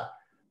first step.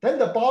 Then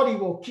the body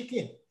will kick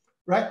in,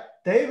 right?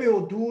 They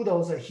will do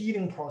those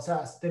healing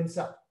process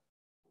themselves.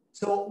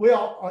 So we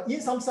are,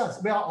 in some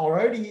sense, we are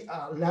already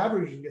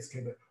leveraging this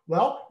capability.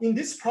 Well, in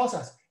this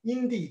process,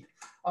 indeed,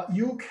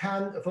 you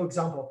can, for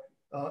example,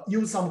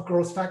 use some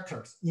growth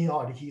factors in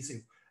your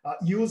adhesive,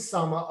 use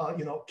some,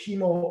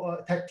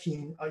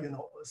 chemotactin,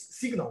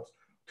 signals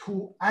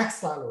to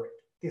accelerate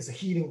this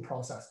healing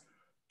process,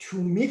 to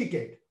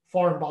mitigate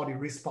foreign body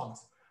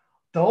response.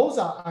 Those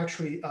are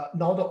actually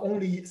not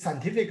only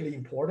scientifically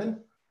important,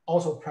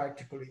 also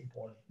practically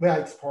important. We are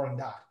exploring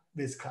that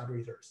with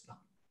collaborators now.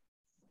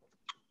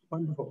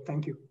 Wonderful,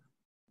 thank you.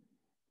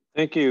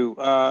 Thank you.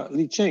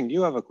 Li Qing,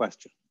 you have a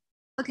question.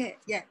 Okay,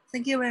 yeah,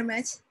 thank you very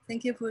much.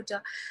 Thank you, Prof.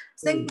 Zhao.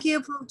 Thank you,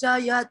 Prof.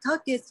 Zhao. Your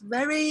talk is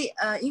very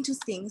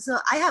interesting. So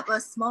I have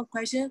a small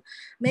question.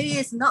 Maybe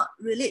it's not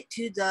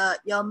related to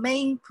your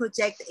main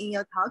project in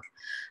your talk.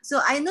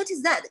 So I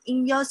noticed that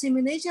in your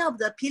simulation of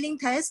the peeling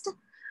test,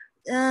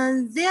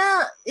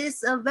 there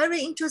is a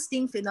very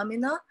interesting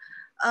phenomenon.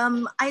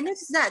 I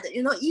noticed that,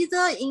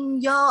 either in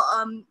your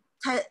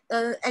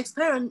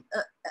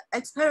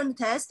experiment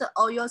test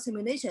or your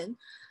simulation,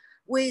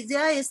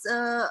 there is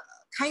a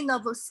kind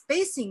of a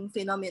spacing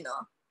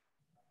phenomenon.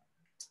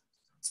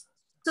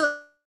 So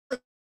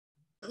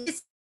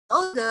it's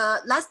all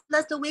the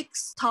last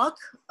week's talk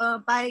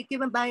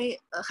given by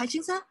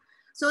Hanshin-san.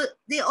 So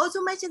they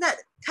also mentioned that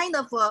kind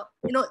of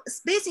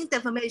spacing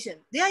deformation.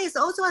 There is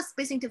also a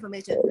spacing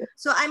deformation.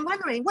 So I'm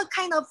wondering what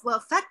kind of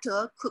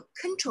factor could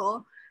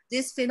control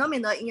this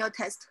phenomena in your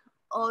test,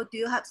 or do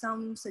you have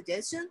some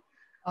suggestion?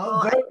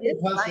 Very good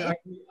question.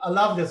 I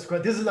love this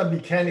question. This is a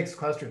mechanics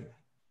question.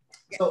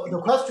 Yeah. So the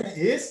question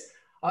is,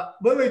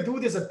 when we do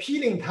this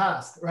peeling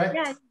test, right?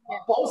 Yeah.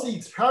 Both the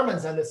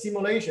experiments and the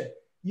simulation,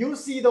 you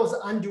see those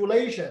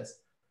undulations.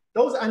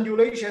 Those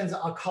undulations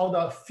are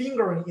called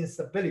fingering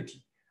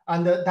instability.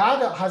 And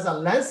that has a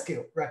length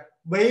scale, right?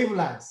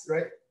 Wavelength,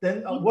 right?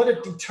 Then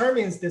what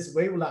determines this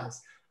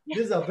wavelength? Yeah.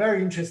 This is a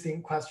very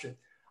interesting question.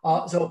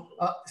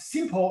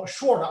 Simple,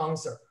 short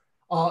answer.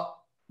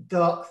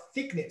 The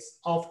thickness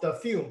of the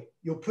film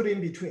you put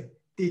in between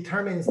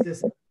determines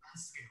this length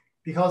scale,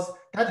 because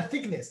that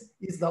thickness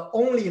is the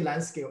only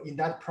length scale in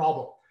that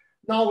problem.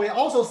 Now we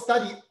also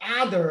study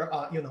other,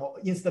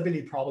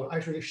 instability problem.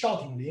 Actually,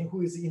 Xiaoting Lin,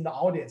 who is in the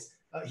audience,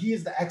 he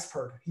is the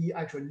expert. He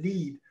actually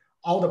lead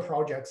all the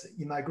projects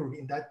in my group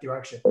in that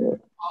direction.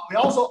 We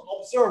also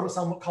observe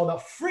some called a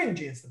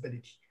fringe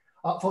instability.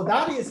 For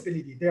that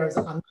instability, there is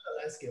another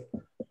length scale.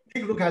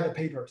 Take a look at the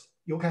papers.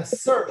 You can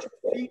search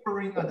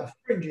fingering and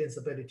fringe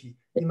instability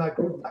in my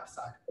group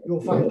website.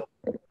 You'll find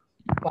them.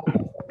 But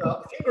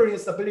the fingering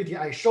instability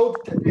I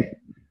showed today,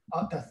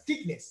 the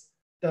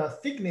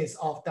thickness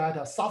of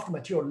that soft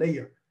material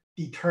layer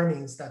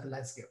determines that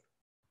length scale.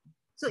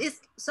 So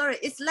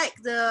it's like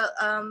the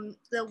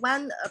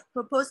one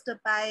proposed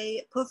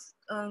by Prof.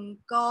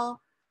 Gao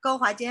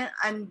Huajian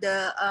and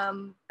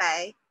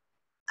Bai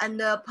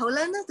and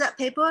Poland, that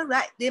paper,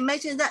 right? They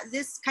mentioned that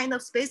this kind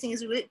of spacing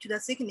is related to the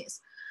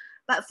thickness.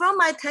 But from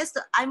my test,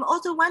 I'm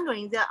also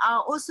wondering there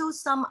are also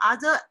some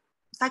other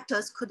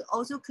factors could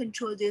also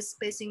control this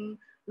spacing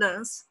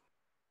length.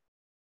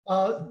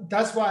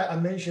 That's why I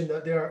mentioned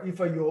that if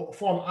you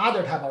form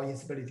other type of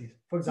instabilities,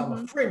 for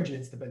example, fringe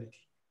instability,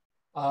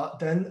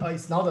 then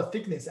it's not a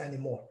thickness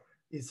anymore.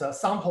 It's a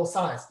sample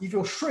size. If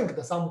you shrink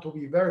the sample to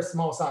be very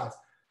small size,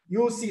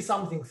 you'll see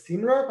something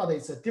similar, but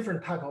it's a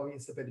different type of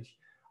instability.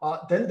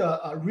 Then the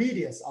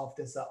radius of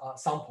this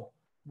sample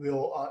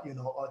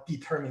will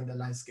determine the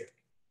length scale.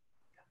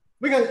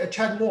 We can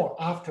chat more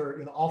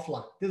after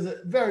offline. This is a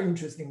very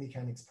interesting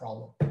mechanics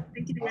problem.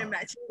 Thank you very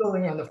much.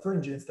 Going on the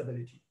fringe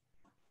instability.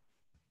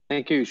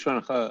 Thank you,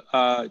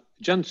 Xuanhe.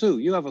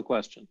 Jiansu, you have a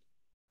question.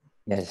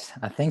 Yes,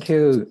 thank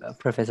you,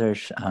 Professor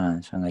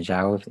Xuanhe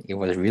Zhao. It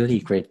was a really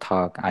great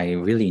talk. I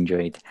really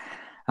enjoyed.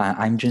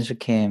 I'm Jiansu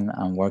Kim.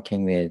 I'm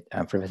working with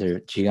Professor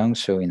Jigang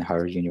Su in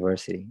Harvard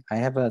University. I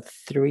have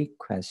 3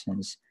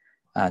 questions,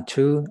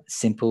 2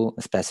 simple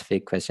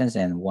specific questions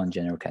and 1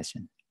 general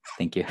question.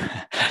 Thank you.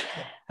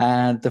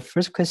 The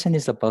first question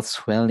is about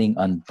swelling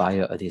on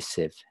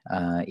bioadhesive.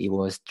 It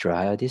was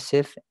dry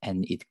adhesive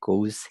and it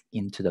goes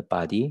into the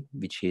body,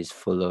 which is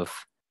full of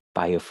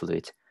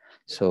biofluid.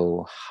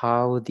 So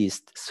how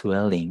this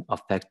swelling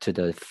affect to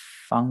the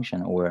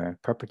function or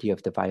property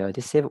of the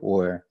bioadhesive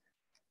or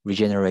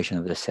regeneration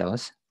of the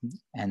cells?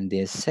 And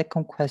the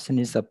second question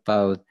is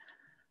about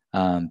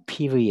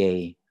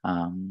PVA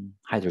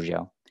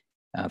hydrogel,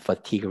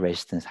 fatigue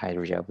resistance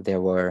hydrogel.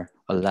 There were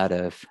a lot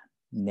of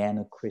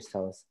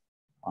nanocrystals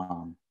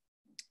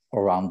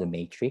around the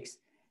matrix,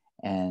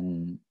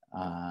 and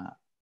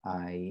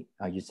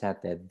you said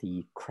that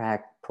the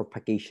crack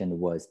propagation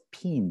was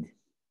pinned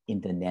in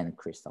the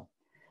nanocrystal,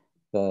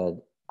 but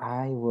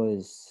I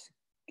was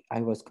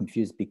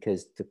confused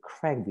because the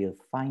crack will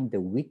find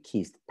the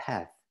weakest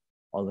path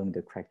along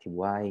the crack tip.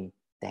 Why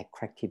that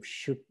crack tip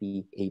should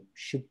be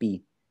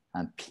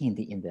pinned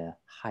in the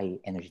high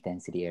energy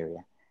density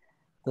area?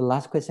 The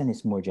last question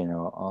is more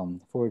general.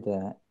 For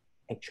the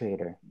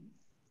actuator,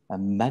 a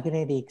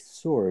magnetic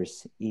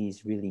source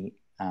is really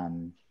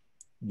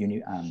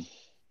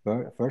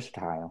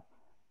versatile,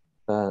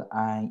 but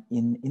on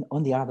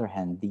the other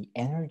hand, the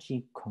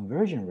energy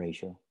conversion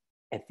ratio,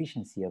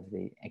 efficiency of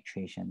the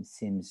actuation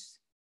seems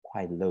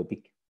quite low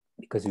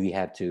because we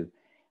have to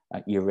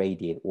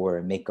irradiate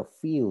or make a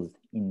field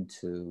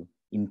into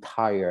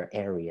entire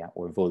area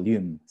or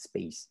volume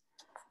space.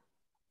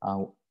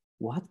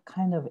 What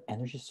kind of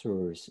energy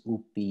source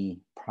would be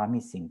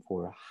promising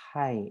for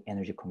high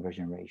energy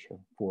conversion ratio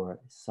for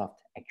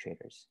soft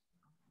actuators?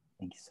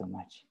 Thank you so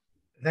much.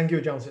 Thank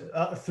you, Johnson.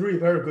 Three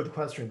very good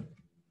questions.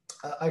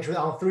 Actually,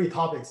 on three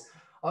topics.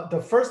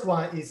 The first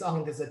one is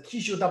on this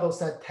tissue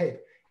double-sided tape,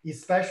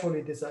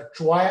 especially this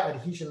dry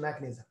adhesion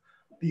mechanism,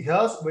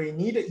 because we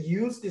need to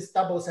use this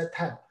double-sided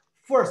tape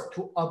first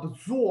to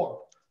absorb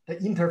the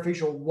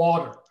interfacial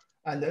water.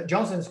 And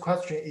Johnson's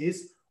question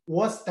is,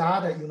 what's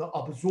that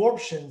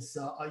absorption's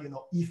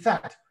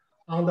effect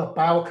on the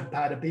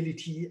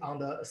biocompatibility, on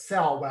the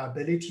cell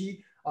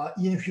viability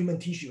in human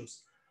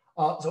tissues?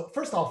 So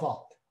first of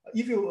all,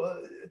 if you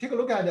take a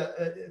look at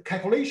the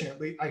calculation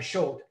I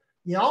showed,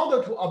 in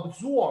order to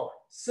absorb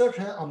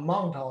certain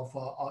amount of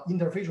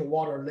interfacial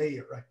water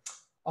layer,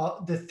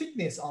 right, the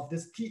thickness of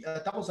this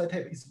double-sided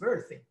tape is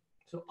very thin.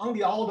 So on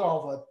the order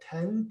of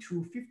 10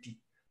 to 50.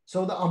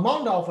 So the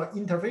amount of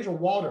interfacial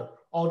water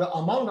or the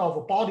amount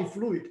of body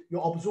fluid you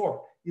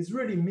absorb is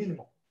really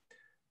minimal.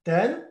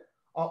 Then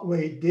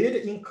we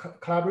did, in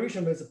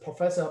collaboration with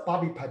Professor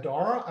Bobby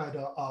Padar at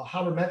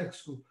Harvard Medical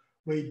School,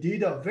 we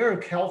did a very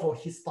careful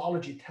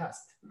histology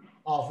test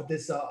of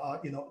this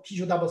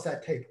tissue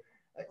double-sided tape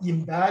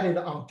embedded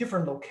on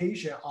different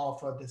locations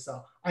of this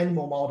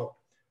animal model.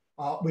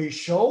 We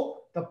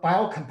show the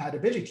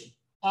biocompatibility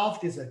of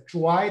this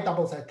dry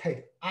double-sided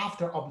tape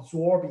after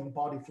absorbing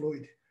body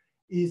fluid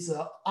is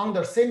on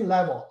the same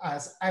level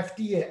as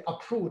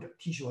FDA-approved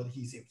tissue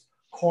adhesives,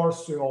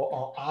 Corsul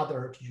or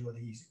other tissue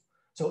adhesives.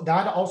 So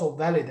that also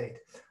validates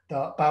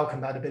the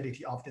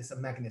biocompatibility of this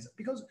mechanism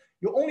because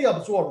you only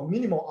absorb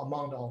minimal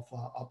amount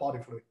of body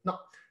fluid. Now,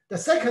 the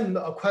second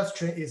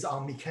question is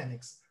on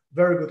mechanics.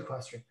 Very good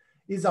question.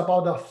 It's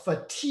about the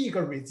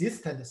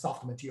fatigue-resistant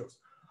soft materials.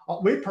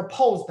 We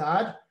propose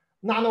that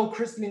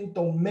nanocrystalline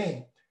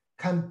domain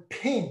can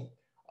pin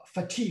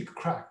fatigue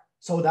crack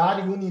so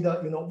that you need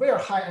very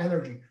high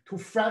energy to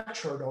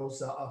fracture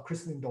those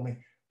crystalline domain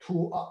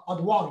to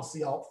advance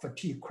your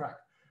fatigue crack.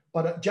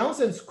 But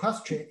Johnson's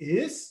question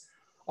is,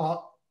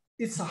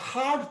 it's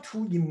hard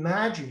to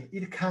imagine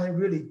it can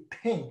really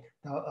pin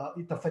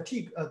the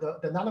fatigue,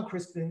 the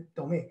nanocrystalline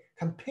domain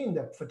can pin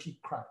the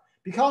fatigue crack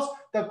because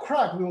the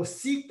crack will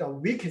seek the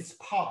weakest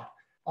part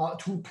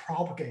to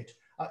propagate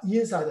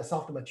inside the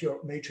soft material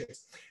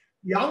matrix.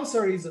 The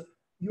answer is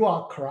you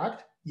are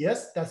correct.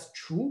 Yes, that's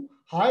true.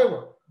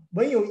 However,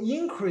 when you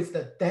increase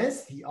the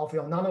density of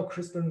your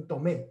nanocrystalline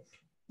domain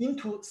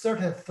into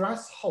certain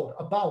threshold,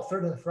 above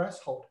certain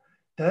threshold,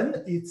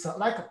 then it's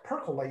like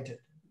percolated.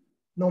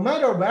 No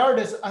matter where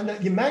this, and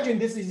imagine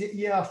this is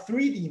in a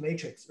 3D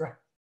matrix, right?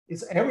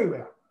 It's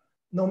everywhere.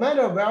 No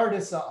matter where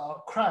this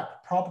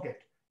crack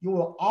propagate, you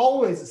will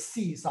always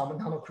see some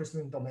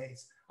nanocrystalline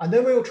domains. And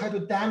then when you try to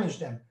damage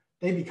them,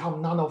 they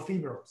become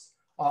nanofibrous.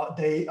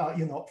 They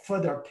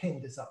further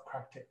pin this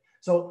crack tip.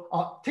 So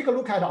take a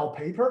look at our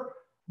paper.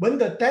 When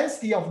the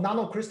density of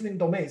nanocrystalline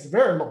domain is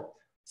very low,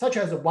 such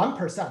as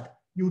 1%,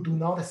 you do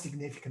not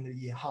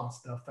significantly enhance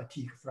the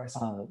fatigue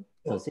threshold.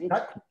 Does it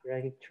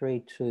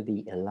contradictory to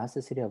the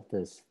elasticity of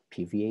this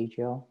PVA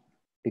gel?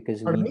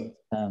 Because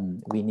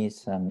we need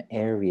some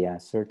area,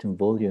 certain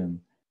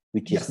volume,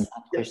 which is not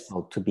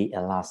crystal to be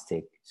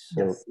elastic.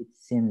 So it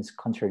seems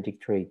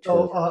contradictory to.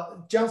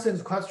 So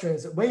Johnson's question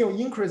is, when you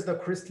increase the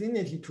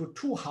crystallinity to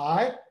too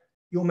high,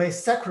 you may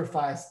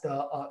sacrifice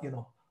the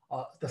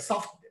the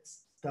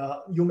softness.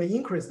 You may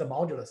increase the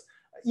modulus.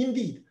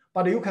 Indeed,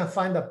 but you can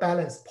find a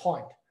balance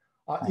point.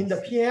 In the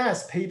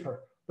PNAS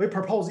paper, we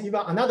propose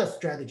even another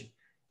strategy.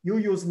 You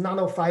use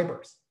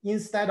nanofibers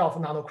instead of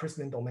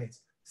nanocrystalline domains.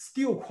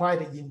 Still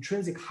quite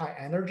intrinsic high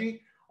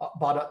energy,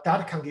 but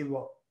that can give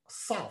you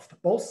soft,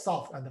 both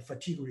soft and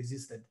fatigue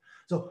resistant.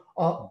 So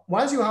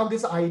once you have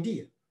this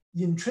idea,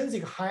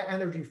 intrinsic high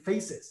energy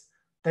phases,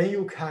 then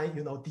you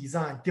can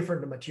design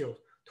different materials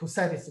to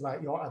satisfy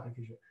your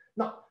application.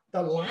 Now,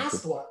 the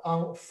last one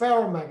on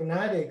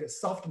ferromagnetic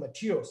soft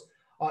materials,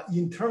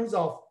 in terms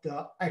of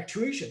the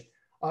actuation,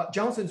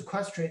 Johnson's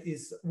question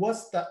is,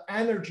 what's the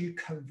energy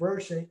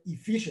conversion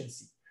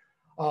efficiency?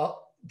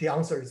 The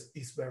answer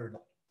is very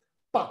low.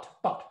 But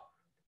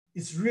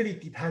it really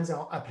depends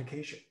on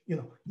application.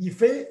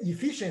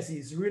 Efficiency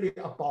is really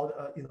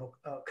about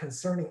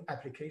concerning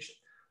application.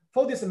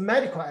 For this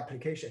medical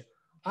application,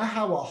 I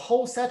have a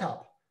whole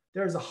setup.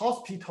 There's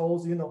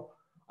hospitals,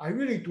 I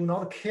really do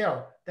not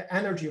care the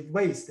energy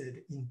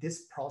wasted in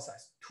this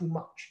process too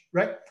much,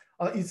 right?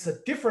 It's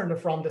different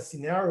from the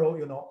scenario,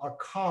 a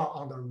car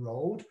on the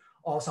road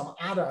or some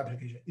other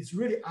application. It's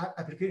really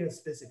application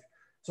specific.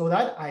 So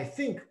that I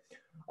think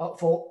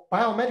for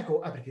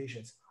biomedical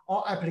applications,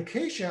 or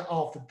application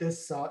of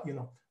this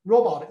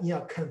robot in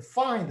a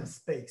confined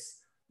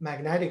space,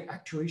 magnetic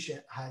actuation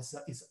has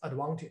its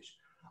advantage.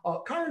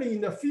 Currently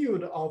in the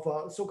field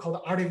of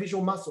so-called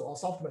artificial muscle or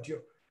soft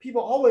material,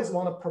 people always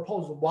want to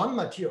propose one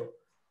material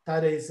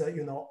that is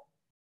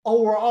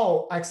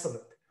overall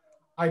excellent.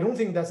 I don't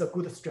think that's a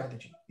good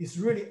strategy. It's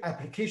really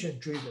application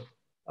driven.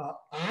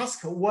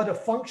 Ask what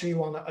function you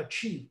want to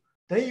achieve.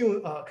 Then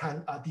you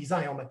can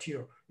design your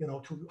material,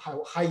 to have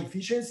high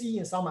efficiency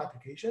in some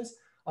applications.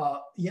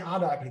 In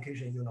other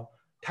applications,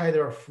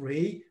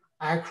 tether-free,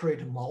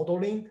 accurate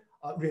modeling,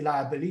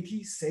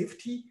 reliability,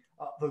 safety.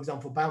 For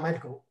example,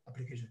 biomedical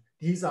application.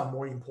 These are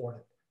more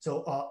important.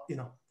 So,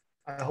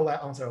 I hope I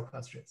answer your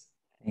questions.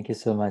 Thank you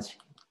so much.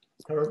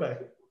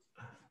 Perfect.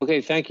 Okay,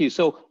 thank you.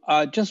 So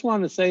just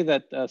want to say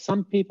that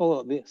some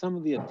people, some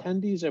of the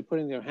attendees are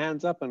putting their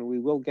hands up, and we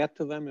will get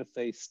to them if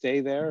they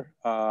stay there,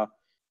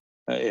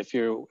 if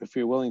you're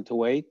willing to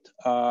wait.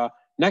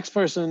 Next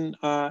person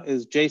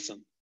is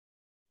Jason.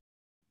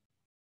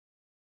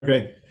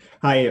 Great.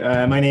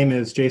 Hi, my name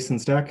is Jason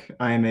Steck.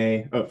 I'm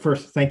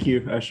first, thank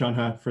you,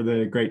 Xuanhe, for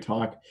the great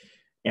talk.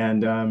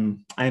 And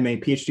I'm a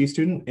PhD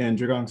student in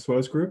Zhigang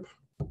Suo's group.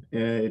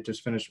 It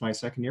just finished my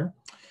second year.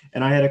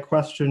 And I had a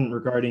question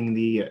regarding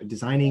the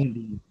designing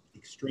the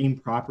extreme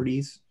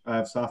properties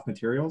of soft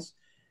materials,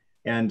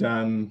 and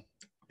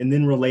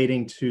then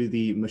relating to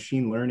the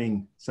machine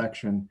learning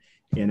section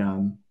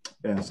in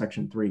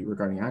section 3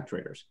 regarding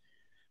actuators.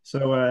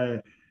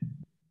 So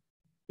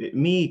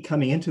me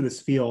coming into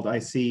this field, I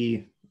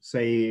see,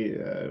 say,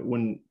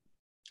 when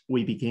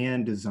we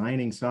began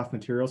designing soft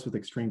materials with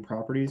extreme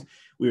properties,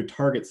 we would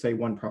target, say,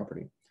 one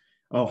property.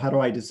 Oh, how do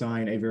I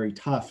design a very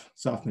tough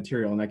soft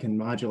material? And I can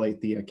modulate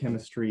the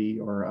chemistry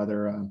or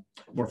other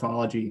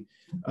morphology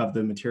of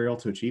the material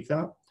to achieve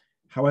that.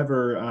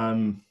 However,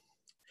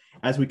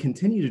 as we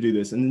continue to do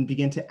this and then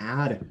begin to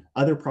add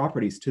other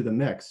properties to the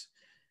mix,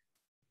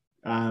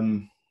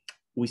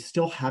 we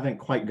still haven't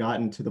quite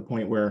gotten to the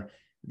point where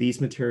these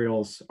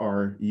materials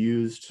are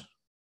used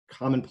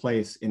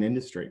commonplace in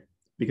industry,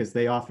 because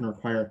they often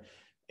require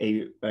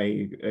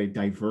a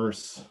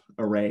diverse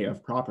array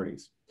of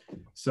properties.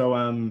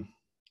 So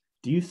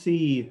do you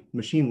see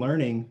machine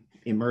learning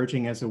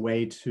emerging as a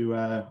way to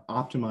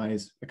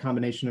optimize a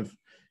combination of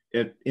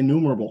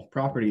innumerable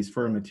properties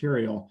for a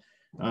material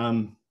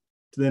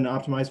to then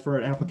optimize for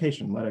an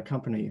application that a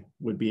company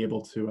would be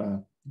able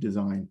to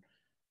design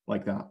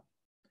like that?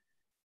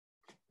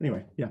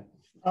 Anyway, yeah.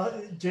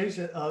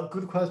 Jason,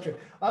 good question.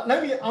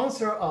 Let me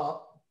answer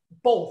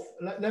both.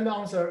 Let me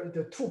answer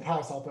the two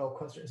parts of your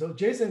question. So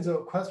Jason's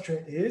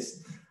question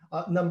is,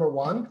 number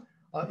one,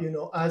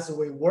 as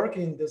we work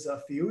in this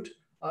field,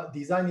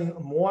 designing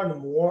more and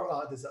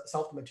more these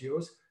soft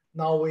materials,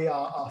 now we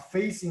are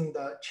facing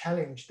the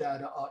challenge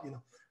that,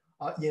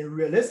 in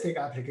realistic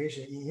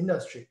application in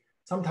industry,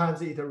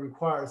 sometimes it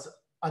requires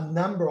a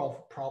number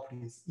of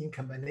properties in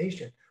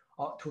combination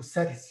to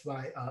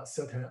satisfy a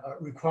certain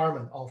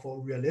requirement of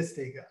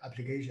realistic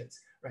applications,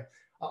 right?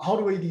 How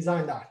do we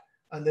design that?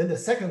 And then the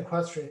second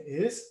question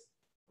is,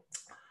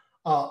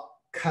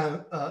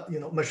 can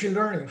machine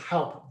learning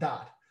help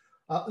that?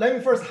 Let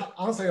me first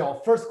answer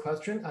your first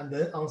question and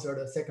then answer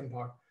the second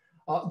part.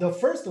 The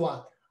first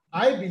one,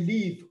 I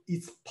believe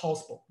it's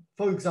possible.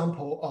 For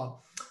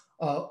example,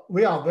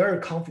 we are very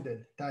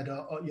confident that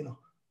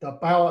the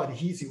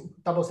bioadhesive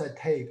double-sided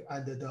tape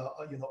and the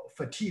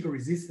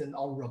fatigue-resistant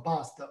or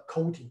robust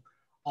coating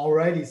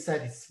already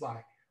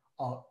satisfy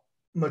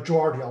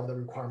majority of the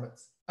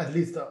requirements, at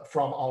least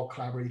from our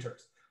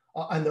collaborators.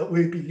 And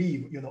we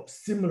believe,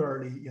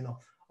 similarly,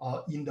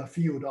 in the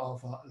field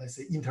of, let's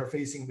say,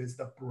 interfacing with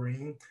the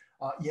brain,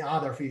 in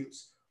other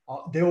fields,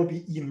 there will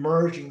be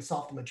emerging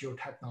soft material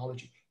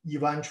technology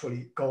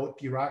eventually go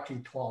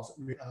directly towards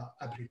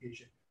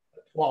application,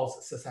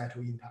 towards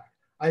societal impact.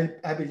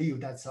 I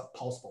believe that's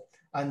possible.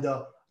 And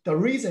the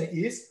reason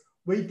is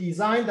we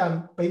design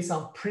them based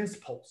on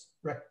principles,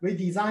 right? We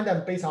design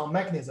them based on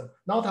mechanism,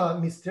 not a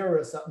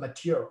mysterious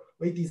material.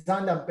 We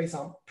design them based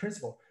on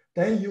principle.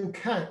 Then you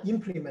can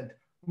implement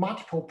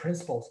multiple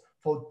principles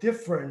for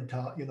different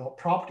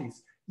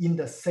properties in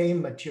the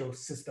same material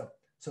system.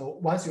 So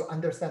once you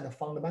understand the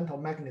fundamental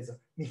mechanism,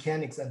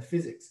 mechanics and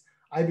physics,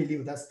 I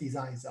believe that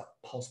design is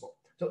possible.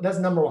 So that's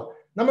number one.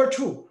 Number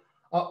two,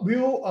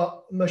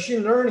 will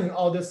machine learning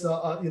or this,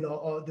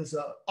 this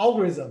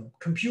algorithm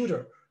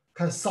computer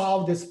can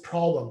solve this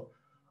problem?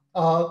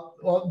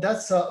 Well,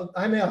 that's,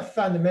 I may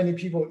offend many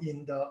people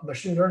in the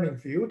machine learning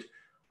field.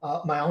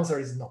 My answer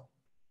is no.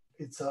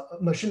 It's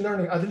machine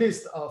learning, at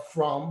least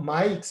from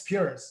my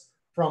experience,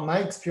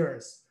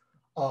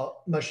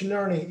 machine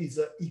learning is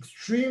an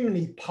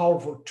extremely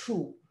powerful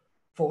tool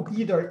for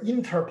either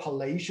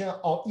interpolation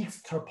or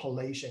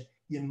extrapolation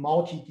in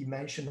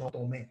multi-dimensional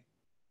domain.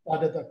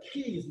 But the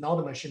key is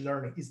not machine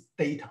learning, it's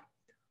data.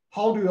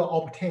 How do you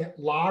obtain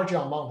large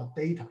amount of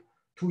data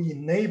to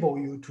enable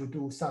you to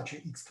do such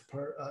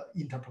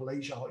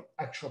interpolation or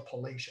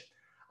extrapolation?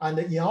 And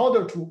in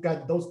order to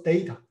get those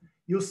data,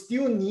 you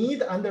still need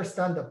to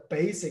understand the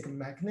basic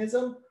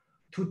mechanism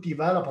to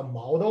develop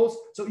models.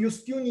 So you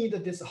still need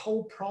this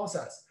whole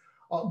process.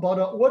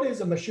 But what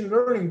is machine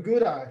learning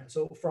good at?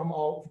 So from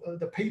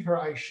the paper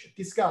I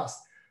discussed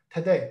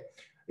today,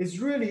 is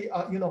really,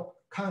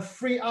 can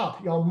free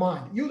up your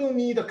mind. You don't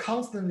need to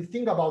constantly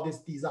think about this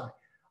design.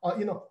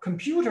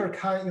 Computer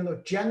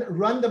can,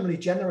 randomly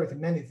generate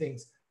many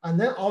things and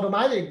then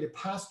automatically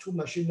pass to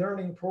machine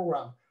learning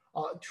program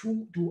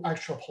to do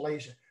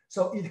extrapolation.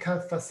 So it can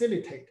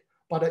facilitate,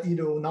 but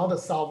it will not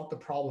solve the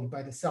problem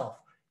by itself.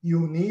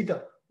 You need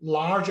a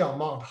large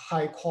amount of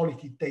high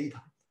quality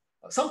data.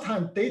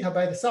 Sometimes data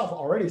by itself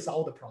already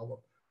solve the problem,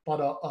 but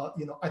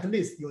at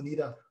least you need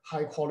a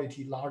high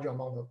quality, large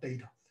amount of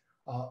data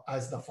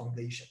as the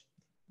foundation.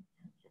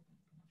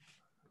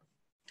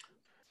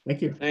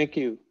 Thank you. Thank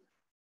you.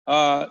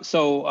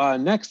 So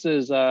next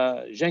is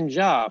Xuanhe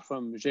Zhao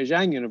from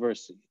Beijing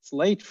University. It's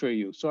late for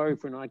you. Sorry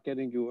for not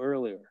getting you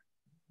earlier.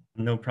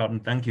 No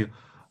problem. Thank you.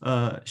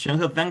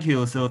 Xuanhe, thank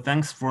you. So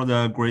thanks for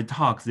the great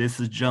talk. This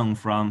is Zheng,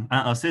 from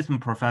an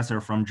assistant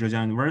professor from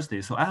Zhejiang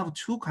University. So I have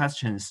two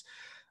questions.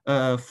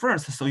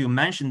 First, so you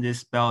mentioned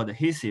this belt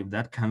adhesive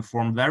that can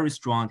form very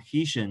strong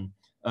adhesion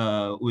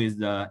with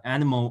the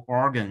animal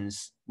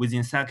organs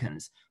within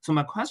seconds. So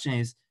my question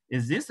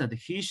is this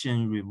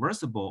adhesion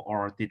reversible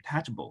or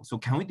detachable? So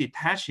can we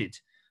detach it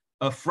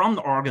from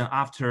the organ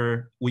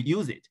after we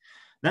use it?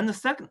 Then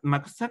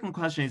my second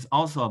question is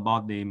also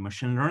about the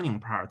machine learning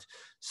part.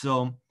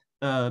 So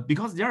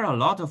because there are a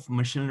lot of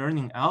machine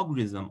learning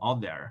algorithms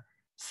out there.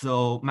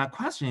 So my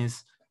question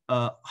is,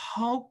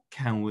 how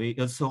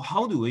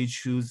do we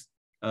choose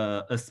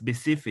a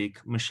specific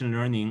machine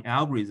learning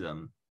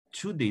algorithm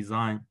to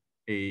design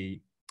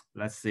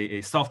let's say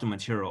a soft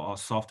material or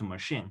soft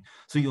machine?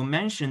 So you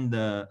mentioned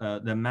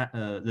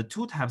the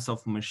two types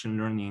of machine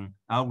learning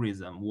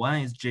algorithm.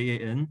 One is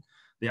GAN,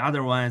 the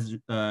other one is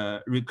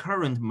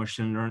recurrent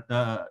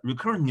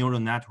neural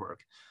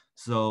network.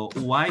 So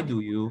why do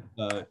you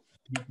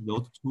pick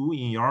those two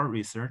in your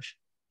research?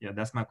 Yeah,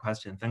 that's my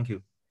question. Thank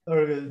you.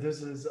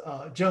 This is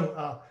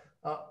Zheng,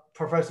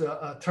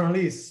 Professor Teng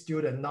Li's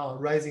student, now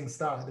rising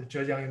star at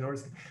Zhejiang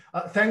University.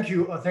 Thank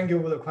you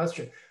for the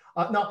question.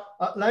 Now,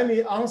 let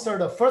me answer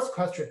the first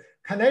question.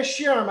 Can I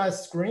share my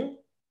screen?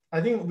 I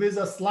think with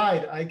a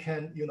slide, I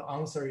can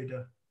answer it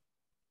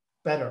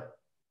better.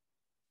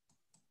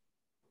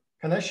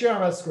 Can I share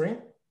my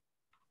screen?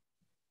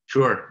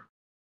 Sure.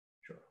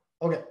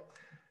 Okay.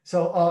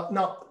 So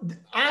now,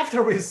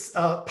 after we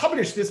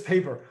published this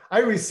paper, I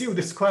received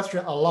this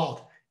question a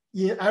lot.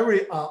 In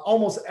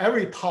almost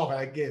every talk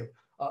I give,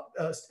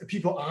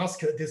 people ask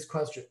this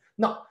question.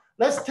 Now,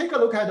 let's take a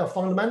look at the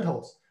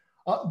fundamentals.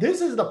 This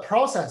is the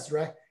process,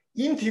 right?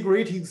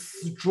 Integrating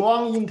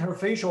strong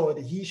interfacial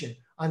adhesion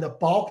and the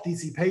bulk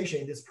dissipation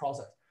in this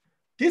process.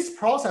 This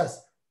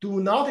process do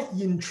not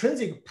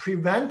intrinsically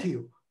prevent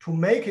you to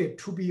make it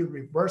to be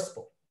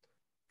reversible.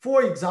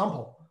 For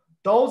example,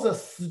 those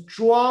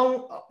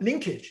strong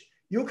linkage,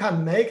 you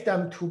can make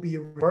them to be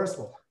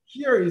reversible.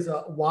 Here is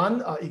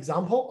one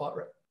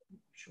example.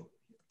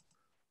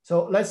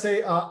 So let's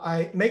say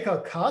I make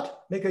a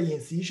cut, make an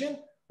incision,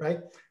 right?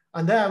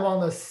 And then I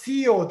want to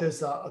seal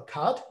this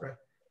cut, right?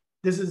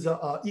 This is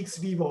a ex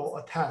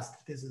vivo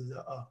test. This is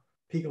a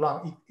pig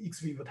lung ex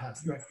vivo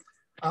test, right?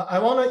 I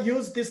want to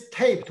use this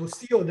tape to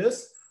seal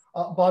this,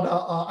 but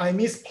I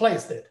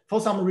misplaced it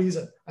for some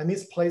reason. I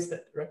misplaced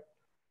it, right?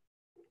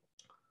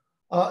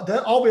 Then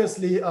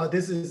obviously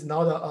this is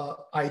not an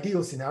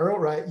ideal scenario,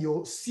 right?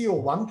 You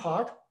seal one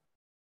part,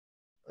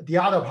 the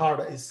other part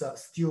is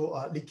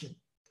still leaking.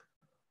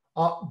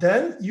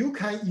 Then you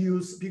can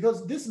use,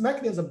 because this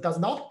mechanism does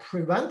not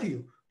prevent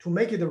you to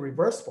make it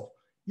reversible,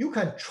 you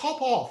can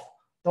chop off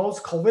those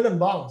covalent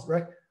bonds,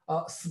 right?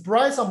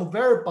 Spray some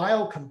very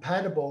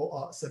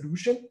biocompatible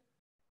solution,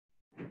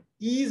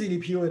 easily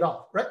peel it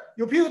off, right?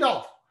 You peel it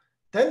off.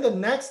 Then the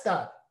next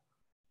step,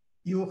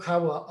 you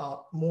have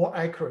a more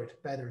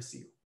accurate, better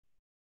seal.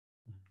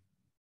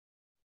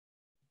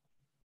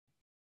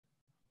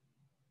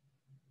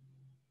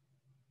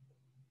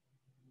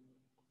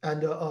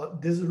 And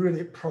this is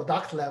really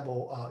product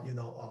level,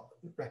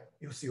 right?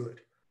 You seal it.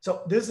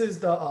 So this is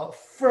the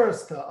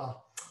first.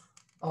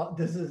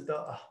 This is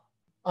the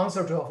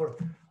answer to our.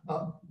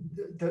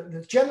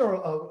 The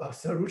general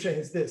solution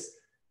is this: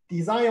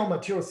 design your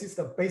material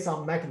system based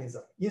on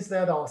mechanism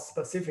instead of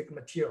specific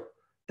material.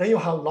 Then you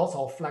have lots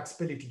of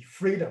flexibility,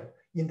 freedom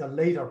in the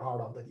later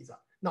part of the design.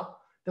 Now,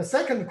 the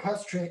second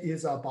question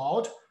is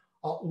about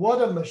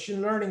what a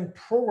machine learning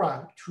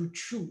program to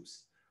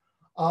choose.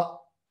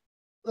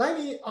 Let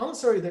me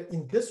answer it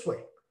in this way.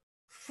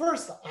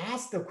 First,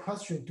 ask the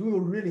question, do you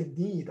really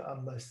need a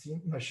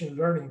machine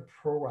learning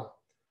program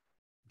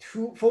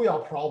for your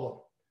problem?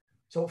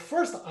 So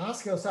first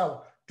ask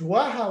yourself, do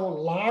I have a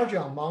large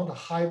amount of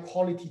high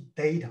quality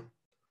data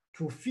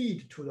to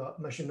feed to the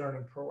machine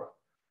learning program?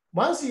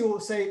 Once you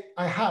say,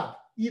 I have,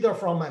 either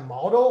from my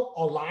model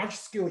or large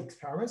scale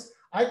experiments,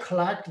 I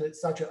collected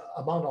such an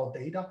amount of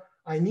data,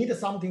 I need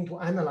something to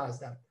analyze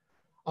them.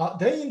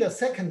 Then in the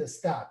second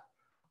step,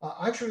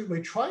 actually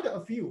we tried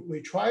a few.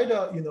 We tried,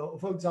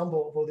 for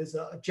example, for this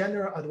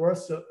general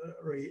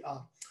adversary,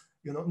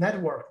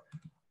 network,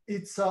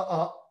 it's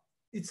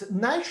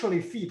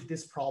naturally fit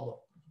this problem.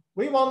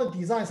 We want to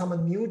design some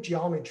new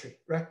geometry,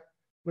 right?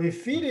 We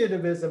feed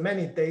it with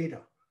many data.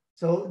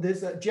 So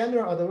this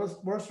general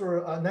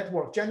adversarial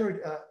network,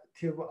 generative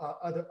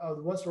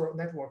adversarial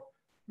network,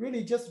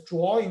 really just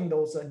drawing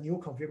those new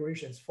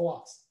configurations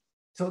for us.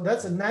 So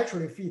that's a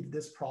naturally fit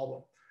this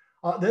problem.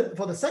 Then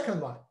for the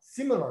second one,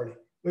 similarly,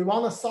 we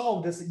want to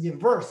solve this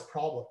inverse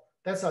problem.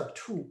 That's a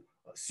tool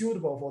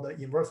suitable for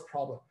the inverse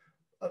problem.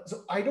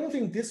 So I don't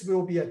think this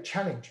will be a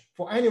challenge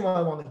for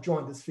anyone who want to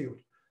join this field.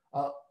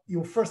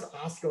 You first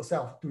ask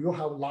yourself, do you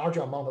have a large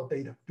amount of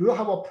data? Do you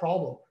have a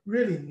problem?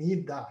 Really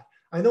need that?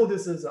 I know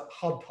this is a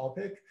hot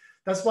topic.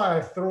 That's why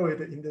I throw it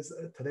in this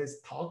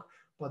today's talk,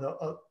 but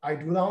I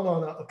do not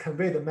want to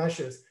convey the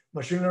message,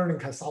 machine learning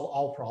can solve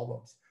all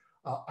problems.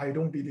 I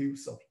don't believe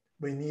so.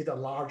 We need a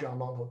large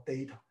amount of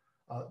data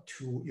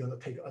to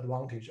take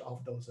advantage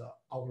of those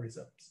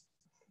algorithms.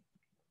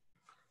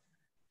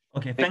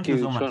 Okay, thank you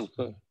so much.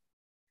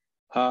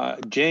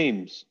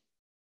 James,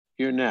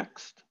 you're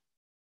next.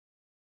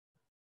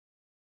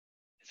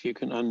 If you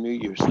can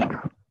unmute yourself.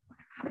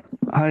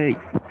 Hi,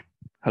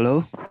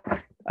 hello.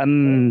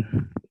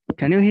 Can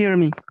you hear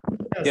me?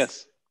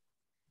 Yes.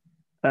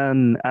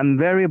 I'm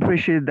very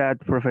appreciative that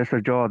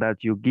Professor Zhao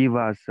that you give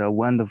us a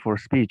wonderful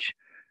speech,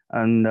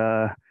 and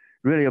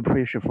really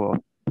appreciable.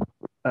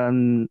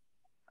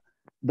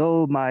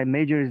 Though my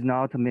major is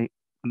not a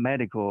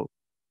medical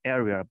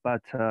area,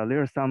 but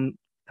there's some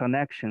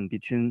connection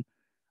between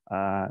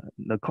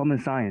the common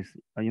science.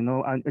 I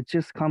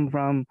just come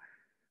from,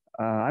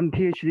 I'm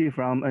PhD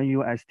from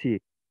NUST,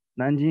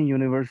 Nanjing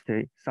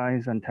University,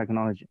 Science and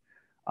Technology.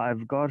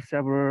 I've got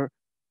several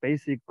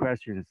basic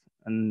questions,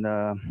 and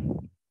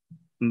I'm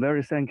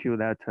very thank you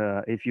that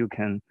if you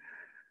can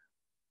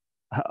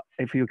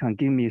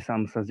give me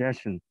some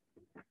suggestion.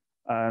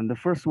 The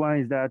first one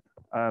is that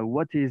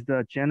what is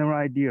the general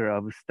idea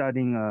of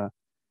studying a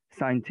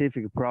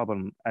scientific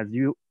problem as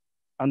you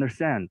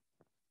understand,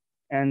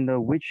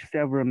 and which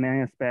several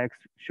main aspects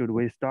should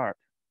we start,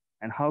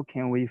 and how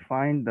can we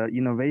find the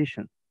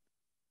innovation?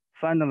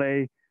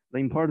 Finally, the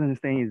important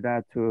thing is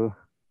that to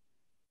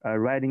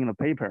writing a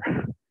paper,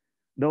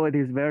 though it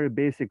is very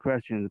basic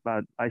questions,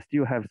 but I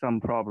still have some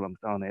problems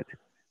on it.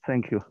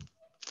 Thank you.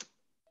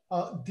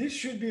 This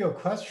should be a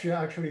question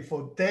actually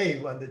for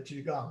Dave and the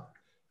Zhigang.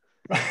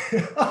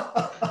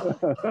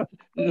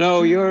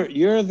 No,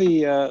 you're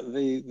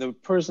the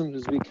person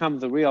who's become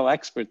the real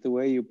expert, the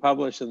way you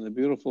publish and the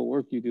beautiful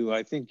work you do.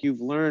 I think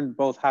you've learned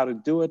both how to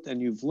do it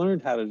and you've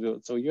learned how to do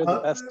it. So you're the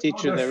best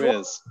teacher there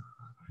is.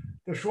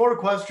 The short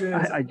question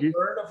is I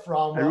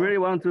really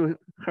want to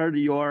hear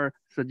your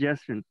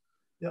suggestion.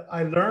 Yeah,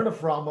 I learned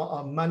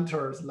from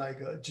mentors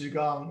like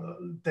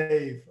Zhigang,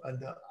 Dave,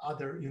 and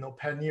other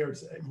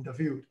pioneers in the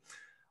field.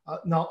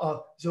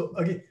 So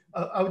again,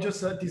 I'll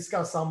just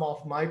discuss some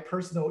of my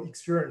personal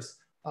experience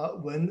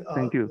when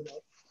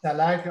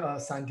select a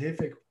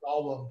scientific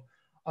problem.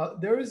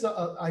 There is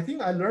I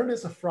think I learned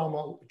this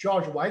from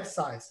George Weitz,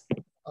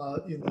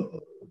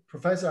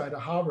 professor at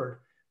Harvard.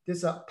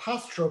 This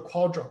postural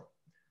quadrant.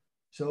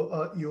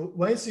 So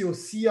once you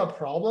see a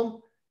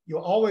problem, you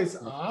always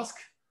ask,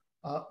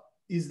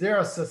 is there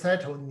a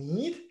societal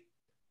need,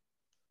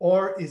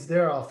 or is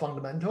there a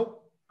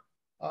fundamental?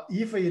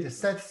 If it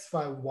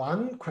satisfies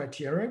one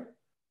criterion,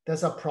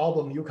 that's a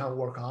problem you can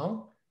work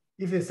on.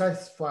 If it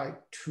satisfies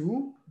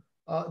two,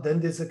 then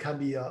this can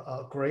be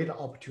a great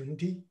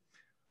opportunity.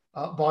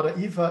 But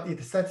if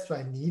it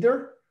satisfies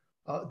neither,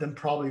 then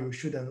probably you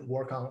shouldn't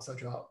work on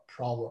such a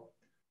problem.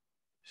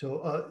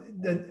 So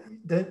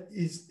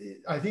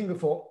I think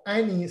for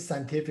any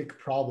scientific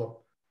problem,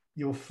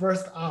 you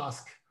first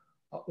ask,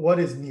 what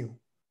is new?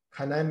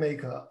 Can I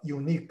make a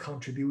unique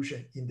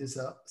contribution in this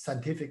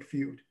scientific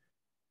field?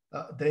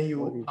 Then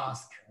you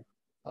ask,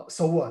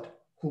 so what?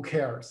 Who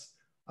cares?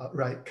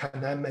 Right?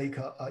 Can I make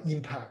an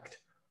impact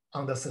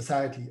on the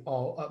society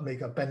or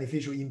make a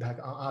beneficial impact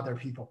on other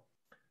people?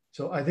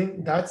 So I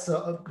think that's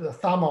the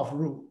thumb of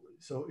rule.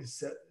 So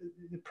it's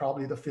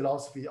probably the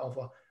philosophy of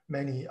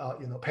many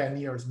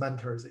pioneers,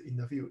 mentors in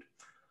the field.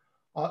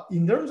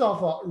 In terms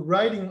of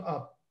writing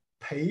a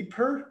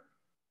paper,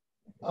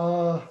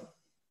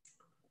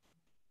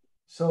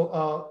 So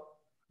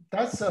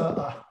that's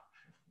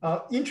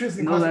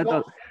interesting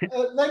question.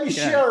 Let me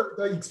share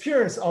the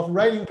experience of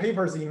writing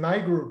papers in my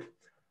group.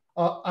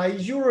 I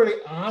usually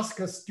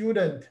ask a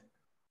student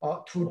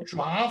to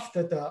draft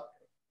the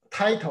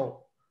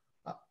title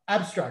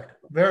abstract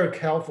very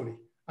carefully,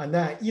 and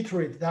then I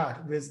iterate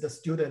that with the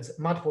students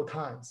multiple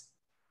times.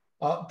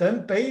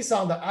 Then based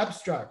on the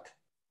abstract,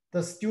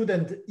 the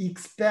student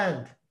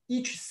expand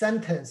each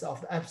sentence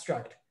of the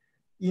abstract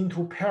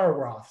into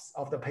paragraphs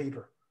of the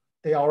paper.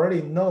 They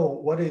already know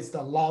what is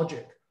the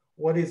logic,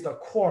 what is the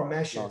core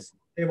message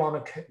they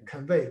want to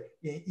convey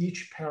in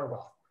each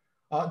paragraph.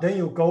 Then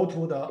you go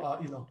to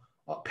the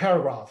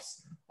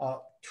paragraphs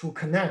to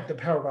connect the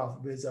paragraph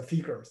with the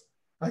figures.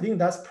 I think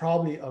that's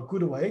probably a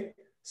good way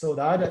so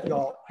that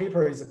your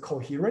paper is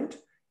coherent,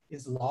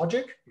 is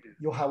logic.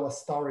 You have a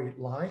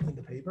storyline in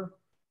the paper.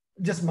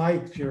 Just my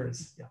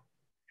experience. Yeah.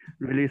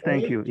 Really,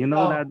 thank you. You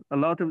know that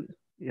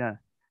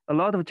a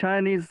lot of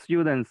Chinese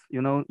students,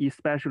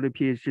 especially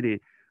PhD,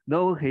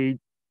 though he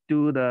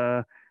do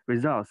the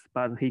results,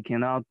 but he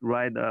cannot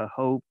write the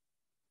whole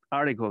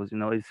articles.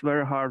 It's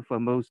very hard for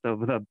most of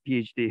the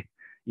PhD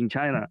in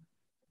China.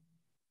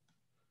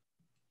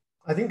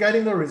 I think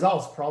getting the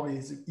results probably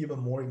is even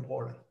more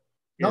important.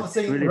 Not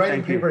saying really,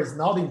 writing paper is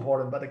not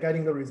important, but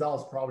getting the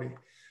results probably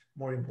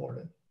more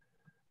important.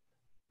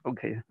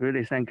 Okay,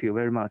 really, thank you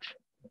very much.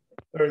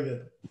 Very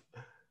good.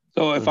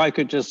 So if I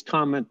could just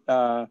comment,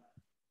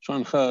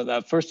 Xuanhe,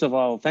 that first of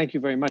all, thank you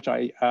very much.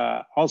 I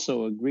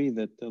also agree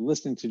that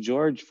listening to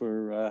George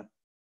for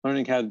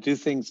learning how to do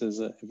things is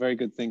a very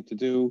good thing to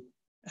do.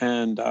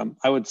 And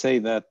I would say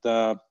that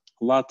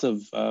lots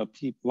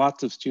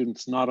of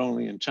students, not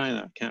only in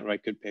China, can't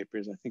write good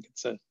papers. I think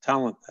it's a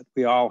talent that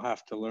we all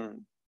have to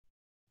learn.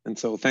 And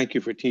so thank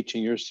you for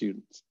teaching your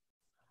students.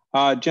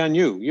 Jian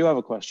Yu, you have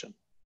a question.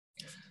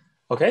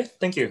 Okay,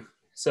 thank you.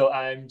 So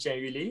I'm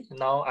Jian Yu Li.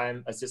 Now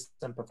I'm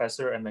assistant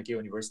professor at McGill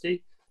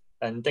University.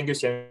 And thank you,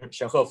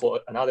 Xuanhe, for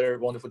another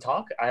wonderful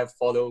talk. I have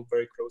followed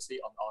very closely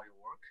on all your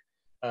work.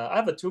 I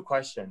have two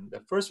questions.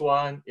 The first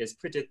one is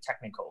pretty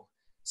technical.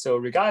 So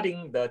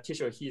regarding the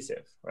tissue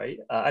adhesive, right?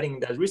 I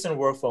think the recent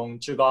work from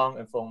Zhigang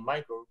and from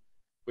my group,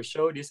 we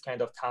show this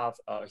kind of tough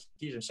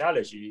adhesion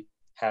strategy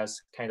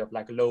has kind of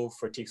like low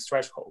fatigue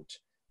threshold.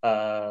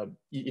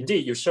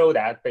 Indeed, you show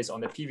that based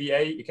on the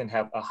PVA, you can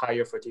have a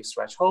higher fatigue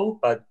threshold,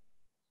 but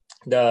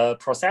the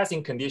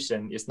processing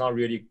condition is not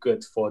really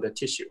good for the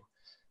tissue.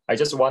 I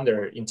just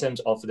wonder, in terms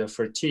of the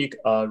fatigue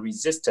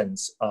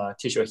resistance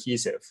tissue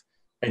adhesive,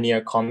 any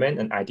comment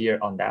and idea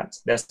on that?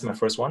 That's my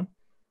first one.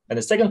 And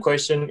the second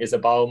question is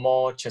about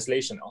more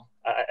translational.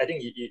 I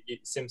think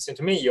it seems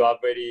to me you are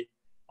very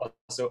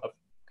also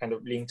kind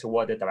of linked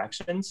toward the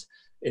directions.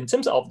 In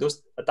terms of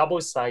those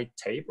double-side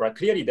tape, right?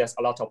 Clearly there's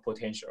a lot of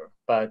potential,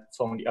 but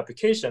from the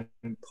application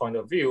point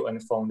of view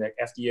and from the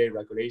FDA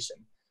regulation,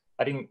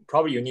 I think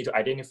probably you need to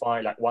identify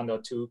like 1 or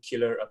 2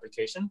 killer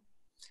application,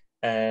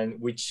 and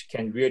which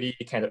can really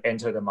kind of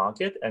enter the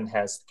market and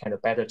has kind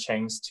of better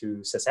chance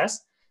to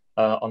success.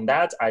 On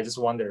that, I just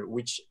wonder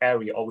which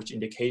area or which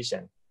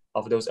indication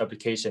of those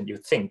applications you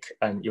think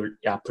and you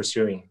are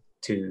pursuing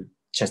to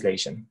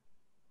translation.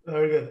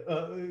 Very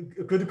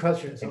good. Good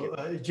question.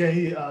 So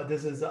Jay,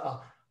 this is a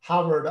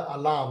Harvard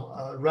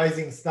alum,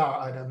 rising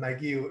star at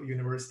McGill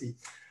University.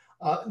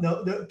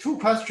 No, the 2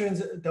 questions.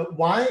 The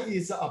one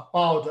is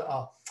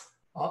about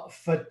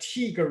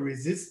fatigue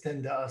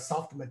resistant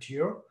soft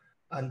material.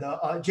 And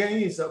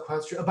Jenny's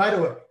question, by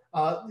the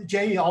way,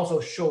 Jenny also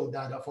showed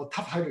that for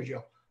tough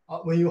hydrogel,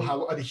 when you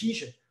have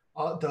adhesion,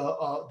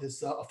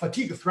 this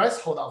fatigue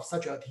threshold of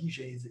such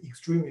adhesion is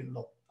extremely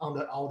low, on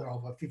the order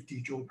of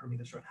 50 joule per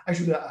meter square. I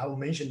should have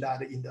mentioned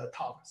that in the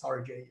talk.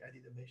 Sorry, Jenny, I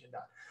didn't mention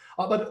that.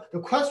 But the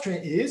question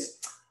is,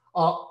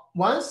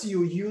 once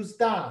you use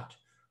that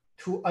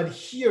to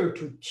adhere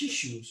to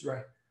tissues,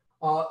 right?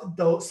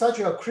 Though such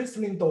a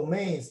crystalline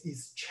domains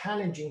is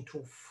challenging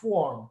to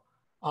form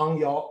on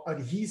your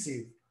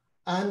adhesive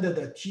and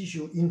the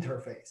tissue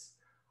interface.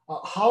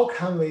 How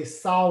can we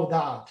solve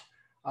that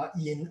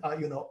in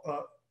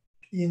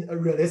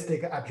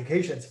realistic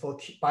applications for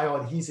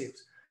bioadhesives?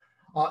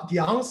 The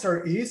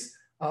answer is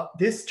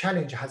this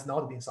challenge has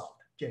not been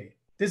solved, Jay.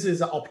 This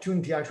is an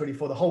opportunity actually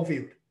for the whole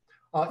field.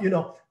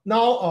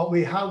 Now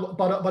we have,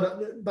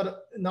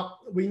 but now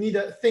we need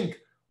to think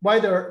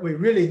whether we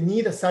really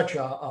need such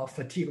a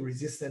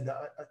fatigue-resistant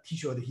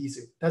tissue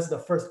adhesive. That's the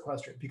first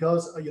question,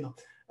 because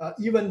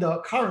even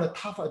the current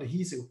tough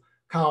adhesive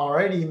can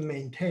already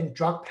maintain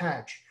drug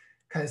patch,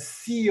 can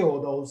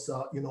seal those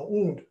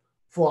wound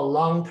for a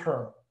long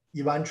term,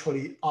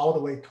 eventually all the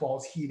way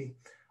towards healing.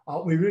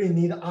 We really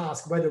need to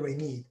ask whether we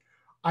need.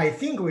 I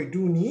think we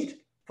do need,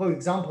 for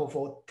example,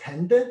 for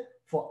tendon,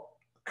 for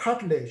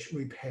cartilage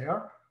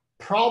repair,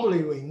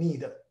 probably we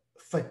need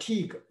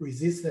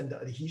fatigue-resistant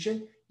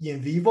adhesion in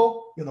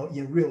vivo,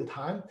 in real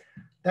time.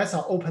 That's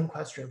an open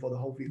question for the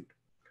whole field.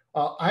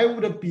 I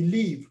would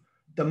believe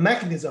the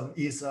mechanism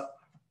is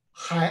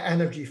high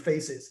energy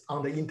phases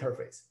on the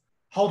interface.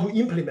 How to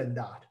implement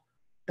that?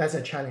 That's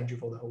a challenge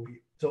for the whole field.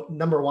 So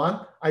number one,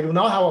 I do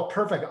not have a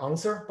perfect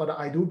answer, but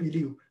I do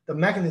believe the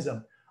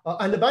mechanism.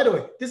 And by the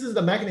way, this is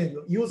the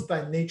mechanism used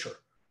by nature.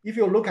 If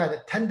you look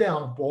at tendon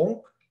on bone,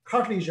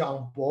 cartilage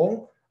on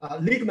bone,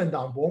 ligament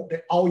on bone,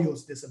 they all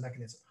use this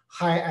mechanism.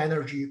 High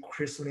energy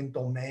crystalline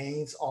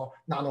domains or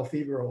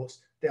nanofibrils,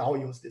 they all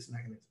use this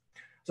mechanism.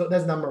 So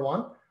that's number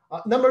one.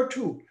 Number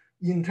two,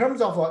 in terms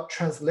of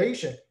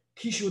translation,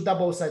 tissue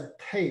double-sided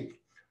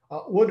tape,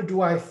 what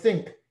do I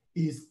think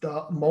is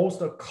the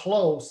most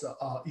close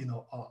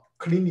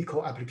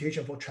clinical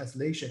application for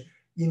translation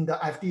in the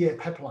FDA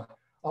pipeline?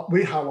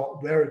 We have a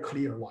very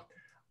clear one,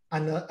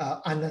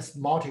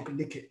 anesthetic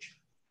leakage.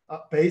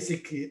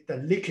 Basically, the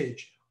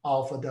leakage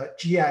of the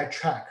GI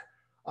tract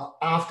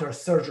after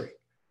surgery.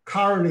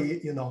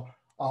 Currently,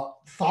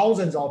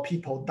 thousands of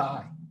people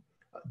die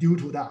due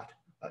to that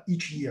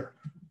each year.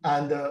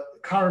 And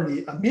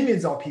currently,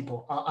 millions of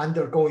people are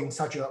undergoing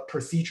such a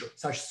procedure,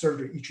 such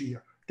surgery each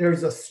year. There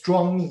is a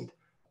strong need,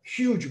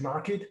 huge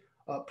market,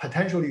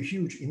 potentially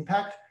huge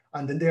impact,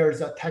 and then there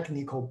is a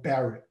technical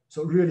barrier.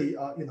 So really,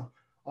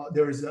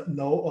 there is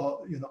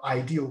no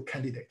ideal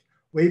candidate.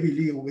 We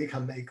believe we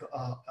can make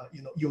a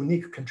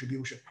unique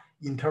contribution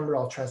in terms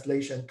of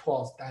translation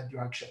towards that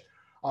direction.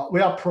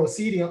 We are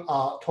proceeding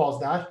towards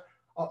that.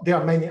 There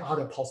are many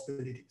other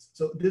possibilities.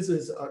 So this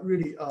is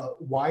really a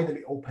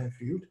widely open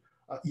field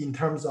in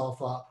terms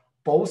of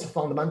both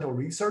fundamental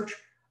research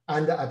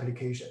and the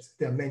applications.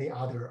 There are many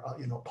other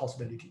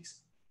possibilities.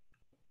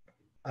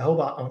 I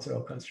hope I answered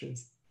your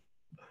questions.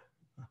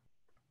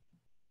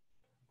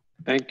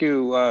 Thank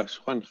you,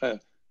 Xuanhe.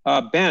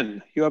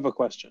 Ben, you have a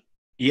question.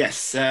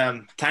 Yes,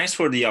 thanks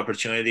for the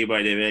opportunity,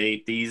 by the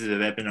way. These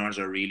webinars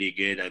are really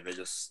good. I was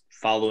just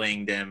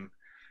following them,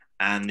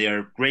 and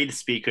they're great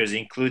speakers,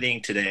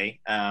 including today.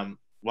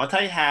 What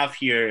I have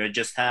here, I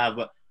just have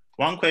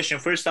one question.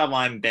 First of all,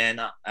 I'm Ben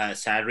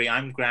Sadri.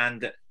 I'm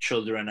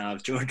grandchildren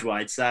of George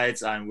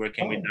Whitesides. I'm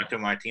working with Dr.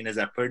 Martinez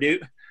at Purdue.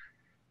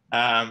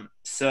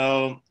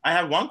 So I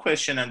have one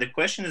question, and the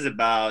question is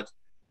about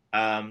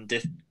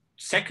the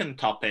second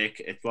topic.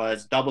 It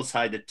was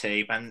double-sided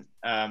tape, and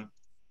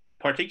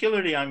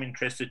particularly, I'm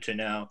interested to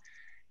know,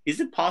 is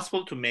it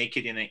possible to make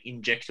it in an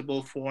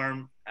injectable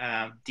form,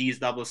 these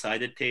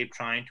double-sided tape,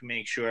 trying to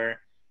make sure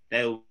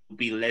that it will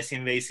be less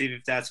invasive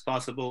if that's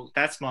possible?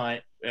 That's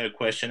my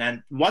question.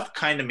 And what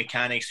kind of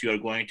mechanics you are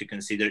going to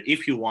consider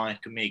if you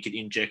want to make it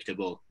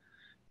injectable,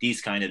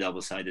 these kind of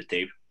double-sided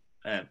tape?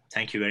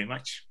 Thank you very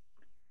much.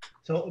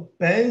 So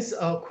Ben's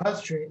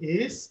question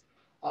is,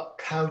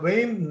 can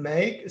we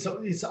make,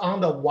 so it's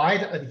on the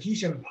wide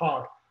adhesion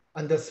part.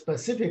 And the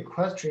specific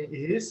question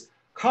is,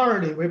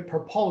 currently we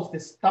propose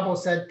this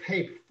double-sided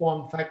tape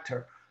form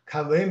factor.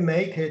 Can we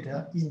make it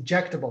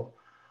injectable?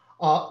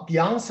 The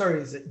answer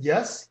is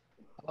yes.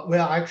 We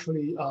are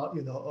actually,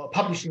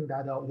 publishing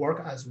that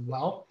work as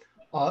well.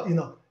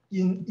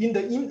 In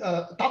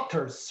the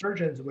doctors,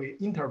 surgeons we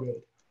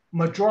interviewed,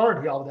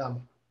 majority of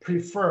them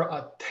prefer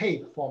a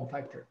tape form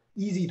factor,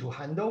 easy to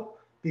handle,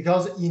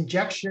 because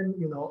injection,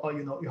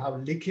 you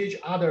have leakage,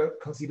 other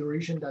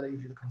consideration that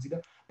you should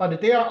consider.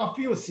 But there are a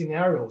few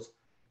scenarios,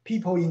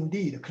 people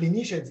indeed,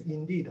 clinicians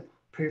indeed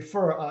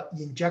prefer an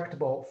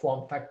injectable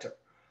form factor.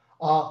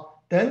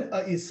 Then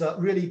it's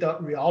really the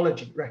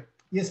rheology, right?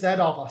 Instead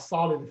of a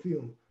solid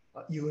film,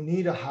 you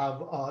need to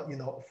have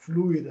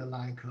fluid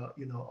like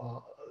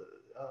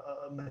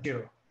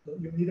material. So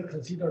you need to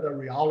consider the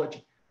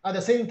rheology. At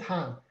the same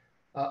time,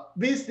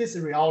 with this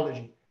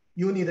rheology,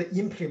 you need to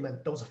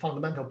implement those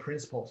fundamental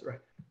principles, right?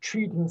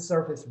 Treating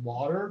surface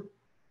water.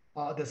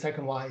 The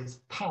second one is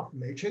tough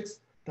matrix.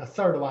 The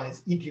third one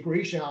is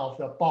integration of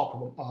the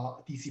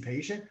bulk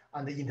dissipation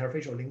and the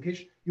interfacial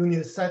linkage. You need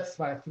to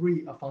satisfy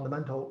three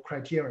fundamental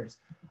criteria,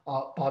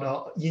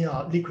 but in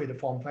a liquid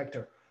form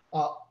factor.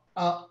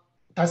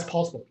 That's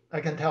possible. I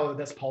can tell you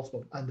that's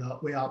possible, and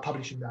we are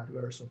publishing that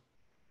very soon.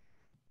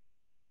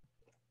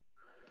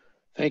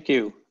 Thank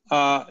you.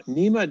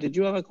 Nima, did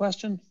you have a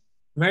question?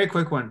 Very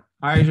quick one.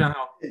 Hi, Xuanhe.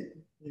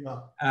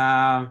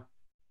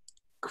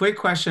 Quick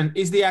question.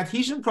 Is the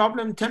adhesion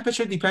problem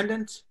temperature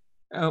dependent?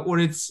 Or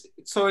it's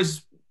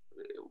just,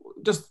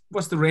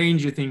 what's the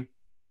range you think?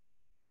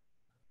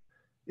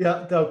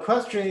 Yeah, the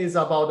question is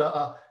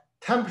about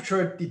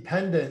temperature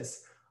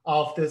dependence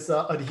of this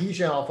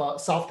adhesion of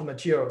soft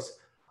materials.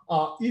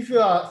 If you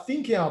are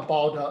thinking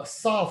about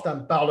soft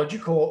and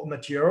biological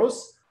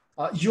materials,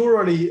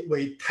 usually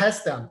we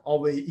test them or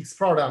we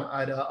explore them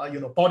at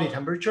body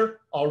temperature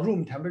or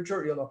room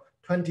temperature,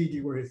 20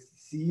 degrees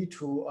C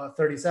to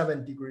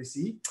 37 degrees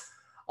C.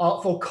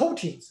 For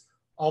coatings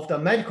of the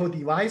medical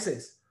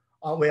devices,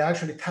 we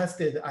actually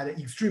tested at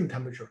an extreme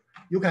temperature.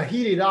 You can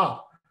heat it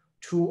up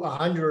to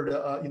 100,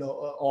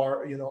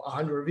 or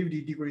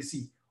 150 degrees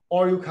C,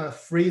 or you can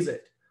freeze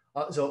it.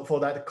 So for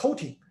that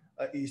coating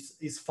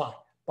is fine.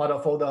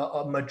 But for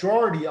the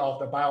majority of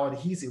the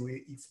bioadhesive,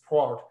 we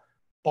explored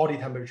body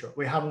temperature.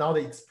 We have not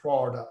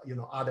explored,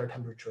 other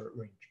temperature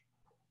range.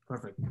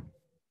 Perfect.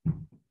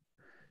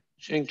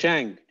 Xing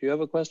Chang, do you have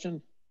a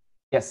question?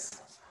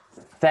 Yes.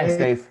 Thanks,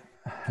 Dave.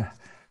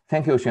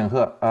 Thank you,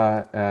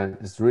 Xuanhe.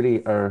 It's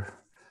really an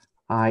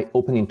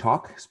eye-opening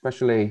talk,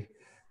 especially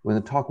when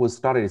the talk was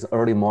started. It's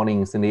early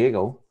morning in San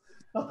Diego.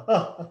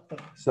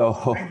 So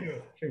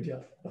Thank you.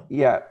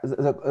 Yeah,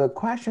 the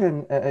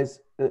question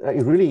is, I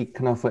really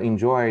kind of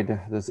enjoyed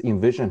this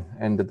envision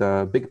and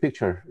the big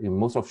picture in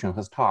most of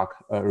Xuanhe's talk.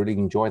 Really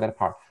enjoyed that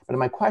part. But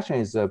my question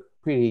is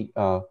pretty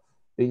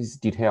is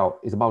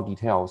about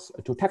details,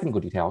 two technical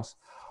details.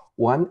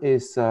 One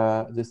is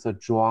this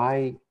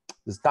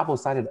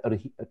double-sided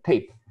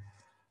tape.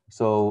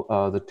 So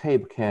the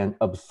tape can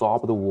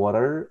absorb the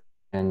water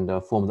and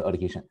form the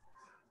adhesion.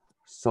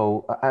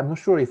 So I'm not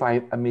sure if I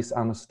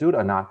misunderstood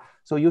or not.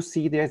 So you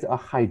see there's a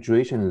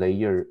hydration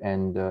layer,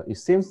 and it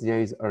seems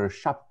there is a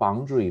sharp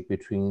boundary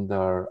between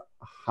the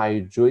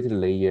hydrated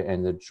layer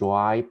and the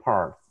dry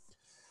part.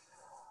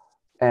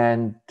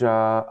 And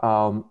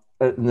the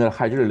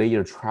hydrated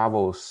layer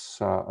travels,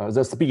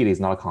 the speed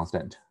is not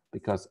constant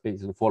because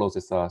it follows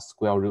this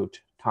square root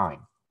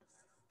time.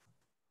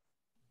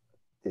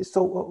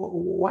 So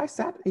why is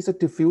that? Is a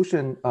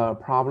diffusion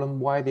problem?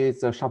 Why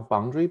there's a sharp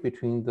boundary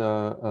between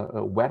the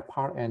wet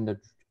part and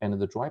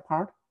the dry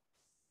part?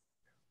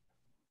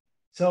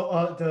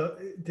 So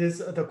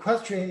the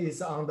question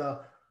is on the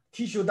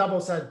tissue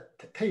double-sided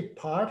tape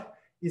part.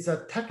 Is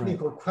a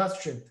technical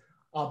question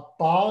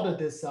about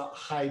this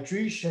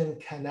hydration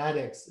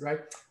kinetics, right?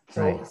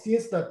 So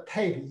since the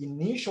tape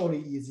initially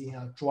is in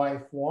a dry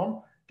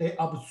form, they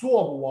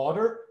absorb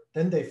water,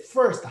 then they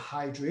first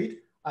hydrate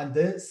and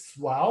then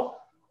swell.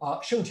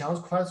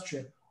 Shengqiang's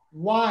question,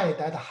 why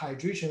that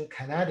hydration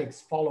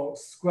kinetics follow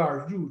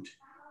square root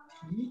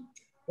T?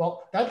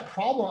 Well, that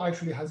problem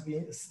actually has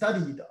been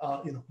studied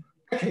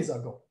decades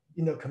ago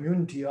in the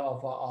community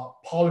of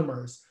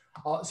polymers.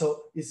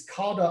 So it's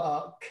called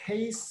a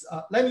case.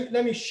 Let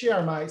me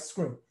share my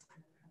screen.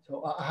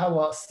 So I have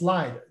a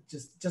slide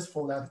just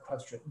for that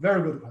question.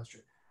 Very good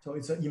question. So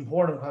it's an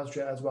important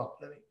question as well.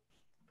 Let me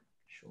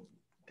show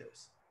you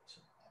this.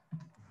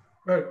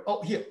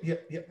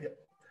 Here.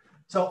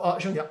 So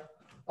Xuanhe,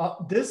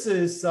 this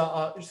is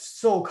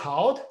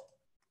so-called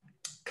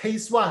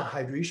case 1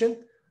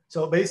 hydration.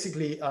 So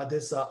basically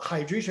this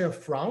hydration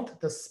front,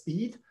 the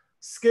speed,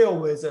 scale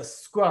with a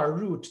square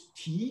root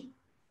T.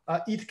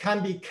 It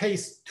can be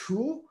case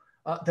 2,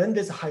 then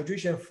this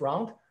hydration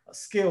front,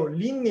 scale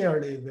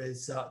linearly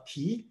with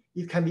T.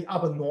 It can be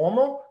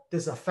abnormal.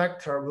 This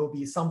factor will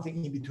be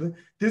something in between.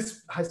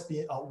 This has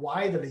been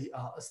widely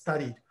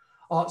studied.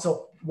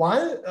 So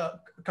one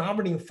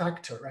governing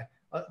factor, right,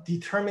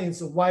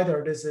 determines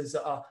whether this is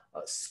a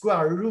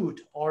square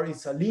root or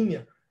it's a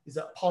linear, is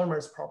a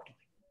polymer's property.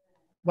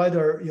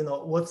 Whether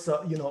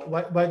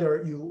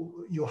whether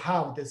you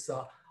have this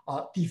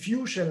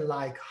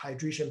diffusion-like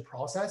hydration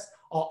process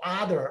or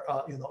other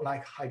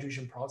like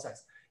hydration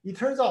process. It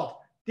turns out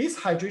this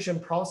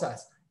hydration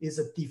process is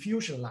a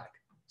diffusion-like.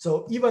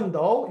 So even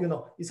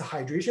though it's a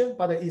hydration,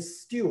 but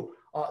it's still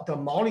the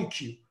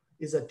molecule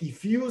is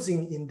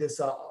diffusing in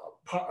this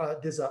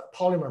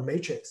polymer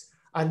matrix.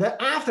 And then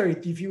after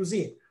it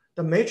diffuses,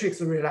 the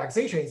matrix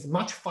relaxation is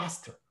much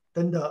faster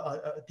than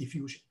the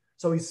diffusion.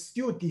 So it's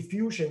still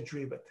diffusion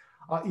driven.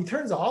 It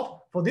turns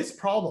out for this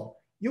problem,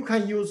 you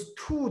can use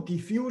 2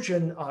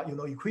 diffusion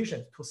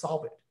equations to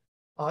solve it.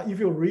 If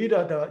you read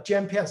the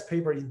JMPS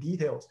paper in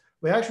details,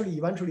 we actually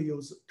eventually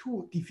use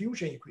 2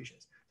 diffusion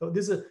equations. So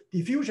this is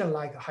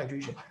diffusion-like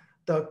hydration.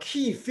 The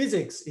key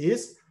physics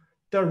is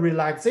the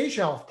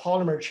relaxation of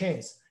polymer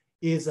chains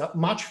is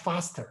much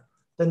faster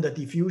than the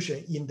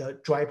diffusion in the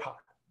dry part.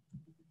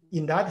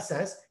 In that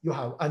sense, you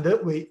have, and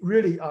then we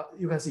really,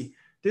 you can see,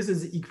 this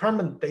is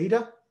experimental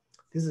data,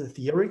 this is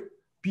theory,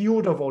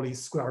 beautifully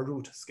square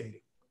root scaling.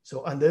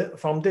 So, and then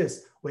from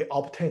this, we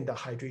obtain the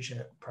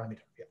hydration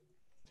parameter.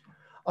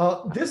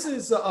 Yeah. This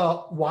is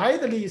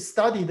widely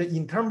studied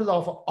in terms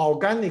of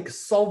organic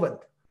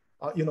solvent,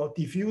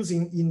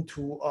 diffusing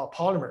into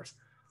polymers.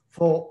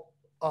 For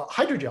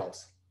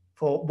hydrogels,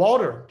 for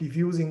water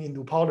diffusing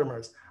into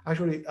polymers,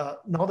 actually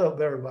not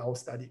very well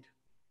studied.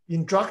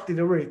 In drug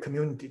delivery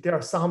community, there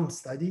are some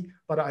study,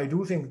 but I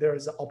do think there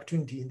is an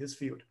opportunity in this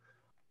field.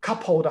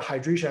 Coupled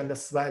hydration and the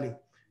swelling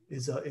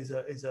is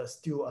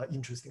still an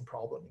interesting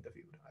problem in the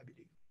field, I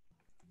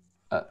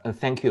believe.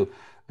 Thank you.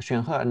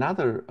 Xuanhe,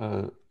 another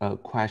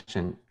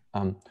question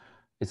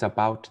is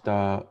about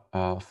the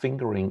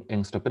fingering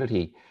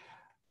instability.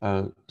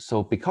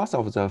 So because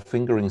of the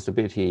fingering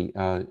instability,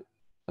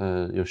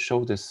 you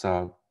show this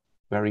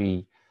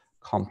very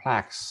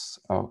complex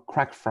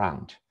crack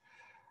front.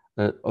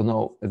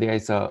 Although there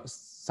is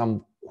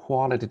some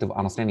qualitative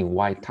understanding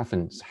why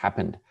toughens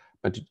happened,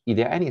 but is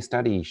there any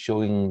study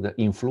showing the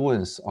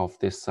influence of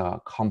this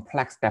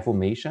complex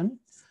deformation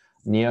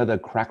near the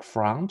crack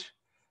front,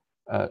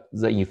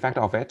 the effect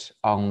of it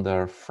on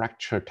the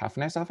fracture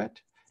toughness of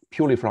it,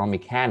 purely from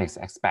mechanics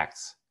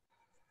aspects?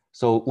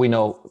 So we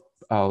know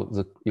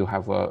you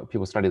have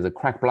people study the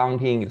crack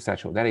blunting,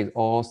 etc. That is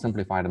all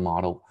simplified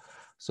model.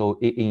 So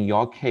in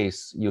your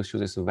case, you show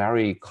this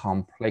very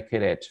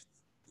complicated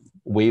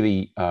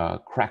wavy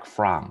crack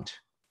front.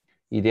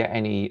 is there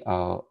any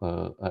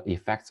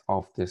effects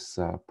of this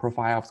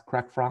profile of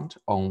crack front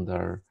on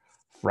the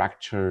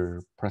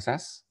fracture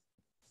process?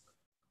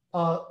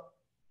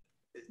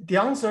 The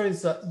answer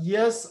is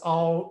yes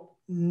or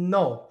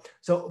no.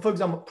 So for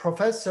example,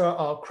 Professor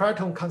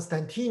Creighton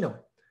Constantino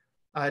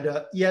at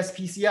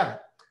ESPCI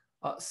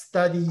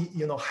study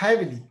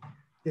heavily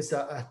this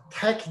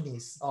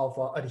techniques of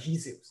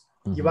adhesives.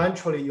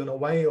 Eventually,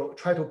 when you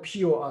try to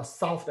peel a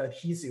soft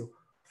adhesive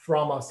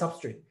from a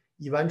substrate,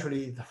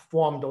 eventually it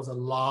forms those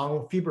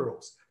long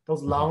fibrils.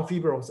 Those long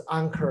fibrils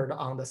anchored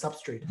on the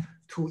substrate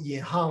to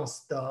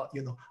enhance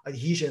the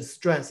adhesion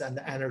strength and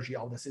the energy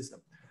of the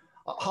system.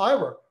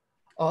 However,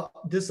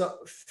 this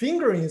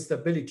fingering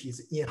stability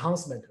is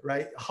enhancement,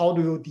 right? How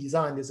do you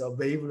design this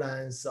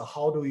wavelengths?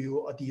 How do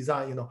you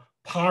design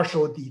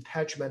partial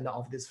detachment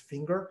of this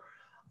finger?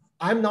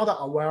 I'm not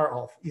aware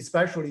of,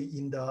 especially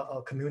in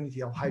the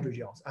community of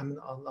hydrogels. I'm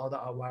not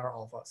aware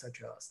of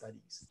such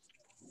studies.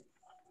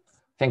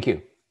 Thank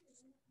you.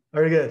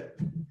 Very good.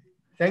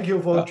 Thank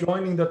you for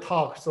joining the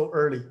talk so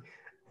early.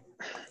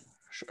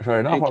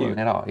 Sure, no problem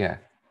at all. Yeah.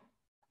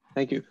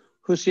 Thank you.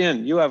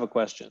 Xuanhe, you have a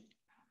question.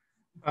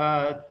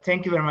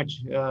 Thank you very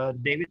much,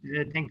 David.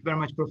 Thank you very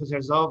much, Professor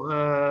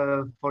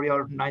Zhao, for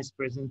your nice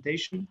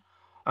presentation.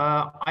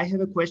 I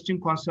have a question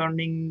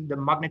concerning the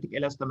magnetic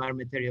elastomer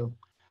material.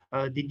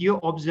 Did you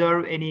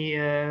observe any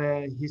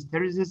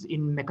hysteresis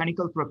in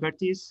mechanical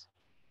properties?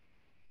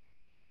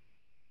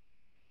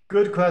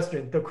 Good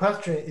question. The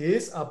question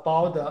is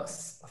about the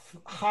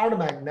hard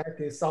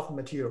magnetic soft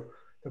material.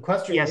 The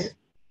question is,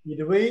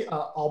 did we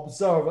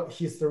observe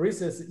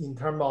hysteresis in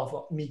terms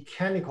of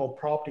mechanical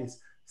properties,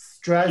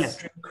 stress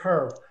strain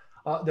curve?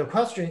 The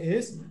question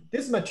is,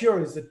 this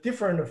material is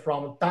different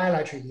from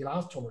dielectric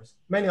elastomers.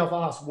 Many of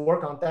us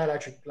work on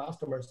dielectric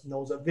elastomers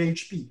know the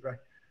VHB, right?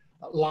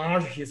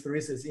 Large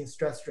hysteresis in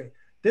stress strain.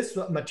 This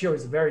material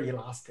is very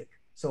elastic,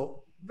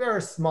 so very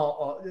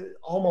small,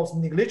 almost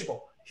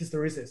negligible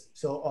hysteresis.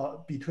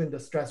 So between the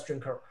stress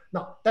strain curve.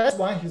 Now that's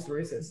one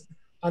hysteresis.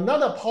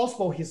 Another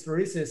possible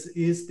hysteresis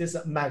is this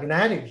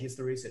magnetic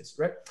hysteresis,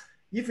 right?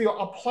 If you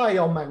apply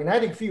your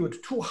magnetic field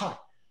too high,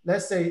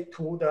 let's say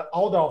to the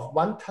order of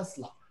 1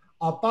 Tesla,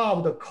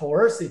 above the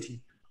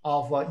coercivity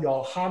of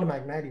your hard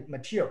magnetic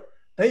material,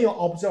 then you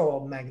observe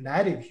a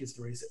magnetic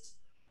hysteresis.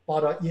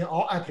 But in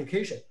our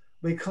application,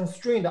 we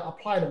constrain the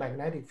applied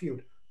magnetic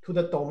field to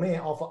the domain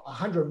of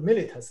 100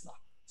 millitesla.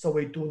 So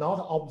we do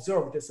not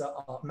observe this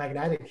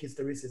magnetic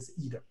hysteresis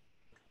either.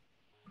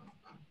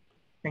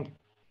 Thank you.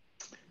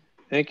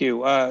 Thank you.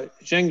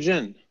 Zheng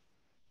Jin.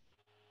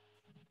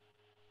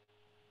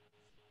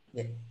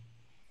 Yeah.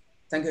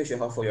 Thank you,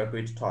 Xuanhe, for your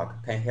great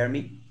talk. Can you hear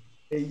me?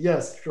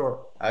 Yes,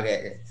 sure.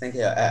 Okay, thank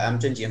you. I'm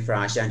Zheng Jin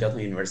from Xuanhe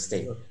Zhao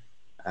University.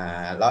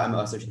 Now I'm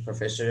an associate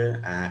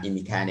professor in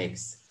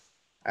mechanics.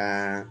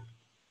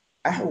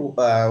 I have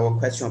a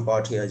question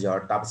about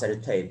your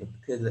double-sided tape,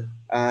 because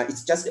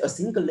it's just a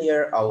single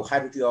layer of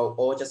hydrogel,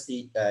 or just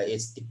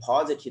it's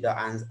deposited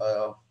on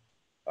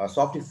a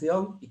soft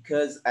film,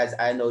 because as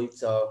I know,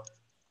 it's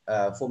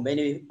for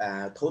many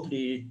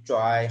totally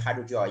dry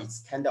hydrogel,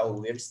 it's kind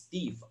of very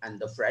stiff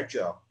and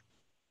fragile.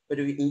 But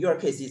in your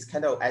case, it's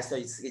kind of,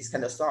 it's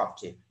kind of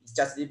soft. It's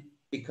just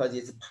because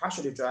it's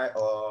partially dry,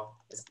 or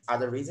it's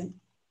other reason?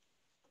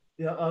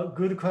 Yeah,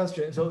 good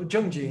question. So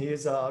Zheng Jin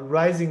is a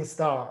rising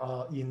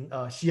star in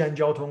Xi'an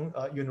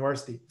Jiaotong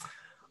University.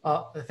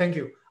 Thank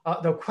you.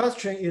 The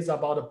question is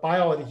about the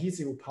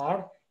bioadhesive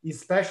part,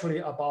 especially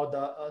about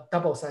the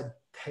double-sided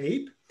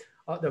tape.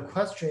 The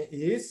question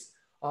is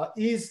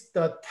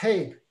the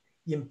tape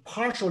in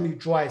partially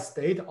dry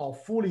state or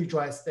fully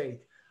dry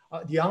state?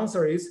 The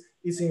answer is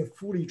it's in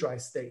fully dry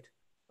state,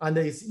 and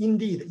it's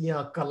indeed in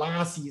a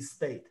glassy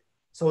state,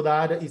 so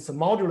that its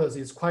modulus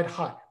is quite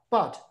high,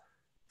 but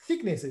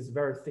thickness is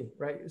very thin,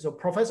 right? So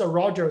Professor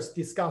Rogers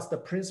discussed the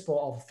principle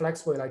of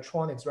flexible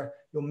electronics, right?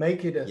 You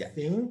make it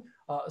thin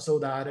so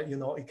that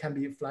it can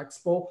be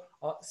flexible.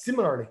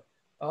 Similarly,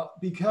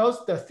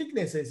 because the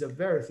thickness is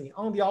very thin,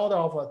 on the order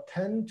of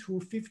 10 to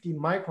 50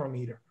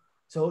 micrometer,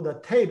 so the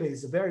tape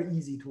is very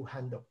easy to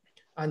handle.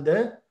 And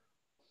then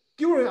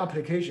during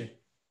application,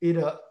 it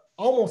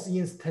almost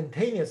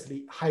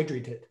instantaneously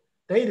hydrated.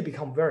 Then it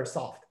becomes very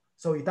soft,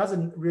 so it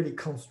doesn't really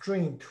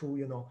constrain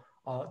to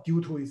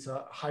due to its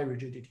high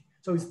rigidity.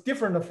 So it's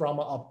different from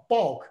a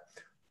bulk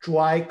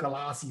dry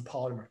glassy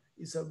polymer.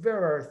 It's a very,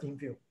 very thin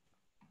film.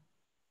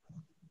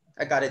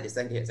 I got it.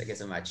 Thank you. Thank you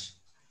so much.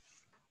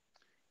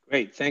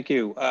 Great. Thank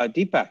you.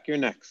 Deepak, you're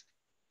next.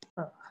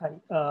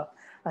 Hi.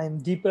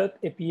 I'm Deepak,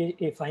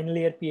 a final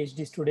year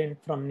PhD student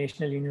from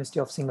National University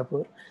of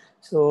Singapore.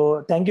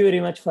 So thank you very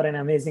much for an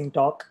amazing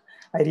talk.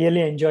 I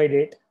really enjoyed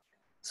it.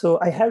 So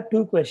I have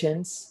two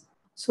questions.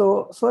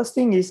 So first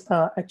thing is,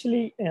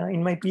 actually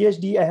in my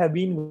PhD, I have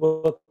been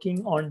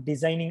working on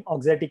designing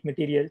auxetic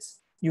materials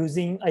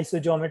using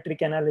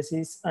isogeometric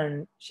analysis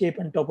and shape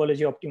and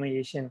topology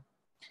optimization.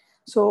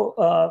 So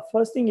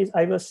first thing is,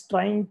 I was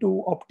trying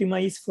to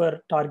optimize for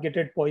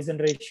targeted Poisson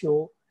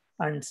ratio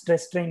and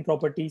stress strain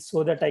properties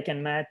so that I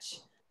can match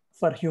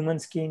for human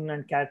skin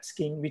and cat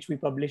skin, which we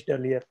published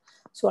earlier.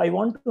 So I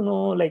want to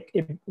know, like,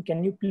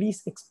 can you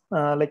please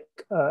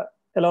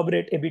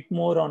elaborate a bit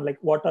more on like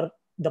what are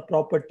the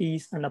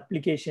properties and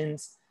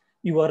applications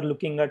you are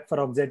looking at for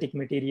auxetic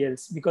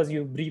materials, because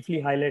you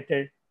briefly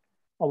highlighted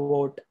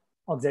about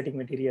auxetic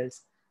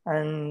materials.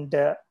 And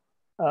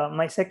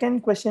my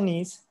second question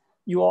is,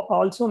 you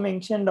also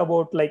mentioned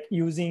about like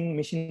using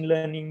machine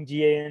learning,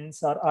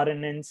 GANs or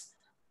RNNs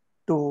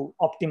to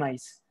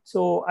optimize.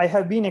 So I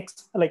have been,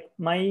 like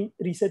my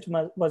research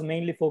was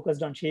mainly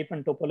focused on shape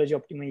and topology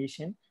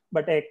optimization,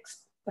 but I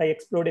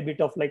explored a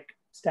bit of like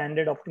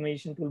standard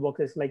optimization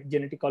toolboxes like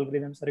genetic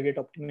algorithms, surrogate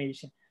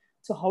optimization.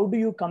 So how do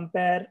you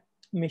compare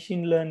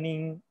machine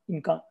learning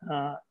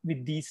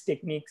with these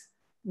techniques?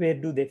 Where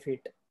do they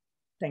fit?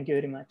 Thank you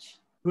very much.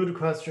 Good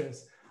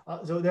questions.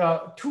 So there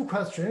are two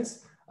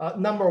questions.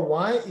 Number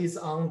one is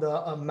on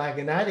the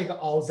magnetic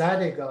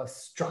auxetic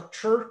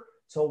structure.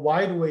 So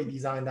why do we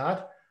design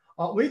that?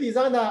 We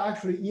designed that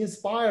actually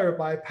inspired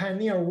by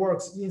pioneer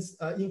works,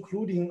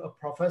 including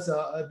Professor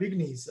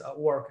Bigny's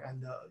work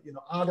and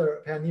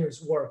other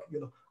pioneers' work,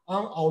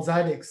 on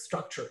auxetic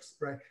structures,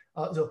 right?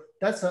 So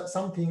that's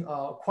something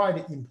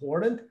quite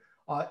important,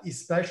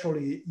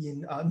 especially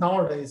in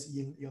nowadays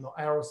in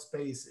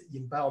aerospace,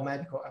 in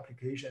biomedical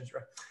applications,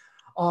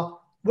 right?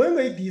 When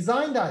we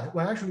designed that,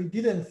 we actually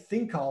didn't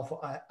think of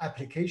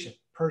application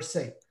per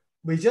se.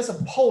 We just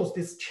posed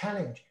this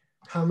challenge: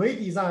 can we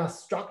design a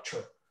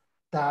structure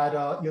that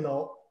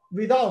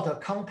without a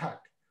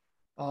contact,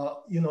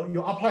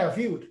 you apply a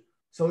field,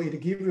 so it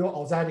gives you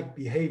auxetic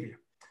behavior.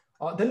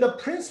 Then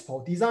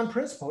the design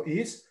principle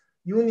is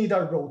you need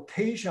a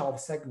rotation of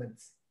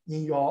segments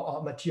in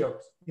your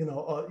materials.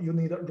 You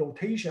need a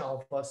rotation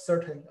of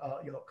certain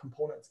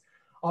components.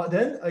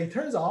 Then it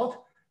turns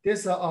out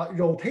this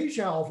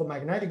rotation of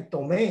magnetic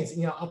domains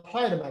in an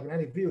applied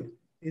magnetic field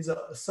is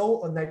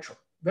so natural,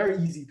 very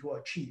easy to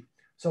achieve.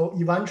 So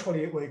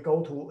eventually we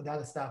go to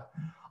that step.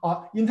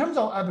 In terms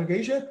of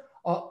application,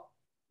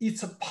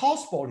 it's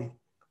possible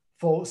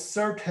for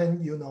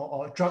certain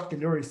drug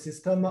delivery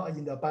system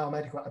in the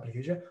biomedical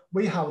application.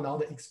 We have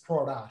not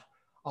explored that,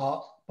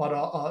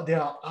 but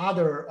there are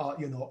other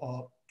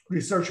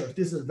researchers.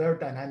 This is a very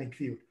dynamic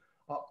field.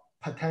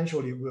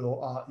 Potentially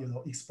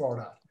will explore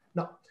that.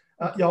 Now,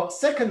 your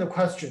second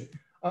question,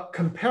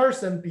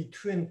 comparison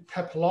between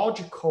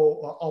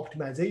topological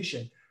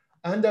optimization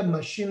and the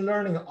machine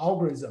learning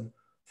algorithm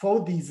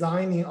for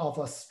designing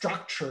of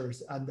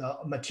structures and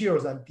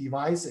materials and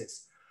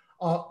devices.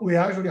 We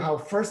actually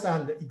have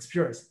first-hand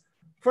experience.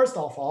 First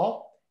of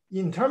all,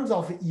 in terms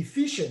of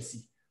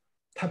efficiency,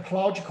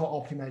 topological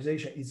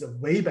optimization is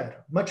way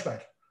better, much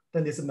better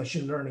than this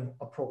machine learning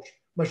approach.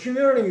 Machine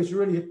learning is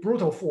really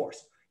brute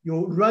force.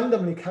 You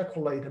randomly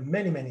calculate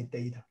many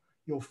data.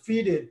 You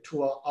feed it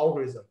to an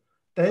algorithm.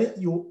 Then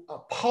you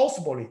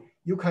possibly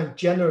you can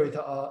generate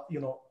a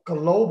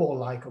global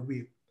like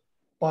view,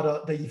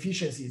 but the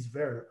efficiency is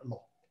very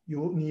low.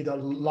 You need a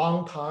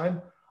long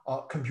time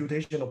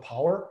computational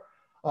power.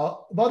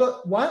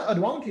 But one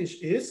advantage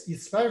is,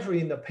 especially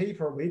in the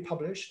paper we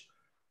published,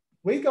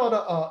 we got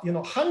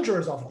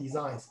hundreds of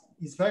designs,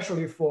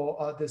 especially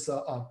for this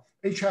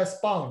HS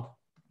bond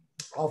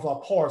of a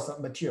porous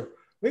material.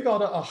 We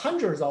got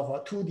hundreds of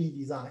 2D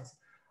designs.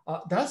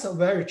 That's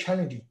very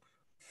challenging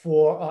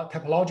for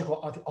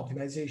topological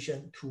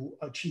optimization to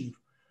achieve.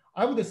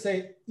 I would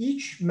say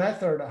each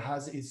method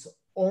has its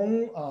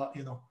own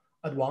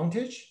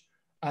advantage,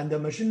 and the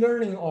machine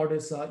learning or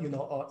this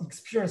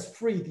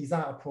experience-free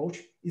design approach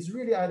is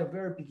really at a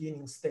very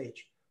beginning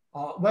stage.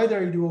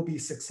 Whether it will be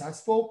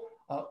successful,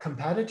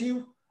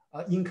 competitive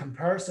in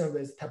comparison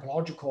with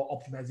topological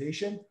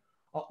optimization,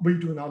 we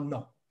do not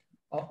know.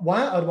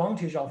 One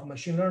advantage of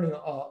machine learning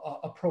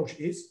approach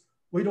is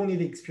we don't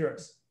need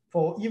experience.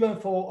 Even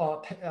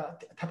for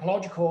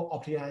topological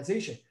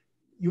optimization,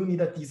 you need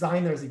a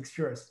designer's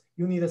experience.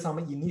 You need some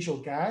initial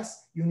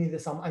guess. You need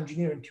some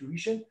engineering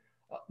tuition.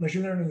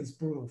 Machine learning is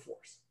brute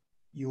force.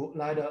 You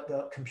let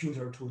the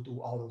computer to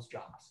do all those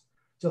jobs.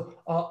 So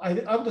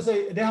I would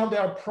say they have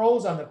their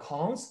pros and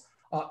cons.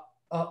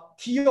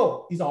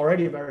 TO is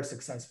already very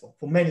successful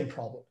for many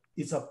problems.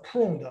 It's a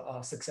pruned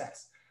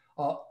success.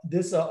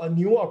 This a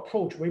new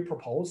approach we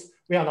propose,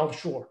 we are not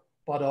sure,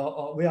 but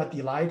we are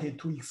delighted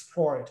to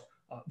explore it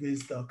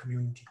with the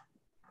community.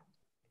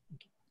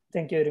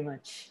 Thank you very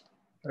much.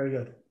 Very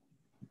good.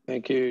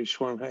 Thank you,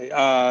 Xuanhe.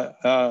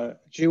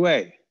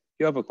 Xuanhe,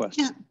 you have a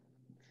question.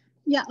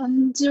 Yeah,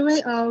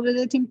 Xuanhe,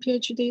 visiting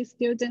PhD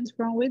student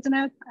from Weitz, and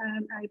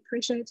I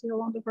appreciate your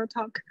wonderful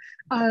talk.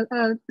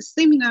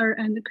 Similar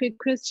and quick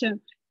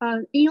question.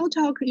 In your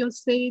talk, you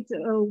said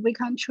we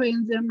can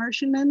train the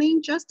machine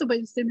learning just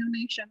with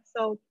simulation.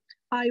 So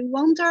I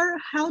wonder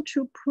how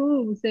to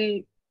prove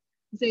the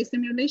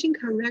simulation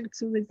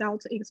correct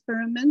without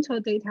experimental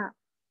data.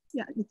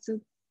 Yeah, it's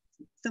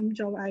some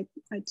job I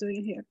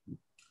doing here.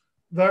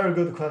 Very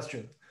good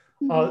question.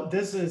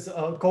 This is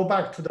go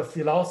back to the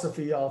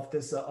philosophy of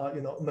this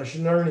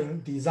machine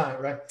learning design,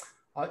 right?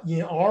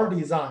 In our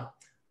design,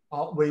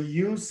 we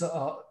use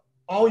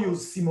all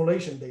use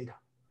simulation data.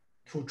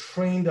 to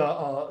train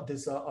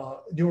this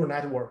neural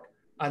network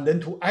and then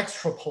to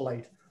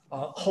extrapolate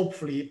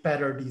hopefully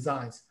better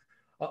designs.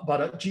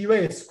 But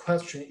Jiwei's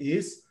question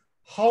is,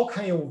 how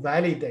can you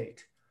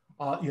validate,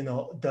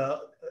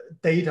 the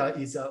data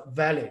is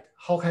valid?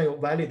 How can you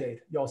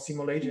validate your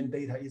simulation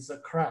data is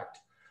correct?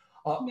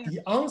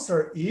 The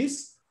answer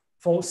is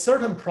for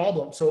certain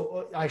problems.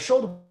 So I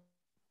showed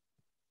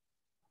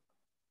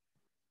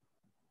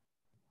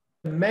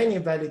many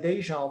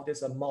validation of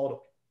this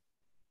model.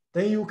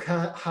 Then you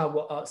can have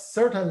a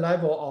certain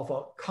level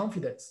of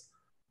confidence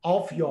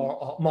of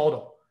your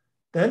model.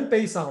 Then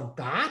based on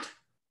that,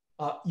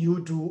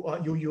 you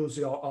use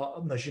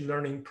your machine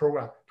learning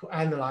program to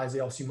analyze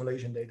your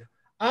simulation data.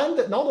 And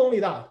not only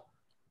that,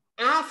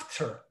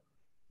 after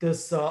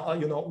this,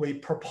 we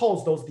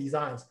propose those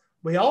designs,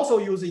 we also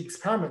use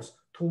experiments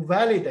to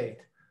validate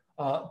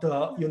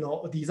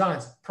the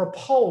designs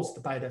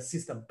proposed by the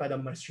system, by the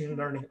machine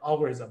learning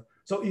algorithm.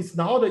 So it's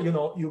not that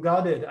you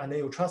got it and then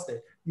you trust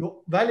it.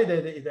 You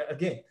validate it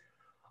again.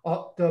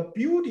 The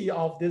beauty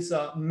of this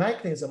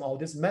mechanism or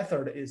this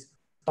method is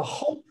the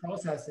whole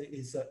process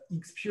is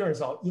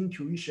experience or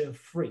intuition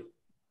free,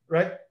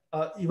 right?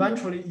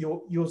 Eventually,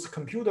 you use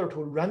computer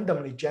to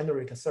randomly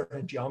generate a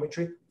certain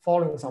geometry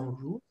following some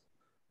rules.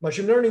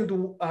 Machine learning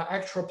do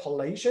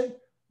extrapolation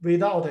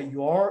without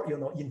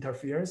your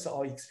interference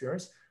or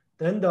experience.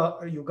 Then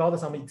you got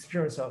some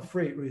experience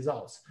free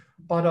results.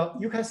 But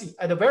you can see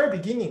at the very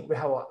beginning, we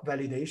have a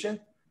validation.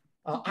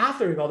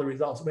 After you got the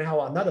results, we have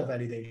another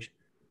validation.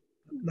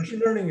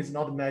 Machine learning is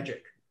not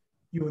magic.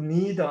 You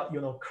need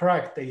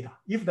correct data.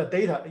 If the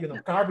data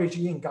garbage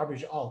in,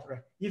 garbage out,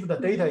 right? If the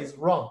data is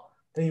wrong,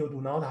 then you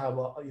do not have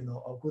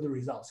a good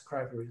results,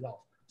 correct results.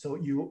 So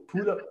you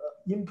put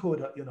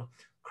input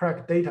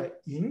correct data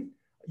in,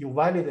 you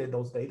validate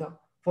those data.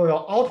 For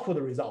your output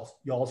results,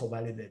 you also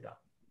validate that.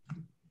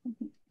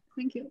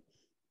 Thank you.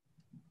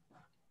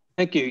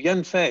 Thank you,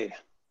 Yanfei.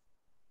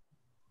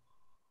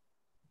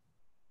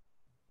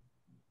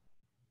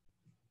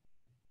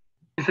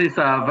 This is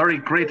a very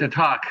great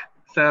talk.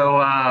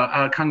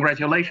 So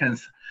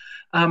congratulations.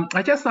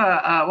 I just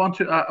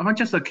I'm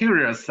just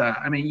curious.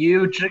 I mean,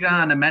 you,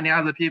 Zhigang, and many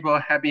other people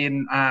have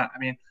been,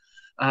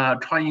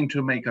 trying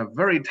to make a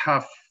very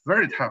tough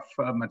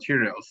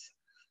materials.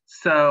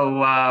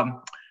 So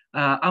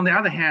on the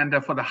other hand,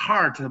 for the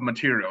hard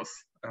materials,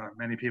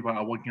 many people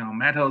are working on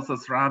metals,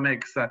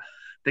 ceramics.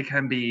 They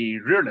can be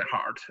really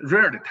hard,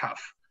 really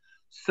tough.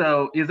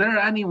 So is there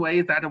any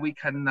way that we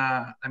can,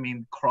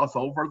 cross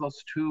over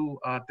those two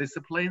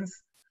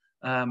disciplines,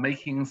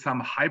 making some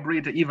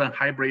hybrid, even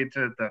hybrid,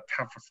 the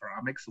tough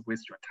ceramics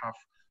with your tough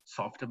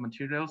soft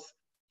materials?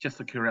 Just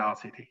a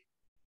curiosity.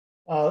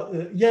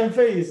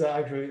 Yanfei is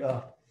actually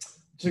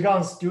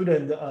Zhigang's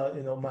student,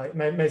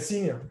 my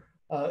senior.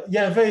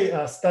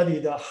 Yanfei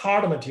studied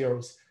hard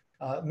materials,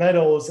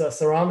 metals,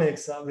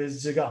 ceramics with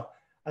Zhigang.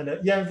 And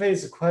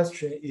Yanfei's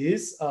question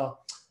is,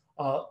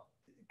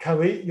 can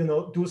we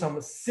do some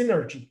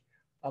synergy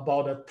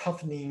about the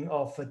toughening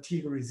of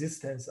fatigue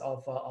resistance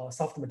of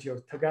soft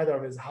materials together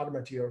with hard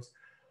materials?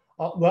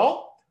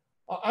 Well,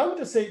 I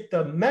would say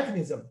the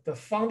mechanism, the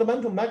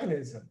fundamental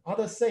mechanism are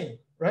the same,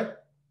 right?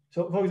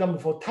 So for example,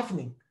 for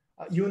toughening,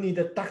 you need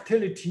a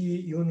ductility,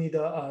 you need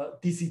a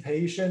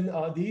dissipation.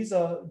 These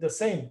are the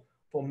same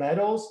for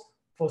metals,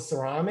 for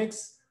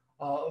ceramics,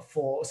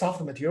 for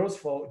soft materials,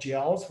 for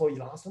gels, for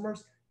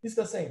elastomers. It's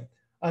the same.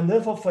 And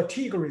then for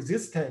fatigue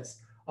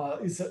resistance,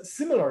 is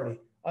similarly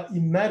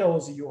in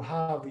metals you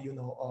have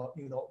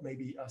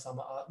maybe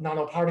some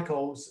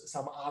nanoparticles,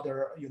 some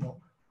other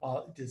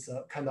this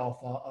kind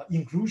of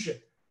inclusion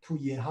to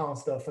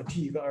enhance the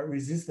fatigue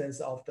resistance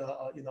of the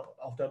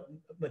of the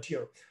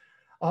material.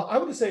 I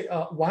would say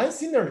one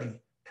synergy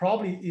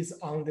probably is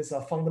on this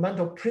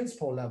fundamental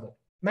principle level,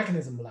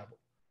 mechanism level.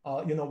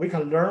 We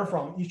can learn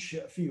from each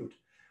field.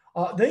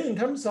 Then in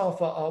terms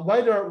of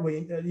whether we,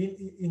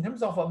 in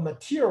terms of a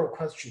material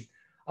question,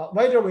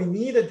 whether we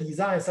need to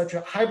design such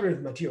a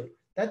hybrid material,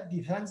 that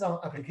depends on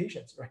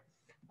applications, right?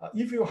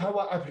 If you have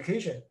an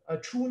application, a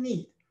true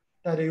need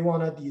that you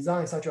want to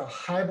design such a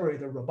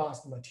hybrid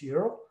robust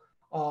material,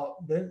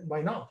 then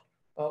why not?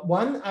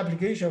 One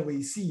application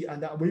we see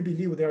and we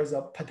believe there is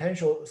a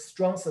potential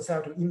strong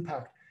societal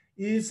impact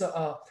is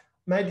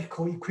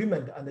medical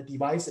equipment and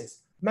devices.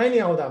 Many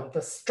of them,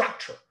 the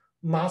structure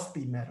must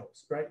be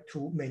metals, right?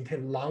 To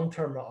maintain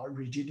long-term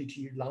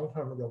rigidity,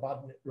 long-term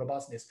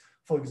robustness.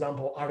 For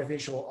example,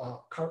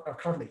 artificial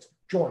cartilage,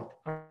 joint.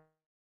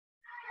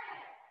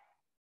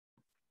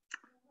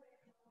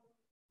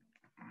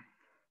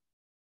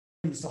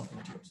 Soft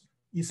materials,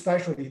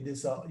 especially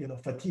this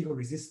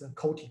fatigue-resistant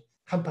coating,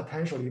 can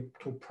potentially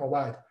to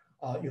provide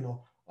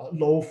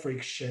low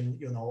friction,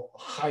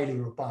 highly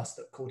robust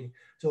coating.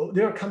 So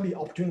there can be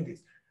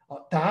opportunities.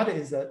 That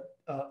is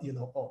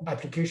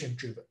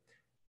application-driven.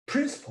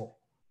 Principle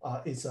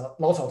is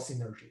lots of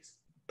synergies.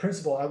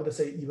 Principle, I would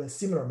say even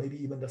similar,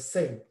 maybe even the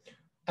same.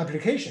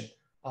 Application,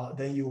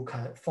 then you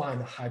can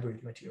find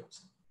hybrid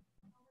materials.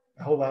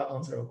 I hope I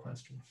answered your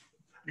question.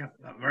 Yeah,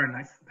 very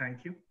nice.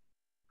 Thank you.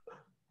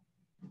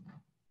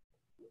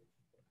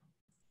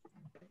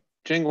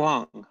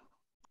 Xuanhe.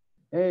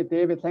 Hey,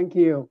 David, thank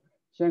you.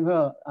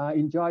 Xuanhe,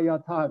 enjoy your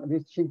talk.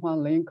 This is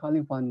Xuanhe Lin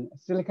calling from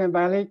Silicon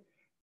Valley.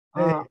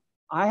 Hey.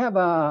 I have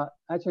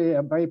actually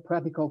a very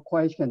practical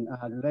question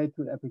related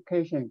to the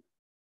application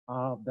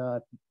of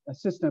the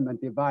system and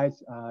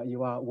device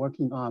you are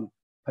working on.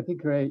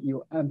 Particularly,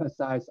 you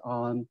emphasize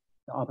on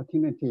the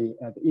opportunity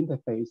at the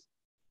interface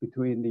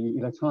between the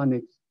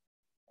electronics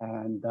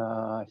and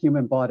the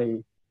human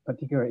body,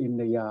 particularly in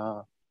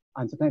the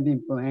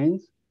understanding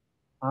planes.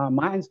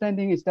 My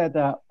understanding is that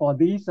for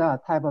these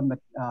type of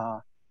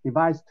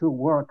device to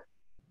work,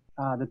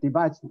 the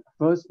device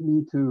first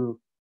need to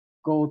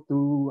go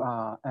through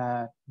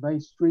a very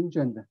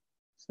stringent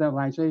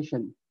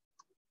sterilization.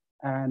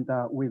 And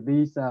with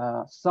these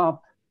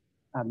soft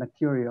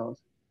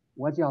materials,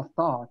 what's your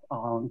thought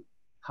on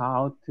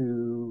how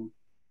to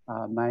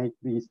make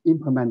these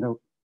implantable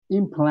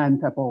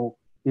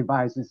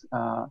devices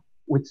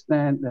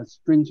withstand the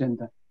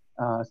stringent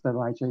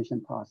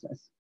sterilization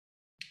process?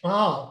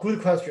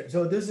 Good question.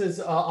 So this is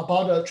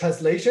about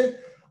translation.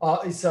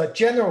 It's a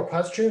general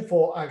question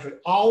for actually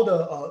all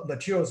the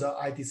materials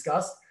I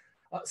discussed.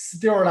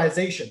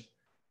 Sterilization.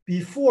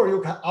 Before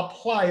you can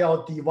apply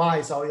your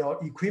device or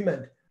your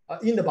equipment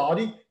in the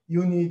body,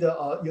 you need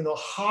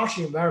harsh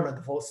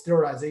environment for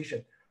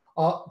sterilization.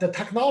 The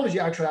technology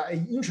actually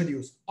I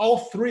introduced all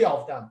three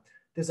of them.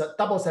 There's a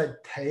double-sided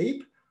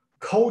tape,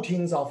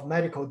 coatings of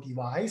medical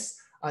device,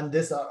 and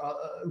this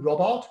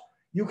robot.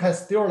 You can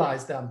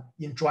sterilize them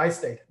in dry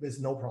state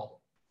with no problem.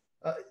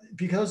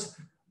 Because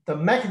the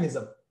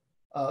mechanism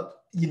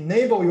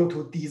enable you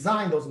to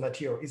design those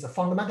materials is a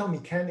fundamental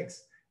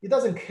mechanics. It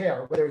doesn't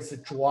care whether it's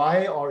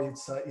dry or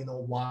it's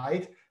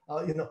white.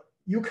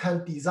 You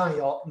can design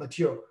your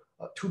material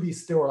to be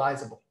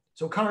sterilizable.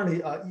 So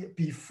currently,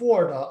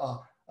 before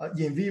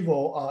the in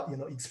vivo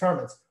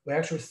experiments, we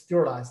actually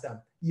sterilize them.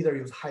 Either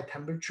use high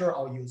temperature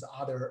or use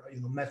other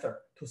method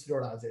to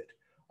sterilize it.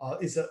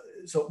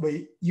 So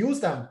we use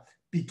them.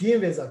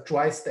 Begin with a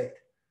dry state,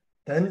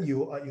 then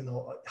you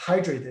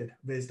hydrate it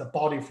with the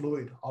body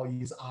fluid or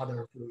use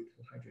other fluid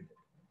to hydrate it.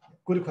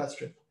 Good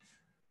question.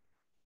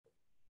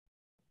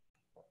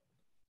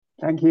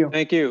 Thank you.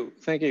 Thank you.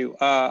 Thank you.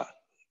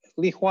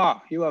 Li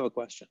Hua, you have a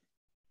question.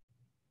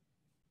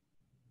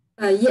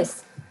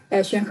 Yes,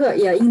 Xuanhe,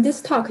 yeah, in this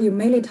talk, you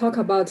mainly talk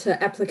about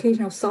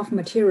application of soft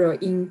material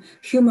in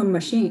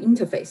human-machine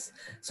interface.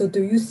 So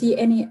do you see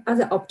any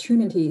other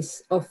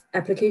opportunities of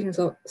applications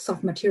of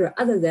soft material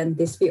other than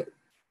this field?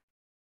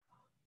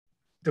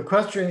 The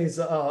question is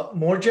a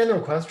more general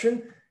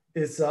question.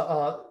 Is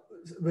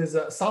with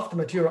soft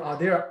material, are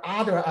there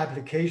other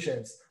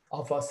applications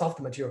of soft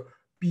material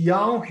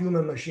beyond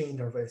human-machine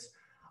interface?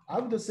 I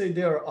would say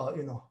there are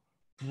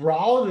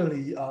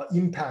broadly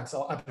impacts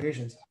or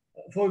applications.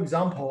 For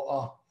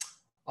example,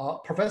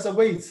 Professor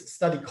Weitz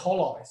studied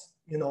colloids,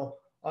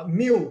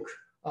 milk,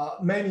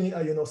 many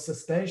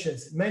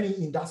suspensions, many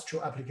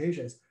industrial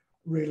applications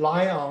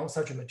rely on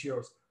such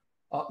materials.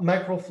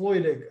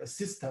 Microfluidic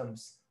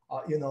systems,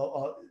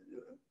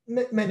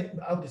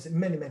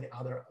 many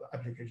other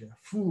applications,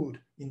 food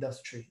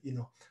industry,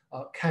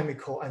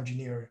 chemical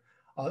engineering.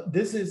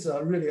 This is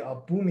really a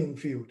booming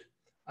field.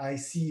 I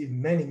see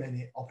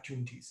many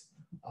opportunities,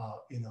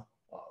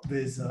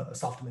 with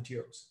soft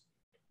materials.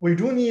 We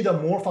do need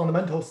more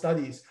fundamental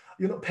studies.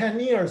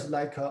 Pioneers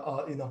like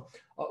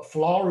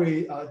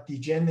Flory,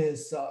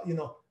 DeGenis,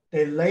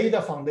 they lay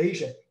the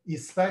foundation,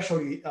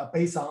 especially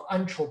based on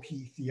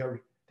entropy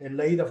theory. They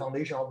lay the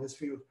foundation of this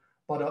field.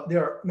 But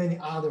there are many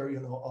other,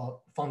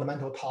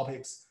 fundamental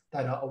topics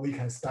that we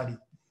can study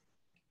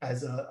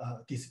as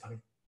a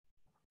discipline.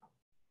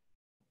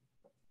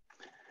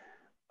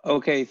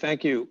 Okay,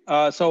 thank you.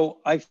 So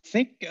I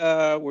think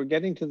we're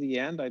getting to the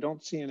end. I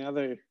don't see any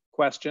other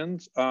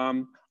questions.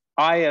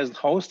 I, as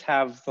host,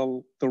 have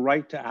the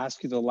right to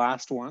ask you the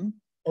last one.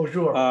 Oh,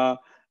 sure.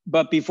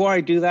 But before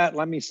I do that,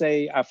 let me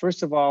say,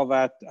 first of all,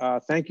 that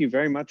thank you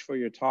very much for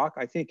your talk.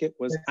 I think it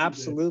was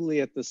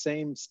absolutely at the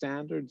same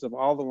standards of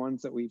all the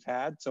ones that we've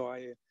had. So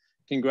I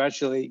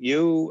congratulate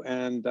you,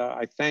 and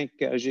I thank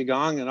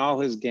Zhigong and all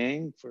his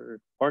gang for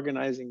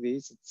organizing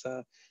these. It's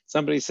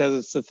somebody says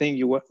it's the thing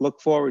you look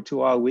forward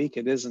to all week.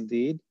 It is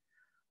indeed.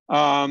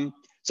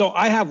 So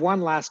I have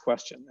one last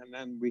question, and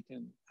then we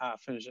can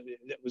finish it.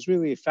 It was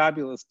really a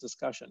fabulous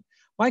discussion.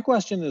 My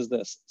question is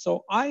this.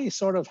 So I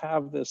sort of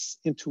have this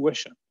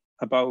intuition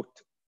about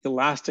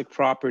elastic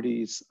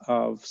properties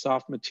of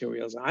soft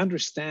materials. I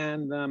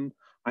understand them.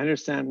 I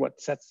understand what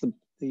sets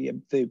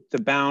the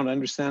bound. I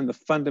understand the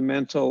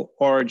fundamental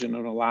origin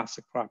of an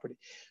elastic property.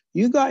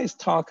 You guys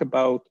talk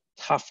about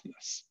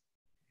toughness.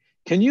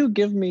 Can you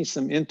give me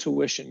some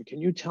intuition? Can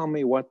you tell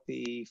me what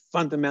the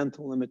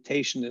fundamental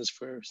limitation is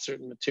for a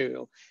certain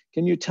material?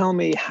 Can you tell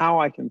me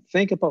how I can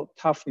think about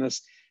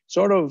toughness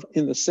sort of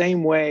in the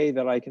same way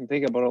that I can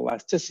think about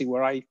elasticity,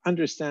 where I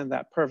understand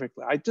that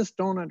perfectly? I just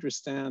don't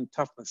understand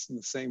toughness in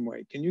the same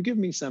way. Can you give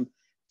me some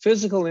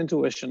physical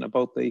intuition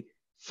about the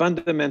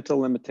fundamental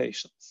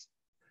limitations?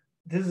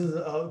 This is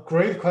a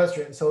great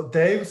question. So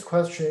Dave's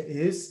question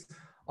is,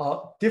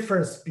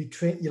 difference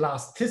between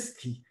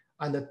elasticity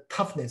and the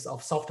toughness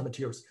of soft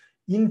materials,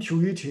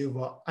 intuitive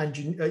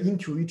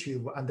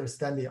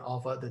understanding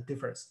of the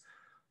difference.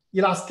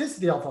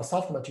 Elasticity of a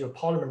soft material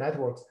polymer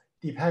networks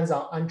depends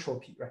on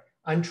entropy, right?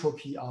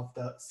 Entropy of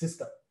the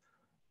system.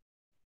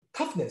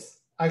 Toughness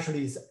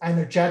actually is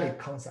energetic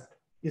concept.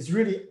 It's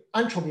really,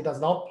 entropy does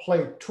not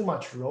play too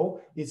much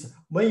role. It's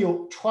when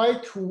you try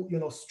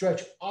to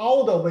stretch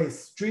all the way,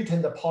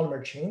 straighten the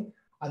polymer chain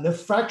and then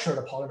fracture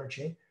the polymer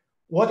chain,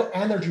 what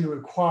energy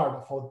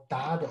required for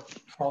that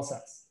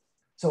process.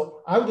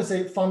 So I would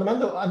say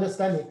fundamental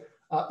understanding,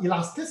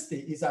 elasticity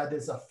is at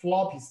this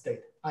floppy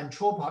state.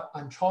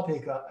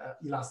 Entropic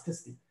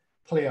elasticity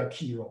play a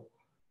key role.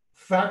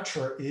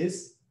 Fracture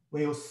is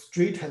when you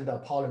straighten the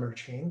polymer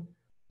chain,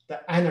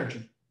 the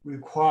energy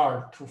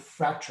required to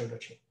fracture the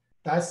chain.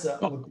 That's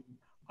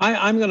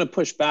I'm going to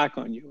push back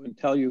on you and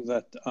tell you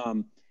that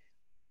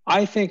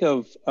I think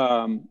of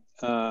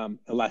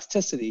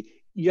elasticity.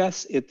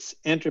 Yes, it's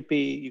entropy.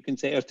 You can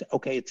say,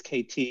 okay, it's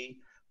KT,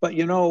 but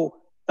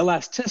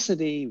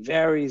elasticity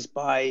varies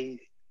by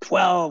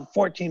 12,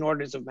 14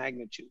 orders of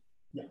magnitude.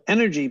 Yeah.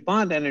 Energy,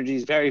 bond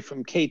energies vary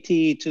from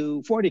KT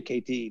to 40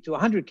 KT to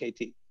 100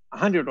 KT,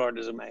 100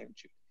 orders of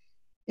magnitude.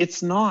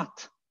 It's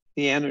not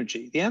the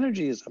energy. The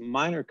energy is a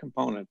minor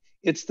component.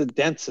 It's the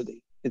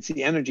density. It's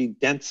the energy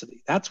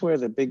density. That's where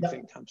the big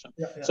thing comes from.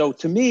 So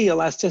to me,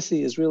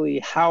 elasticity is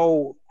really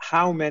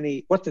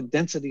what the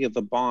density of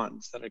the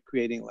bonds that are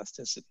creating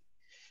elasticity.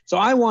 So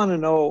I want to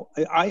know,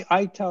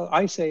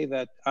 I say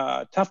that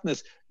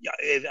toughness,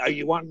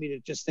 you want me to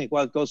just think,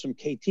 well, it goes from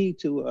KT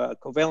to a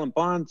covalent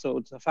bond, so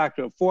it's a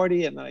factor of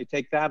 40, and then I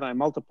take that and I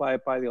multiply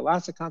it by the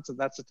elastic constant,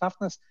 that's the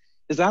toughness.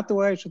 Is that the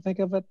way I should think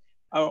of it?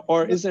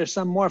 Or is there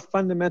some more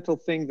fundamental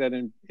thing that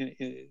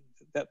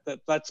that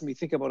lets me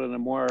think about it in a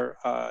more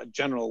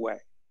general way?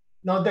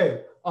 No, Dave,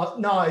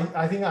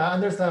 I think I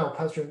understand your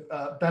question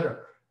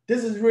better.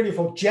 This is really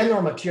for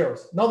general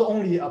materials, not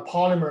only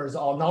polymers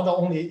or not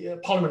only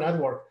polymer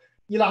network.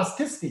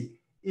 Elasticity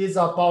is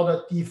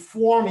about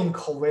deforming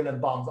covalent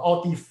bonds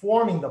or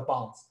deforming the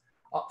bonds.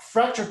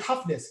 Fracture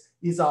toughness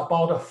is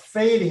about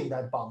failing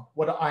that bond,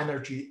 what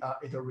energy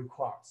it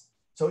requires.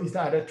 So it's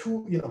that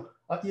two,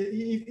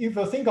 if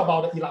you think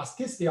about the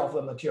elasticity of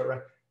the material,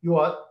 right, you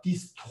are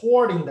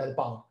distorting that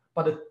bond,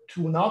 but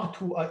not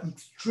to an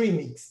extreme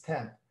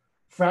extent.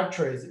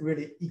 Fracture is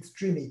really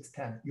extreme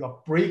extent. You are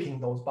breaking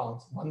those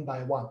bonds one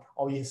by one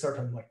or in a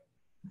certain way.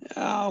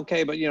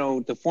 Okay, but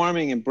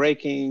deforming and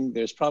breaking,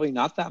 there's probably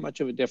not that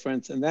much of a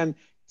difference. And then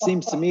it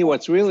seems to me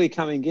what's really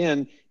coming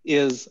in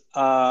is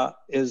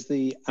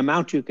the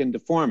amount you can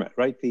deform it,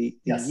 right? The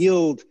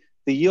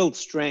yield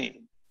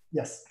strain.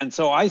 Yes. And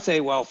so I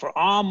say, well, for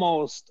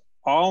almost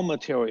all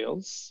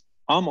materials,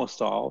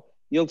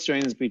 yield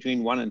strain is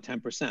between 1 and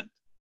 10%.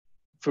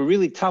 For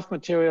really tough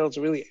materials,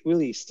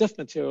 really stiff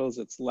materials,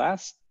 it's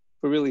less.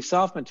 For really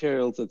soft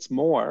materials, it's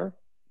more.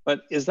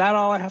 But is that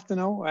all I have to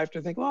know? I have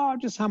to think, well,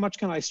 just how much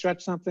can I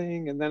stretch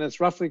something? And then it's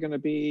roughly going to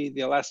be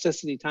the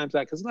elasticity times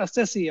that, because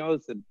elasticity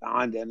is the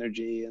bond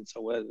energy. And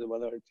so whether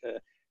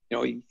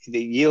they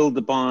yield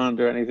the bond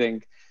or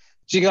anything.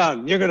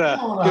 Zhigang, you're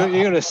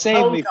gonna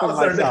save me from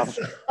myself.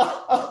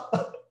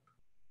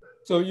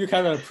 So you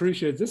kind of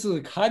appreciate this is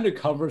the kind of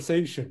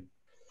conversation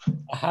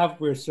I have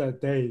with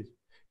Dave.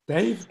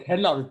 Dave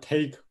cannot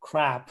take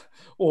crap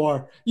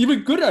or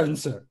even good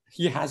answer.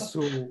 He has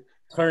to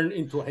turn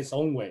into his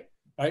own way,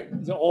 right?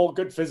 They're all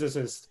good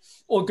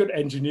physicists, all good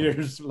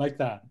engineers like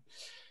that.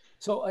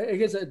 So I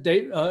guess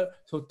Dave,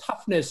 so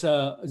toughness,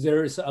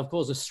 there is of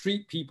course a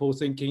street people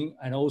thinking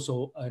and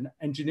also an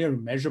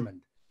engineering measurement.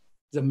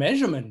 The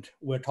measurement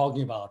we're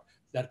talking about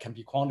that can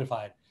be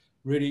quantified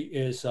really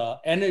is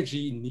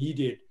energy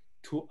needed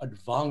to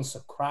advance a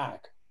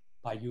crack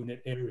by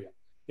unit area.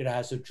 It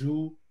has a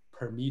joule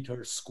per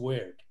meter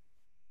squared.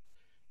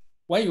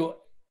 When you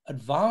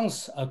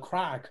advance a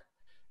crack,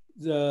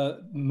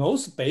 the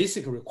most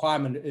basic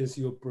requirement is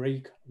you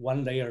break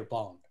one layer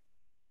bond.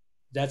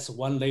 That's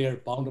one layer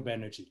bond of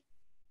energy.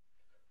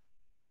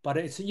 But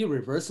it's an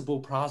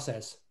irreversible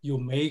process. You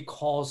may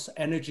cause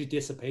energy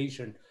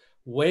dissipation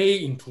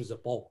way into the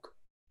bulk.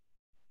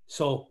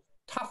 So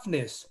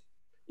toughness,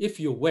 if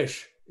you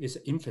wish, is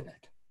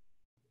infinite.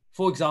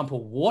 For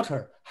example,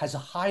 water has the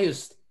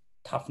highest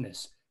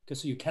toughness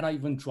because you cannot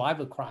even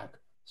drive a crack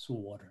through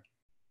water.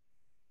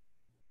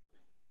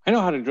 I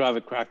know how to drive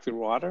a crack through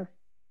water.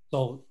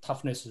 So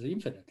toughness is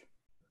infinite.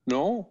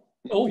 No,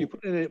 you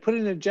put it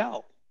in a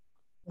gel,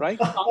 right?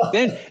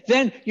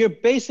 then you're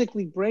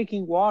basically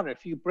breaking water.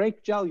 If you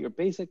break gel, you're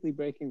basically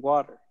breaking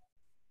water.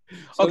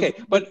 So okay,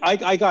 but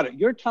I got it.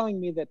 You're telling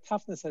me that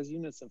toughness has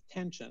units of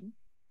tension.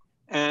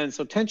 And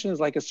so tension is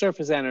like a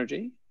surface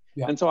energy.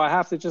 Yeah. And so I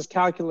have to just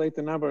calculate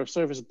the number of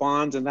surface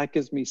bonds, and that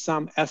gives me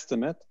some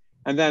estimate.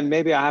 And then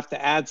maybe I have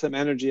to add some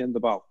energy in the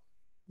bulk.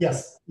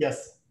 Yes,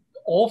 yes.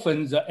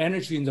 Often the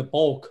energy in the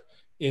bulk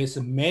is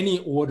many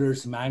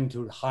orders of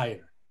magnitude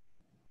higher.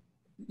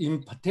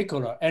 In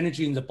particular,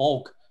 energy in the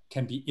bulk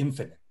can be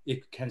infinite.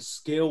 It can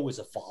scale with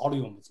the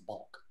volume of the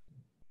bulk.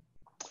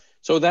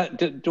 So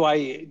that do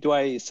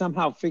I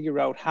somehow figure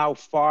out how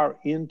far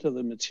into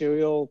the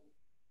material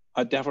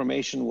a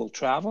deformation will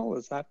travel?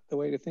 Is that the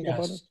way to think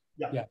about it?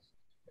 Yeah. Yes.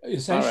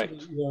 Essentially,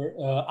 you're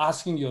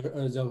asking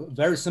the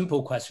very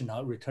simple question.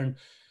 I'll return.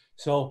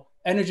 So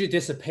energy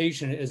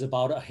dissipation is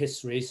about a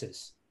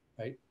hysteresis,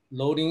 right?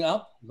 Loading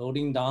up,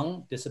 loading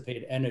down,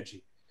 dissipate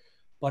energy.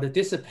 But a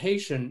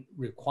dissipation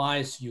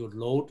requires you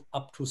load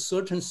up to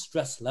certain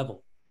stress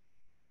level.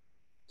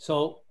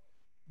 So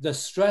the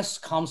stress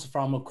comes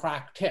from a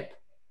crack tip,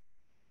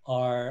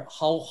 or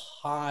how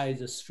high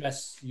the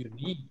stress you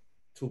need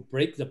to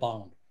break the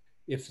bond.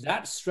 If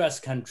that stress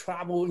can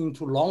travel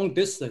into long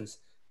distance,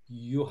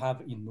 you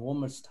have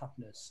enormous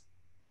toughness.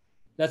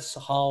 That's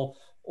how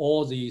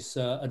all these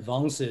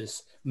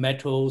advances,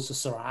 metals,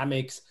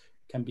 ceramics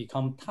can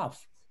become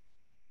tough.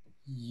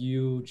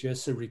 You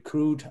just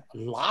recruit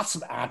lots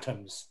of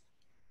atoms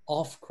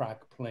off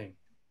crack plane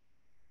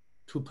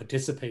to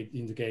participate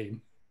in the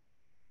game,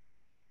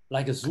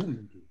 like a Zoom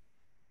meeting.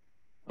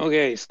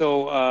 Okay,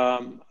 so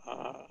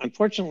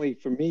unfortunately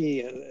for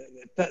me,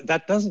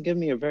 that doesn't give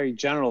me a very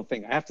general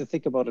thing. I have to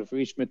think about it for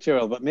each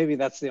material, but maybe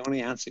that's the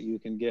only answer you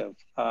can give.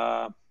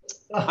 I'm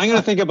going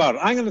to think about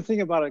it. I'm going to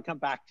think about it and come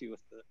back to you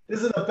with the...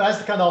 This is the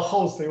best kind of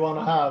host we want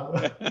to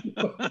have.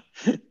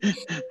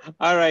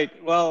 All right.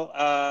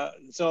 Well,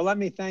 so let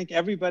me thank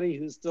everybody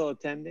who's still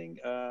attending.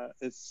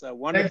 It's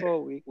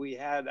wonderful. We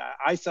had,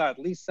 I saw at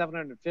least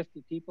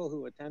 750 people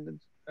who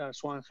attended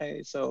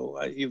Xuanhe.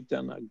 So you've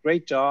done a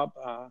great job.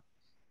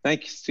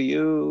 Thanks to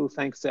you,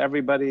 thanks to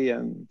everybody,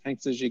 and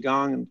thanks to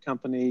Zhigong and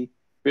company.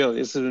 Really,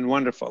 this has been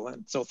wonderful.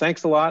 And so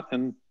thanks a lot.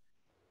 And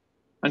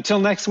until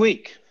next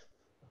week,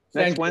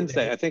 next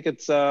Wednesday, I think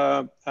it's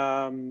Katya,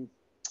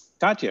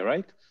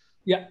 right?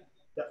 Yeah.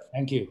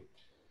 Thank you.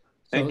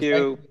 Thank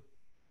you.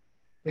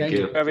 Thank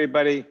you,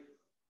 everybody.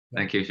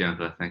 Thank you,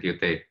 Xuanhe. Thank you,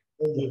 Dave.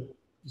 Thank you.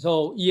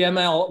 So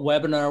EML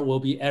webinar will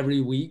be every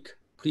week.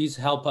 Please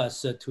help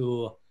us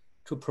to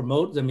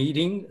promote the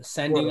meeting,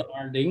 sending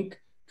our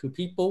link to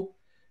people.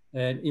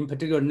 And in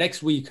particular,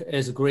 next week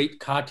is great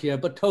Katya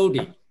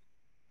Batodi.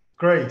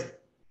 Great.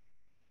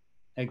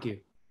 Thank you.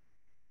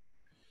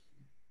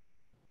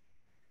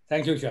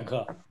 Thank you,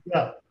 Xuanhe.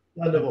 Yeah,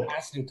 wonderful.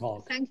 Fantastic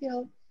talk. Thank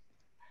you.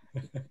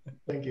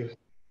 Thank you.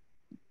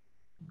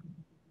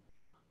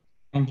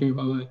 Thank you.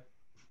 Bye-bye.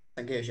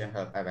 Thank you,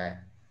 Xuanhe. Bye-bye.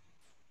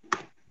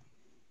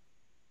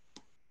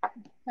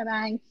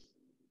 Bye-bye.